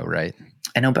altogether, though, right?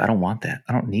 I know, but I don't want that.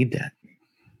 I don't need that.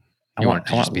 I want it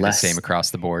to just be less, the same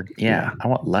across the board. Yeah, I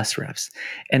want less refs,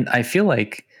 and I feel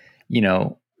like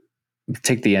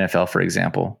take the NFL for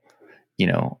example,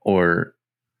 or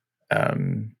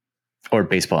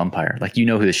baseball umpire. Like who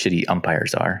the shitty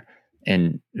umpires are,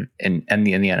 and in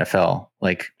the NFL,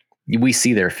 like. We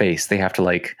see their face. They have to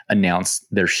like announce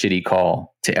their shitty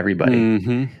call to everybody.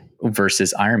 Mm-hmm.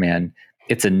 Versus Ironman,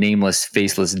 it's a nameless,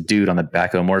 faceless dude on the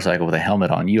back of a motorcycle with a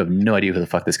helmet on. You have no idea who the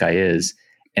fuck this guy is,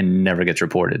 and never gets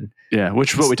reported. Yeah,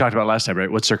 which is what we talked about last time,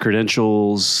 right? What's their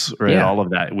credentials, right? Yeah. All of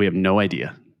that. We have no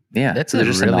idea. Yeah, they're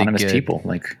just really anonymous people.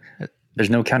 Like, there's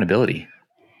no accountability.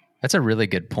 That's a really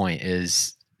good point.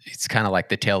 Is it's kind of like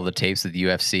the tail of the tapes of the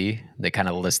UFC. They kind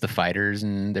of list the fighters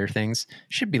and their things.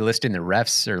 Should be listing the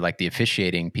refs or like the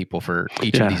officiating people for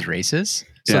each of these races.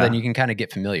 So then you can kind of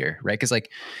get familiar, right? Because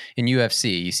like in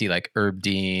UFC, you see like Herb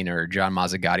Dean or John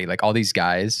Mazzagatti, like all these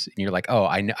guys, and you're like, oh,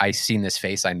 I seen this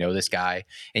face, I know this guy,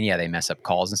 and yeah, they mess up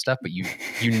calls and stuff, but you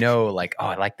know, like, oh,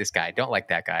 I like this guy, I don't like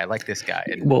that guy, I like this guy,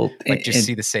 and like just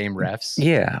see the same refs.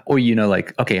 Yeah, or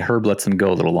like, okay, Herb lets him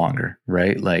go a little longer,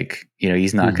 right? Like,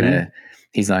 he's not gonna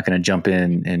jump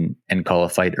in and call a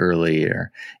fight early,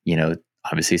 or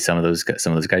obviously some of those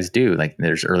guys do. Like,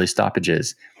 there's early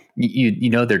stoppages. You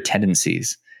know their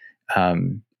tendencies,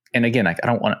 and again, like,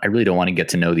 I really don't want to get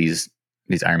to know these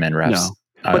Ironman refs. No.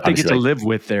 But they get to live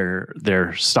with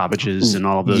their stoppages and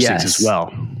all of those things as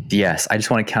well. Yes, I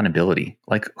just want accountability.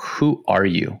 Like, who are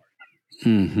you?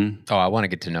 Mm-hmm. Oh, I want to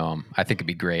get to know them. I think it'd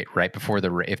be great right before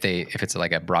if it's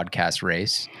like a broadcast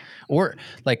race, or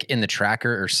like in the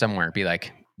tracker or somewhere, be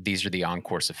like, these are the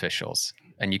on-course officials.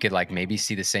 And you could like maybe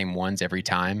see the same ones every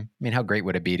time. I mean, how great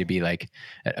would it be to be like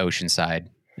at Oceanside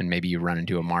and maybe you run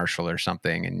into a marshal or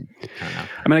something, and I don't know.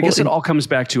 I mean, I guess it all comes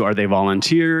back to, are they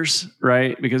volunteers,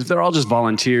 right? Because if they're all just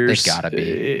volunteers, they've got to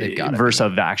be versus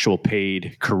an actual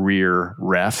paid career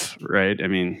ref, right? I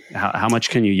mean, how much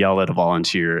can you yell at a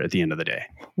volunteer at the end of the day?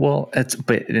 Well,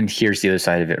 and here's the other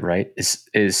side of it, right?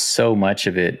 Is so much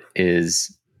of it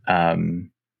is, we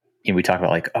talk about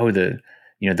like, oh, the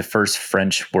first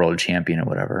French world champion or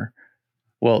whatever.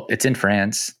 Well, it's in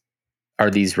France. Are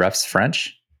these refs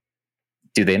French?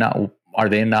 Are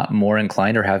they not more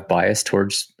inclined or have bias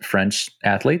towards French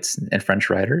athletes and French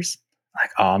riders? Like,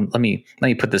 let me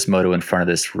put this moto in front of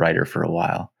this rider for a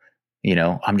while.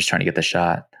 I'm just trying to get the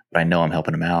shot, but I know I'm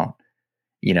helping him out.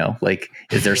 Like,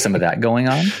 is there some of that going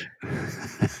on?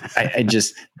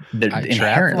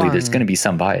 Inherently there's going to be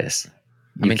some bias.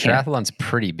 Triathlon's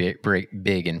pretty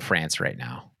big in France right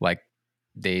now. Like,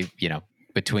 they,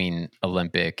 between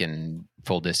Olympic and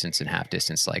full distance and half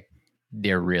distance, like,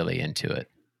 they're really into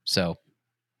it. So,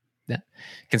 yeah,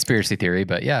 conspiracy theory,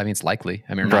 but yeah, I mean, it's likely.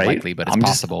 I mean, not likely, but it's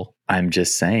possible. I'm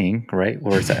just saying, right?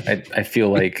 Whereas I feel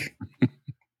like,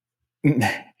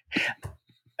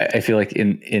 I feel like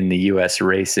in the U.S.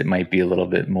 race, it might be a little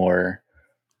bit more,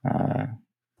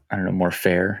 more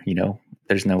fair.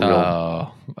 There's no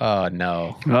real. Oh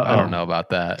no! I don't know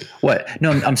about that. What?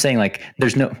 No, I'm saying like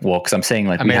there's no. Well, because I'm saying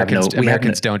like Americans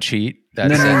don't cheat. No.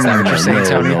 That's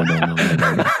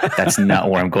not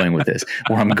where I'm going with this.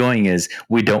 Where I'm going is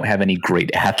we don't have any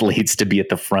great athletes to be at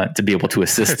the front to be able to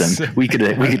assist them. We could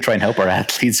try and help our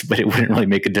athletes, but it wouldn't really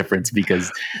make a difference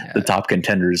because the top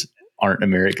contenders aren't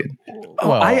American.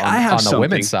 Well, I have on the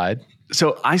women's side.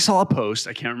 So I saw a post,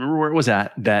 I can't remember where it was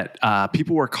at, that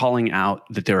people were calling out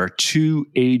that there are 2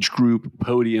 age group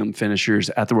podium finishers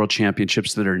at the World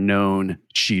Championships that are known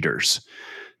cheaters.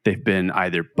 They've been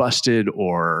either busted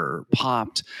or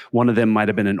popped. One of them might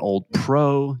have been an old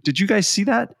pro. Did you guys see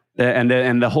that?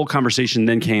 And the whole conversation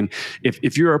then came,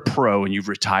 if you're a pro and you've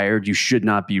retired, you should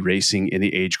not be racing in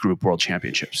the age group World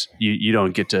Championships. You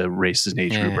don't get to race as an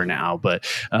age grouper now. But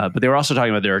they were also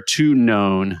talking about there are 2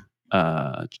 known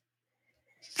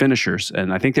finishers,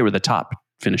 and I think they were the top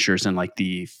finishers in like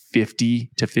the 50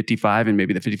 to 55 and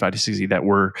maybe the 55 to 60 that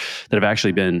have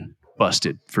actually been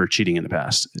busted for cheating in the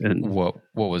past. And what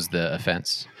was the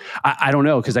offense? I don't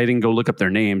know, because I didn't go look up their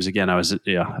names. Again, I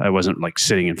wasn't like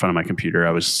sitting in front of my computer.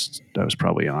 I was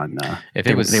probably on.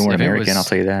 They weren't American, I'll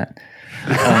tell you that.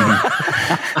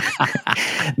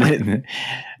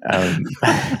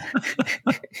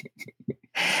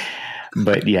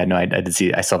 But yeah, no, I did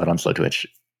see. I saw that on Slow Twitch.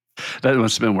 That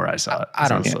must have been where I saw it. I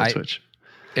don't know.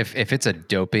 If it's a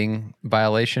doping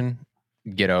violation,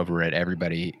 get over it.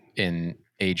 Everybody in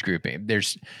age grouping,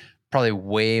 there's probably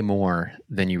way more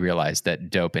than you realize that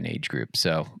dope in age group.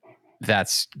 So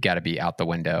that's got to be out the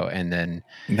window. And then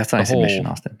that's not a submission,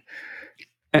 Austin.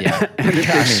 Yeah,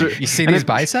 you see these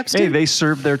biceps? Hey, they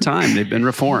served their time. They've been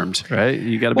reformed, right?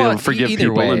 You got to be able to forgive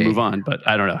people and move on. But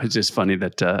I don't know. It's just funny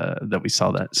that we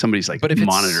saw that somebody's like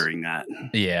monitoring that.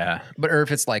 Yeah, or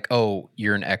if it's like, oh,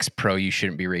 you're an ex-pro, you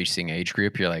shouldn't be racing age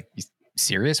group. You're like,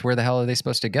 serious? Where the hell are they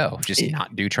supposed to go? Just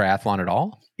not do triathlon at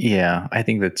all? Yeah, I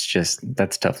think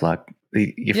that's tough luck.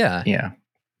 Yeah.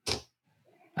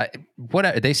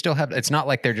 They still have, it's not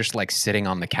like they're just like sitting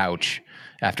on the couch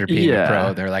after being a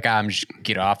pro. They're like, I'm just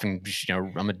get off and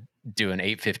I'm gonna do an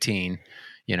 8:15,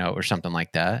 or something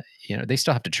like that. They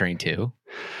still have to train too.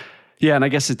 Yeah, and I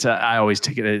guess it's I always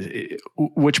take it,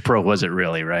 which pro was it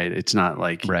really, right? It's not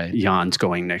like Jan's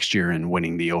going next year and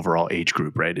winning the overall age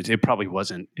group, right? It probably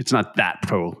wasn't. It's not that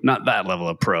pro, not that level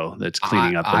of pro that's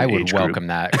cleaning up. I would welcome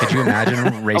that. Could you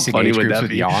imagine racing age groups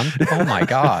with Jan? Oh my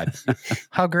God,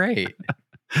 how great!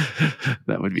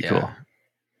 That would be cool.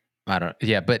 But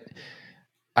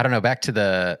I don't know. Back to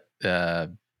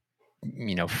the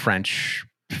French,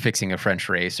 fixing a French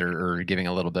race or giving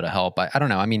a little bit of help. I don't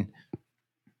know. I mean,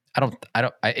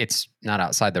 it's not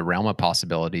outside the realm of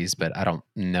possibilities, but I don't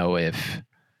know if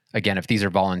these are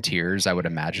volunteers, I would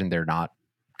imagine they're not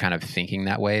kind of thinking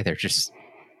that way. They're just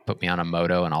put me on a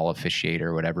moto and I'll officiate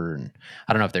or whatever. And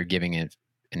I don't know if they're giving it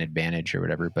an advantage or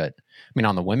whatever, but I mean,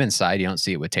 on the women's side, you don't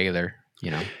see it with Taylor,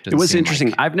 It was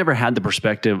interesting. I've never had the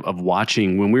perspective of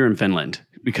watching when we were in Finland,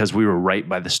 because we were right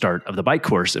by the start of the bike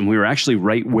course and we were actually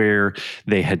right where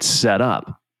they had set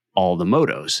up all the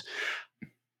motos.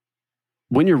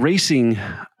 When you're racing,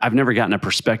 I've never gotten a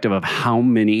perspective of how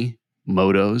many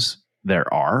motos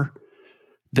there are.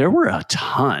 There were a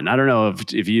ton. I don't know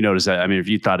if you noticed that. I mean, if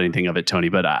you thought anything of it, Tony,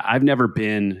 but I've never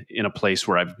been in a place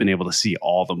where I've been able to see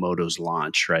all the motos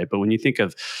launch, right? But when you think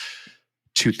of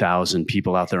 2,000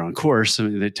 people out there on course, I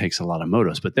mean, it takes a lot of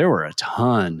motos, but there were a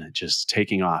ton just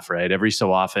taking off, right? Every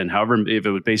so often, however, if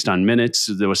it was based on minutes,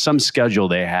 there was some schedule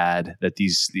they had that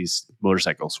these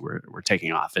motorcycles were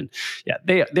taking off. And yeah,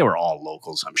 they were all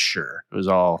locals, I'm sure. It was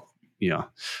all,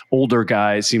 older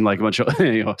guys, seemed like a bunch of,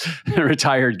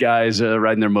 retired guys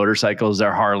riding their motorcycles,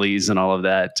 their Harleys and all of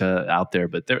that out there.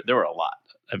 But there were a lot.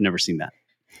 I've never seen that.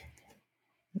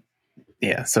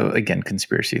 Yeah. So again,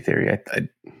 conspiracy theory.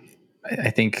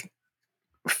 I think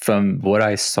from what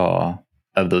I saw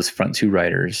of those front two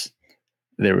riders,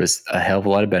 there was a hell of a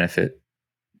lot of benefit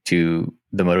to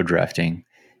the moto drafting,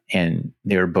 and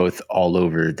they were both all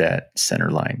over that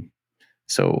center line.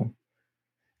 So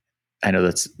I know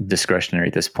that's discretionary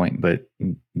at this point, but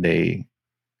they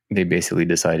basically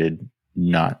decided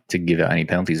not to give out any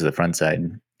penalties to the front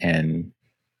side. And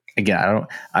again,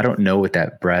 I don't know what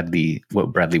Bradley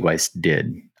Weiss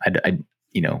did.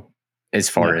 As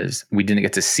far as we didn't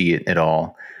get to see it at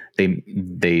all.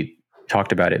 They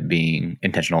talked about it being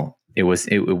intentional. It was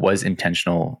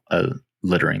intentional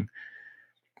littering.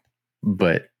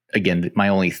 But again, my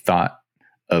only thought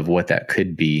of what that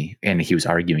could be, and he was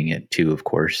arguing it too, of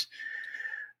course,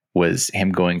 was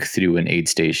him going through an aid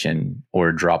station or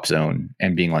a drop zone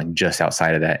and being like just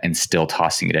outside of that and still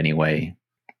tossing it anyway.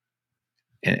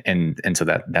 And so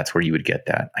that's where you would get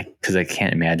that. Because I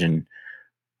can't imagine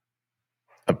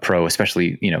a pro,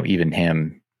 especially, even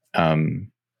him,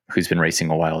 who's been racing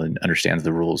a while and understands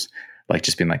the rules, like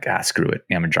just being like, screw it.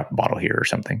 I'm gonna drop a bottle here or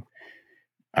something.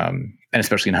 And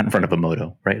especially not in front of a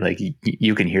moto, right? Like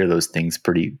you can hear those things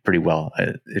pretty well.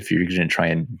 If you're going to try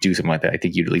and do something like that, I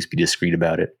think you'd at least be discreet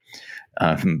about it.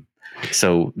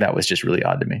 So that was just really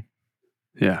odd to me.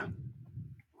 Yeah.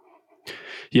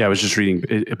 Yeah. I was just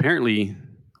reading, apparently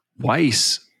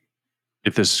Weiss,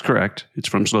 if this is correct, it's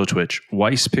from Slow Twitch.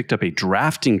 Weiss picked up a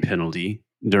drafting penalty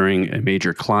during a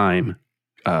major climb.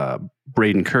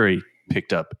 Braden Curry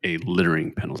picked up a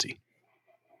littering penalty.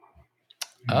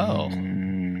 Oh,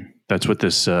 that's what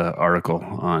this article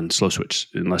on Slow Switch,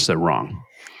 unless they're wrong.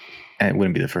 And it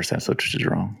wouldn't be the first time Slow Switch is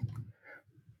wrong.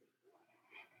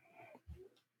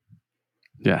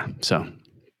 Yeah. So,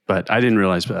 but I didn't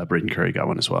realize Braden Curry got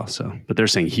one as well. So, but they're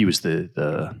saying he was the.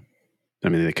 I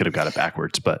mean, they could have got it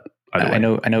backwards, but I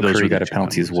know Curry got a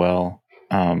penalty as well.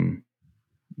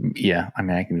 Yeah. I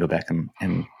mean, I can go back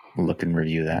and look and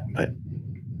review that, but.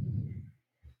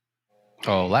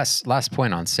 Oh, last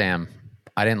point on Sam.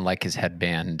 I didn't like his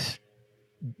headband,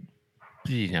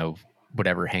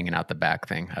 whatever hanging out the back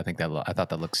thing. I thought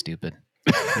that looked stupid.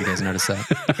 You guys notice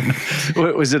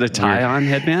that? Was it a tie-on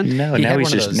headband? No, now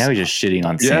he's just shitting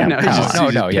on Sam.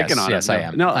 Yes, I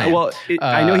am.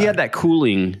 I know he had that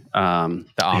cooling the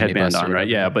headband on, right?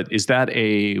 Yeah, but is that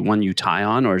a one you tie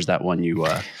on, or is that one you?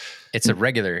 It's a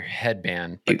regular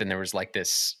headband, but then there was like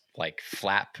this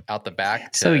flap out the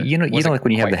back. So like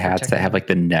when you have the hats that have like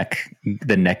the neck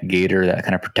gaiter that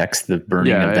kind of protects the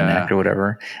burning of the neck or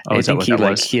whatever. I think he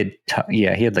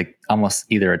had like almost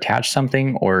either attached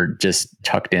something or just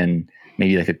tucked in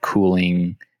maybe like a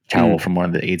cooling towel from one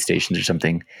of the aid stations or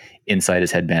something inside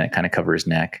his headband. It kind of cover his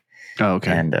neck. Oh,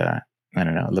 okay. And I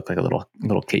don't know, it looked like a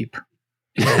little cape.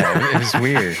 Yeah, it was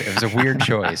weird. It was a weird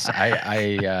choice.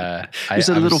 It's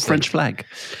a little French flag.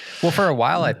 Well, for a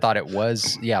while I thought it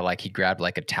was, like he grabbed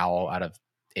like a towel out of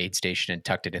aid station and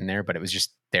tucked it in there, but it was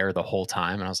just there the whole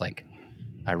time. And I was like,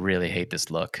 I really hate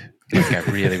this look. Like, I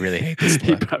really, really hate this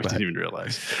look. You probably didn't even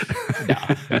realize. No.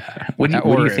 What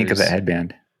do you think of that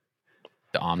headband?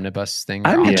 the omnibus thing.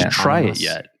 I haven't had to Yeah. try Omnibus. it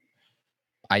yet.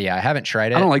 I haven't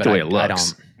tried it. I don't like but the way it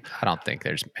looks. I don't think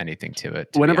there's anything to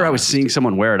it. To Whenever be I was honest. seeing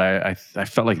someone wear it, I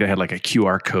felt like they had like a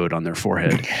QR code on their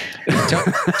forehead.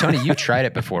 Tony, you tried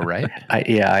it before, right?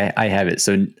 I have it.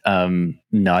 So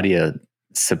Nadia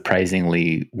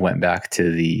surprisingly went back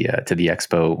to the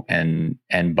expo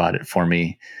and bought it for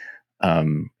me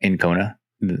in Kona,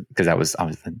 because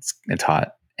it's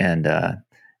hot, and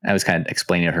I was kind of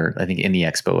explaining to her, I think, in the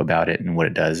expo about it and what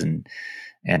it does and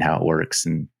how it works,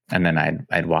 and then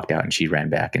I'd walked out and she ran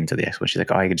back into the expo. She's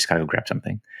like, "Oh, I just gotta go grab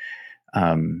something."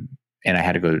 And I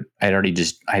had to go.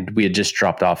 We had just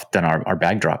done our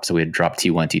bag drop, so we had dropped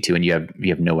T1, T2, and you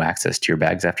have no access to your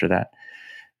bags after that.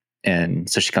 And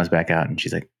so she comes back out and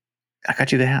she's like, "I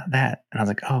got you that," and I was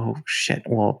like, "Oh shit!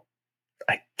 Well,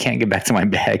 I can't get back to my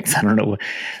bags. I don't know."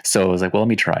 So I was like, "Well, let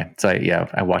me try." So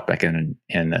I walked back in,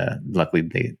 and luckily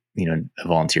they, a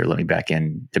volunteer let me back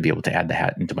in to be able to add the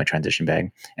hat into my transition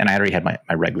bag. And I already had my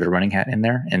regular running hat in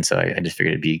there, and so I just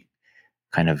figured it'd be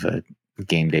kind of a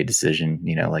game day decision,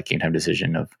 like game time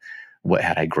decision of what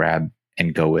hat I grab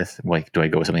and go with. Like, do I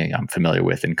go with something I'm familiar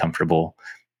with and comfortable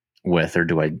with, or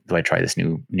do I try this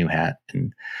new hat?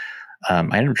 And I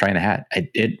ended up trying the hat.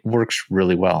 It works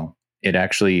really well.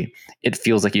 It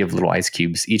feels like you have little ice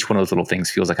cubes. Each one of those little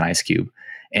things feels like an ice cube,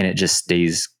 and it just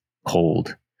stays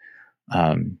cold.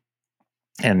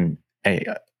 And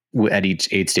at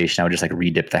each aid station, I would just like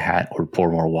redip the hat or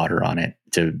pour more water on it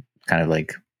to kind of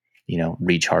like,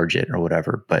 recharge it or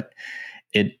whatever. But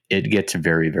it gets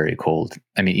very, very cold.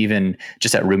 I mean, even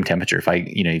just at room temperature,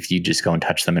 if you just go and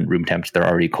touch them at room temperature, they're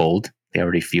already cold. They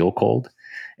already feel cold.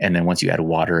 And then once you add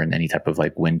water and any type of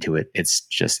like wind to it, it's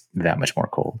just that much more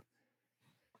cold.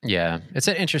 Yeah, it's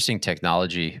an interesting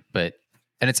technology, and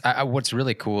it's what's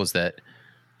really cool is that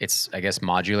it's, I guess,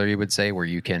 modular, you would say, where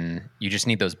you just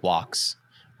need those blocks,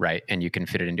 right? And you can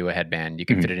fit it into a headband, you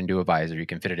can fit it into a visor, you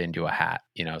can fit it into a hat,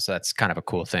 so that's kind of a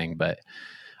cool thing. But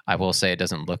I will say it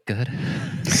doesn't look good.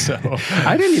 So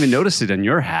I didn't even notice it in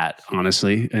your hat,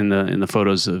 honestly, in the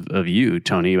photos of you,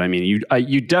 Tony. I mean,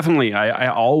 you definitely, I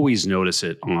always notice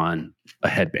it on a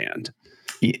headband.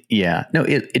 Yeah, no,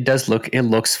 it does it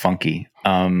looks funky.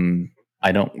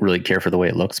 I don't really care for the way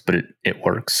it looks, but it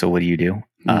works. So what do you do?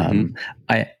 Mm-hmm.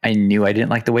 I knew I didn't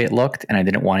like the way it looked, and I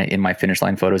didn't want it in my finish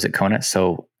line photos at Kona.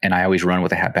 And I always run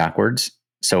with the hat backwards.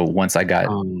 So once I got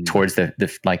towards the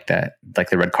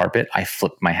red carpet, I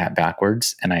flipped my hat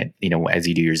backwards, and I, as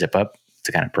you do your zip up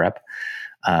to kind of prep.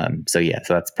 So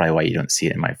that's probably why you don't see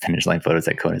it in my finish line photos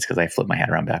at Kona, is because I flipped my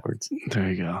hat around backwards. There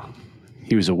you go.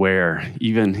 He was aware.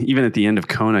 Even at the end of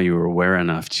Kona, you were aware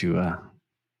enough to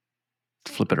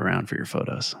flip it around for your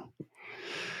photos.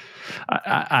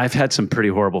 I've had some pretty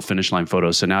horrible finish line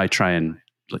photos, so now I try and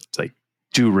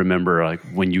do remember, like,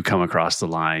 when you come across the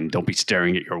line, don't be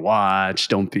staring at your watch.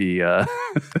 Don't be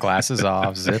glasses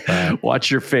off, zip up. Watch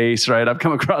your face, right? I've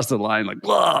come across the line like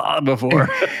blah before.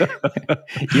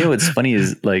 What's funny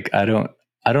is, like, I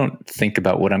don't think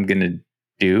about what I'm gonna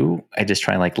do. I just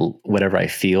try and, like, whatever I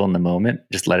feel in the moment,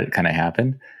 just let it kind of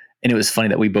happen. And it was funny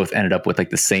that we both ended up with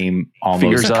like the same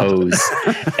almost pose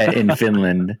in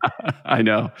Finland. I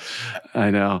know.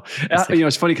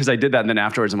 It's funny because I did that, and then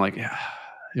afterwards I'm like, yeah,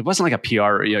 it wasn't like a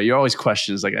PR. You're always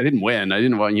questions like, I didn't win.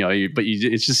 But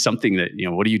it's just something that,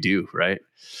 what do you do, right?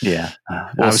 Yeah.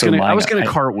 I was gonna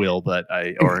cartwheel, but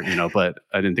but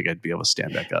I didn't think I'd be able to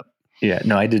stand back up. Yeah.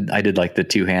 No, I did like the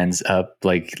two hands up,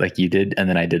 like you did, and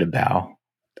then I did a bow.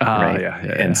 Right. Yeah.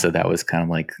 And so that was kind of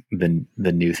like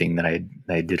the new thing that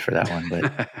I did for that one,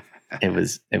 but it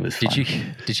was fun.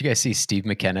 Did you guys see Steve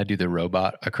McKenna do the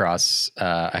robot across?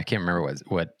 I can't remember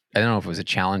what I don't know if it was a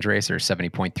challenge race or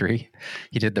 70.3.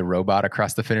 He did the robot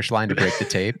across the finish line to break the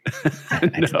tape. I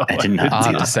did not. I'll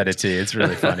have to send it to you. It's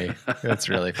really funny. That's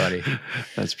really funny.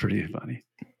 That's pretty funny.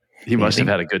 He must have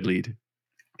had a good lead.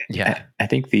 Yeah. I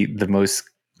think the most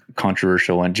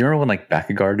controversial one. Do you remember when like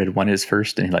Bakkegaard had won his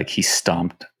first, and he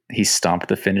stomped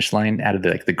the finish line out of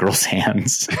the girls'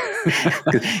 hands?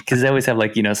 Because they always have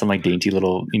some like dainty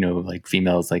little like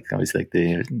females, like always like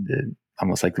the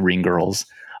almost like ring girls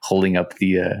holding up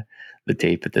the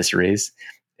tape at this race,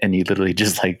 and he literally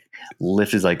just like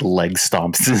lifts his like leg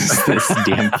stomps this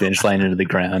damn finish line into the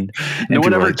ground. And no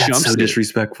one ever like, jumps. So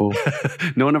disrespectful.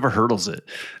 No one ever hurdles it.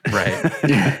 Right.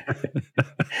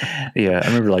 Yeah, I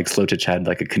remember like Slow Titch had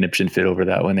like a conniption fit over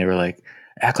that when they were like,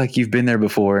 act like you've been there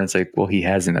before. And it's like, well, he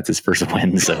hasn't. That's his first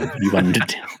win. So you want him to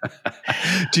do.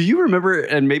 Do you remember?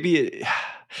 And maybe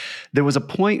there was a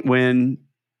point when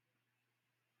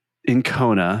in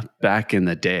Kona back in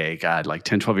the day, God, like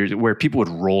 10, 12 years, where people would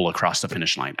roll across the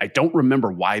finish line. I don't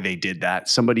remember why they did that.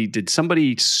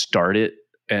 Somebody start it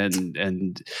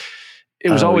And it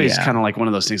was always kind of like one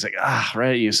of those things like,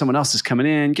 right. Someone else is coming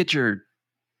in, get your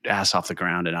ass off the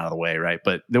ground and out of the way. Right.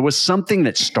 But there was something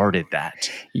that started that.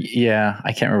 Yeah.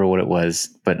 I can't remember what it was,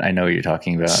 but I know what you're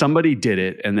talking about. Somebody did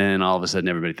it. And then all of a sudden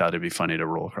everybody thought it'd be funny to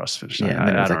roll across the finish line.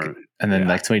 Yeah. And then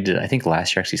like somebody did, I think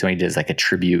last year actually somebody did like a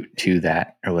tribute to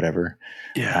that or whatever.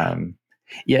 Yeah.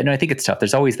 No, I think it's tough.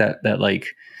 There's always that like,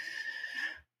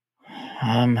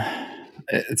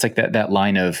 it's like that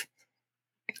line of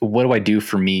what do I do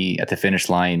for me at the finish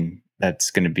line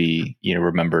that's going to be,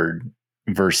 remembered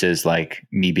versus like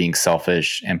me being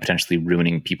selfish and potentially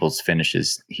ruining people's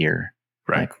finishes here.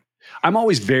 Right. Like, I'm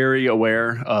always very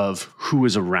aware of who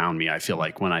is around me. I feel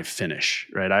like when I finish,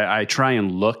 right, I try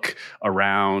and look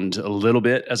around a little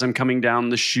bit as I'm coming down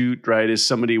the chute, right? Is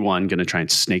somebody going to try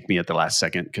and snake me at the last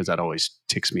second? Because that always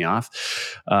ticks me off.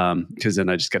 Because then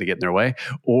I just got to get in their way.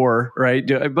 Or, right,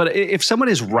 but if someone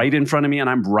is right in front of me and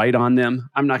I'm right on them,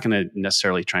 I'm not going to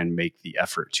necessarily try and make the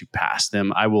effort to pass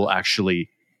them. I will actually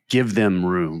give them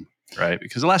room, right?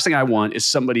 Because the last thing I want is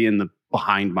somebody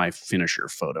behind my finisher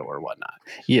photo or whatnot.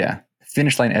 Yeah.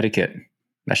 Finish line etiquette.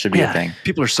 That should be a thing.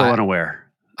 People are so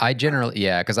unaware. I generally,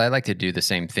 because I like to do the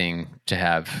same thing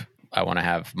I want to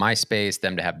have my space,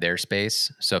 them to have their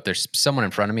space. So if there's someone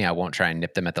in front of me, I won't try and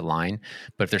nip them at the line.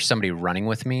 But if there's somebody running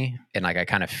with me and like I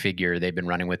kind of figure they've been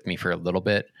running with me for a little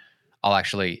bit, I'll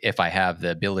actually, if I have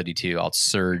the ability to, I'll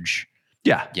surge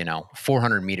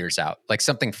 400 meters out, like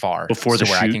something far before the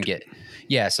where shoot. I can get,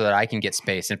 so that I can get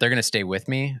space. And if they're going to stay with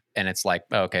me and it's like,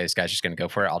 okay, this guy's just going to go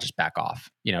for it, I'll just back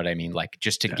off. You know what I mean? Like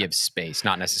just to give space,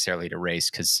 not necessarily to race,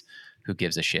 because who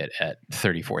gives a shit at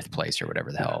 34th place or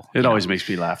whatever the hell. It always makes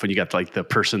me laugh when you got like the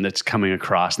person that's coming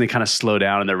across and they kind of slow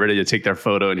down and they're ready to take their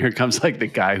photo. And here comes like the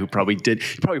guy who probably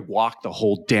walked the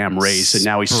whole damn race and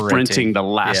now he's sprinting the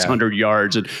last 100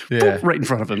 yards and boop, right in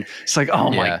front of him. It's like, oh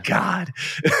my God.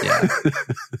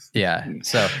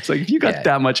 So it's like, if you got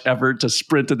that much effort to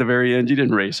sprint at the very end, you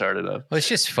didn't race hard enough. Well, it's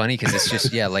just funny because it's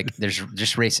just, like there's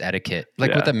just race etiquette.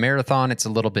 Like with a marathon, it's a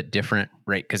little bit different,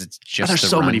 right? Because it's just there's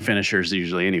so many finishers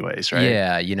usually anyways, right?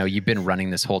 Yeah, you've been running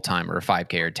this whole time, or a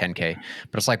 5K or 10K.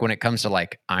 But it's like when it comes to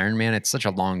like Ironman, it's such a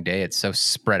long day. It's so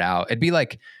spread out. It'd be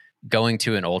like going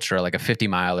to an ultra, like a 50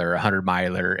 miler, 100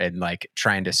 miler, and like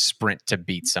trying to sprint to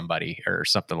beat somebody or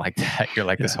something like that. You're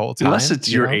like this whole time. Unless it's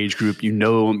your age group,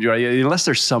 unless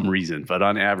there's some reason. But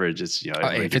on average, it's,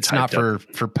 if it's not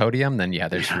for podium, then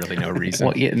there's really no reason.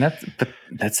 Well, and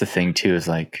that's the thing too, is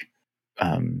like,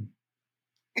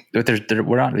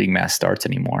 we're not doing mass starts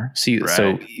anymore.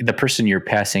 So the person you're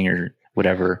passing or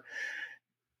whatever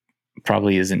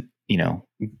probably isn't,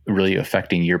 really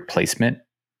affecting your placement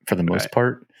for the most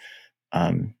part.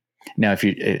 Now if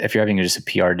you're having just a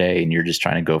PR day and you're just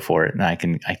trying to go for it, then I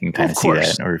can kind of see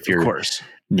that. Or if you're,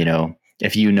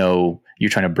 if you're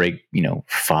trying to break,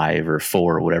 5 or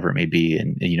 4 or whatever it may be,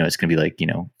 and it's going to be like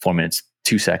 4 minutes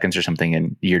 2 seconds or something,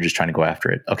 and you're just trying to go after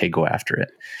it. Okay, go after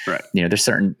it. Right. There's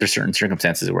certain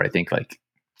circumstances where I think like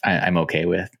I'm okay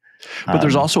with. But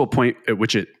there's also a point at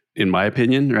which it, in my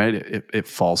opinion, right, it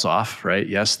falls off. Right.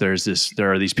 Yes, there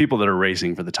are these people that are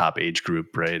racing for the top age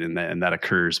group, right, and that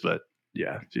occurs. But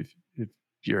if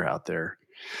you're out there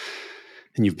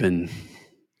and you've been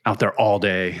out there all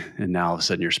day, and now all of a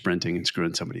sudden you're sprinting and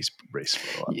screwing somebody's race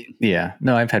photo up. Yeah.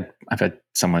 No, I've had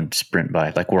someone sprint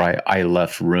by, like where I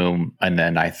left room and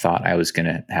then I thought I was going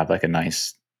to have like a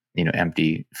nice,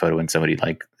 empty photo and somebody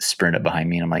like sprinted behind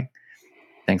me and I'm like,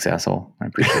 thanks, asshole. I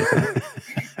appreciate that.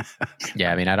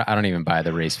 I mean, I don't even buy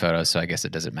the race photos, so I guess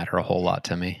it doesn't matter a whole lot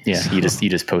to me. Yeah. So. You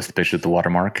just post the picture with the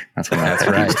watermark. That's what that's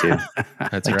right. Too.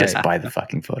 That's like, right. Just buy the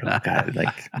fucking photo. God,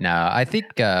 no, I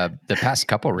think the past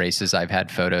couple races I've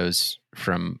had photos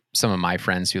from some of my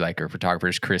friends who like are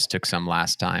photographers. Chris took some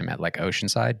last time at like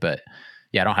Oceanside, but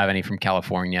I don't have any from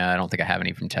California. I don't think I have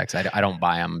any from Texas. I don't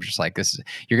buy them. I'm just like,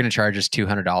 you're going to charge us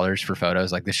 $200 for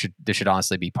photos. Like this should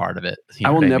honestly be part of it. I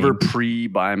will never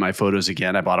pre-buy my photos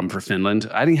again. I bought them for Finland.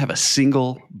 I didn't have a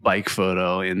single bike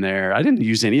photo in there. I didn't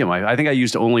use any of I think I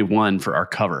used only one for our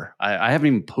cover. I haven't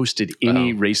even posted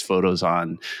any race photos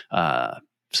on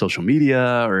social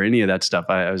media or any of that stuff.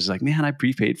 I was like, man, I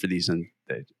prepaid for these, and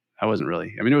I wasn't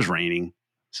really. I mean, it was raining,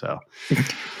 so.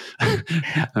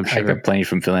 I'm sure. I got plenty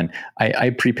from Finland. I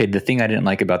prepaid. The thing I didn't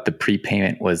like about the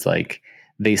prepayment was like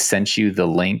they sent you the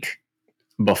link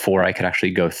before I could actually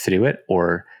go through it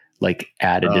or like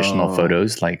add additional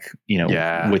photos, like,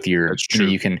 with your,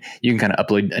 you can kind of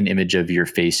upload an image of your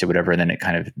face or whatever. And then it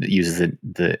kind of uses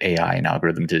the AI and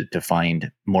algorithm to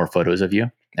find more photos of you.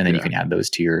 And then you can add those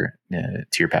to your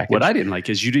package. What I didn't like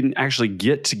is you didn't actually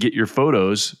get your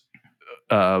photos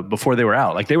before they were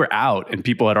out. Like they were out and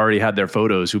people had already had their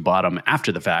photos who bought them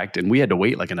after the fact. And we had to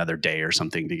wait like another day or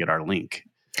something to get our link.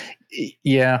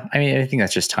 Yeah. I mean, I think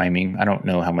that's just timing. I don't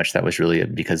know how much that was really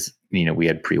because, we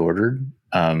had pre-ordered.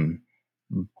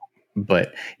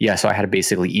 But yeah, so I had to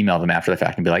basically email them after the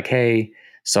fact and be like, hey,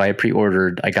 so I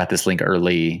pre-ordered, I got this link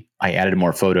early. I added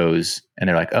more photos and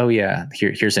they're like, oh yeah,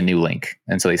 here's a new link.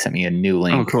 And so they sent me a new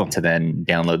link to then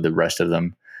download the rest of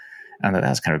them. I thought that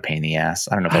was kind of a pain in the ass.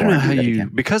 I don't know if I want to do that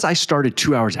again. Because I started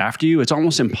 2 hours after you, it's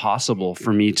almost impossible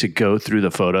for me to go through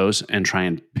the photos and try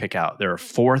and pick out. There are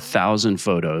 4,000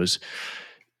 photos.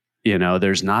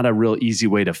 There's not a real easy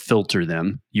way to filter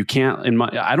them. You can't,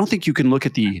 I don't think you can look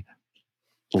at the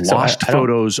lost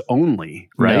photos only,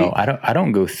 right? No, I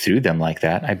don't go through them like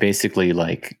that. I basically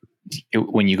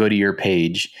when you go to your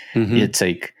page, it's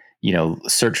like,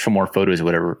 search for more photos or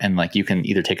whatever. And like, you can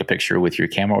either take a picture with your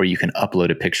camera or you can upload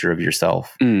a picture of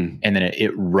yourself and then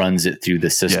it runs it through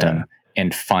the system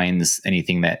and finds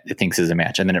anything that it thinks is a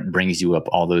match. And then it brings you up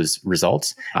all those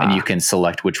results and you can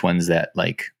select which ones that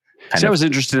like, I was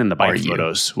interested in the bike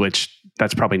photos, which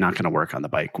that's probably not going to work on the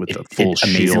bike with the full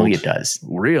shield. Amazingly, it does.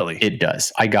 Really? It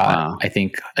does. I got, I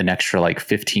think, an extra like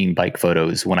 15 bike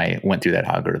photos when I went through that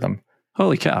algorithm.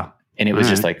 Holy cow. And it was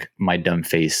just like my dumb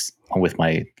face with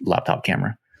my laptop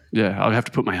camera. Yeah, I'll have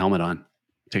to put my helmet on,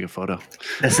 take a photo.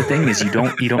 That's the thing is you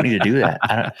don't need to do that.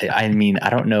 I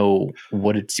don't know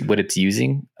what it's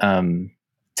using to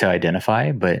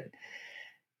identify, but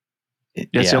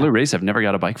it's the only race I've never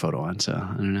got a bike photo on, so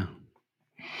I don't know.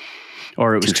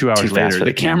 Or it was 2 hours later.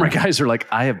 The camera guys are like,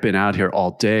 I have been out here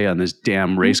all day on this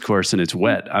damn race course and it's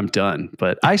wet. I'm done.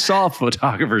 But I saw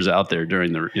photographers out there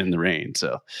in the rain,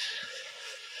 so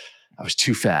I was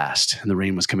too fast and the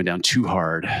rain was coming down too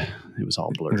hard. It was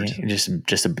all blurred. Yeah,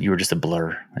 you were just a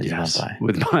blur as you went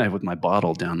by. With my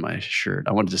bottle down my shirt.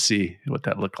 I wanted to see what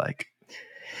that looked like.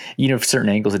 For certain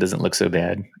angles, it doesn't look so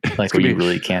bad. Like where you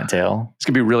really can't tell. It's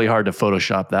going to be really hard to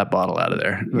Photoshop that bottle out of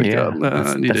there.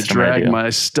 I need to drag my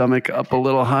stomach up a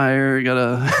little higher. You got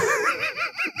to...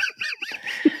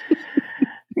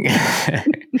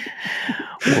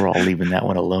 We're all leaving that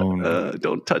one alone.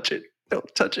 Don't touch it.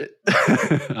 Don't touch it.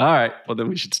 All right. Well, then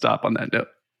we should stop on that note.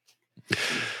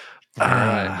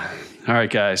 All right,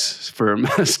 guys. For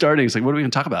starting, it's like, what are we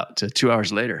going to talk about 2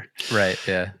 hours later? Right.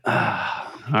 Yeah.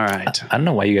 All right. I don't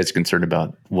know why you guys are concerned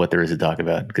about what there is to talk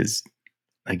about because,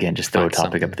 again, just throw a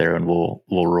topic up there and we'll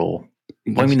roll.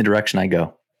 Point me in the direction I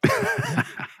go.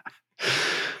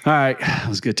 All right. It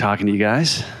was good talking to you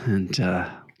guys and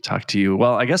talk to you.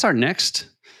 Well, I guess our next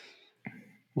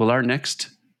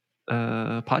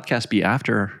podcast be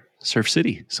after Surf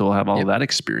City. So we'll have all of that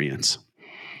experience.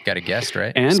 Got a guest,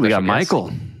 right? And we got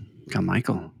Michael.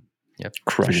 Yep.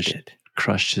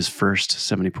 Crushed his first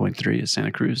 70.3 at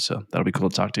Santa Cruz. So that'll be cool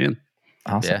to talk to him.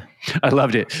 Awesome. Yeah. I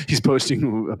loved it. He's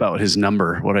posting about his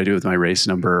number, what I do with my race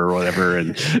number or whatever.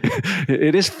 And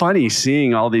it is funny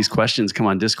seeing all these questions come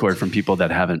on Discord from people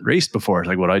that haven't raced before. It's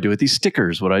like, what do I do with these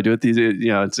stickers? What do I do with these?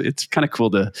 It's kind of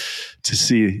cool to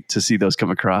see those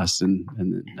come across. And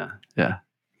yeah.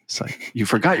 It's like, you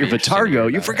forgot your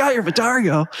Vitargo. You forgot your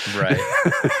Vitargo. Right.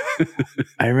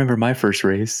 I remember my first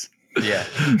race. Yeah.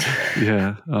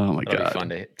 Yeah. Oh my God. It'll be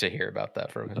fun to hear about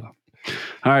that from him.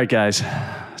 All right, guys.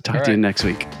 Talk to you next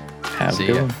week. Have a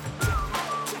good one.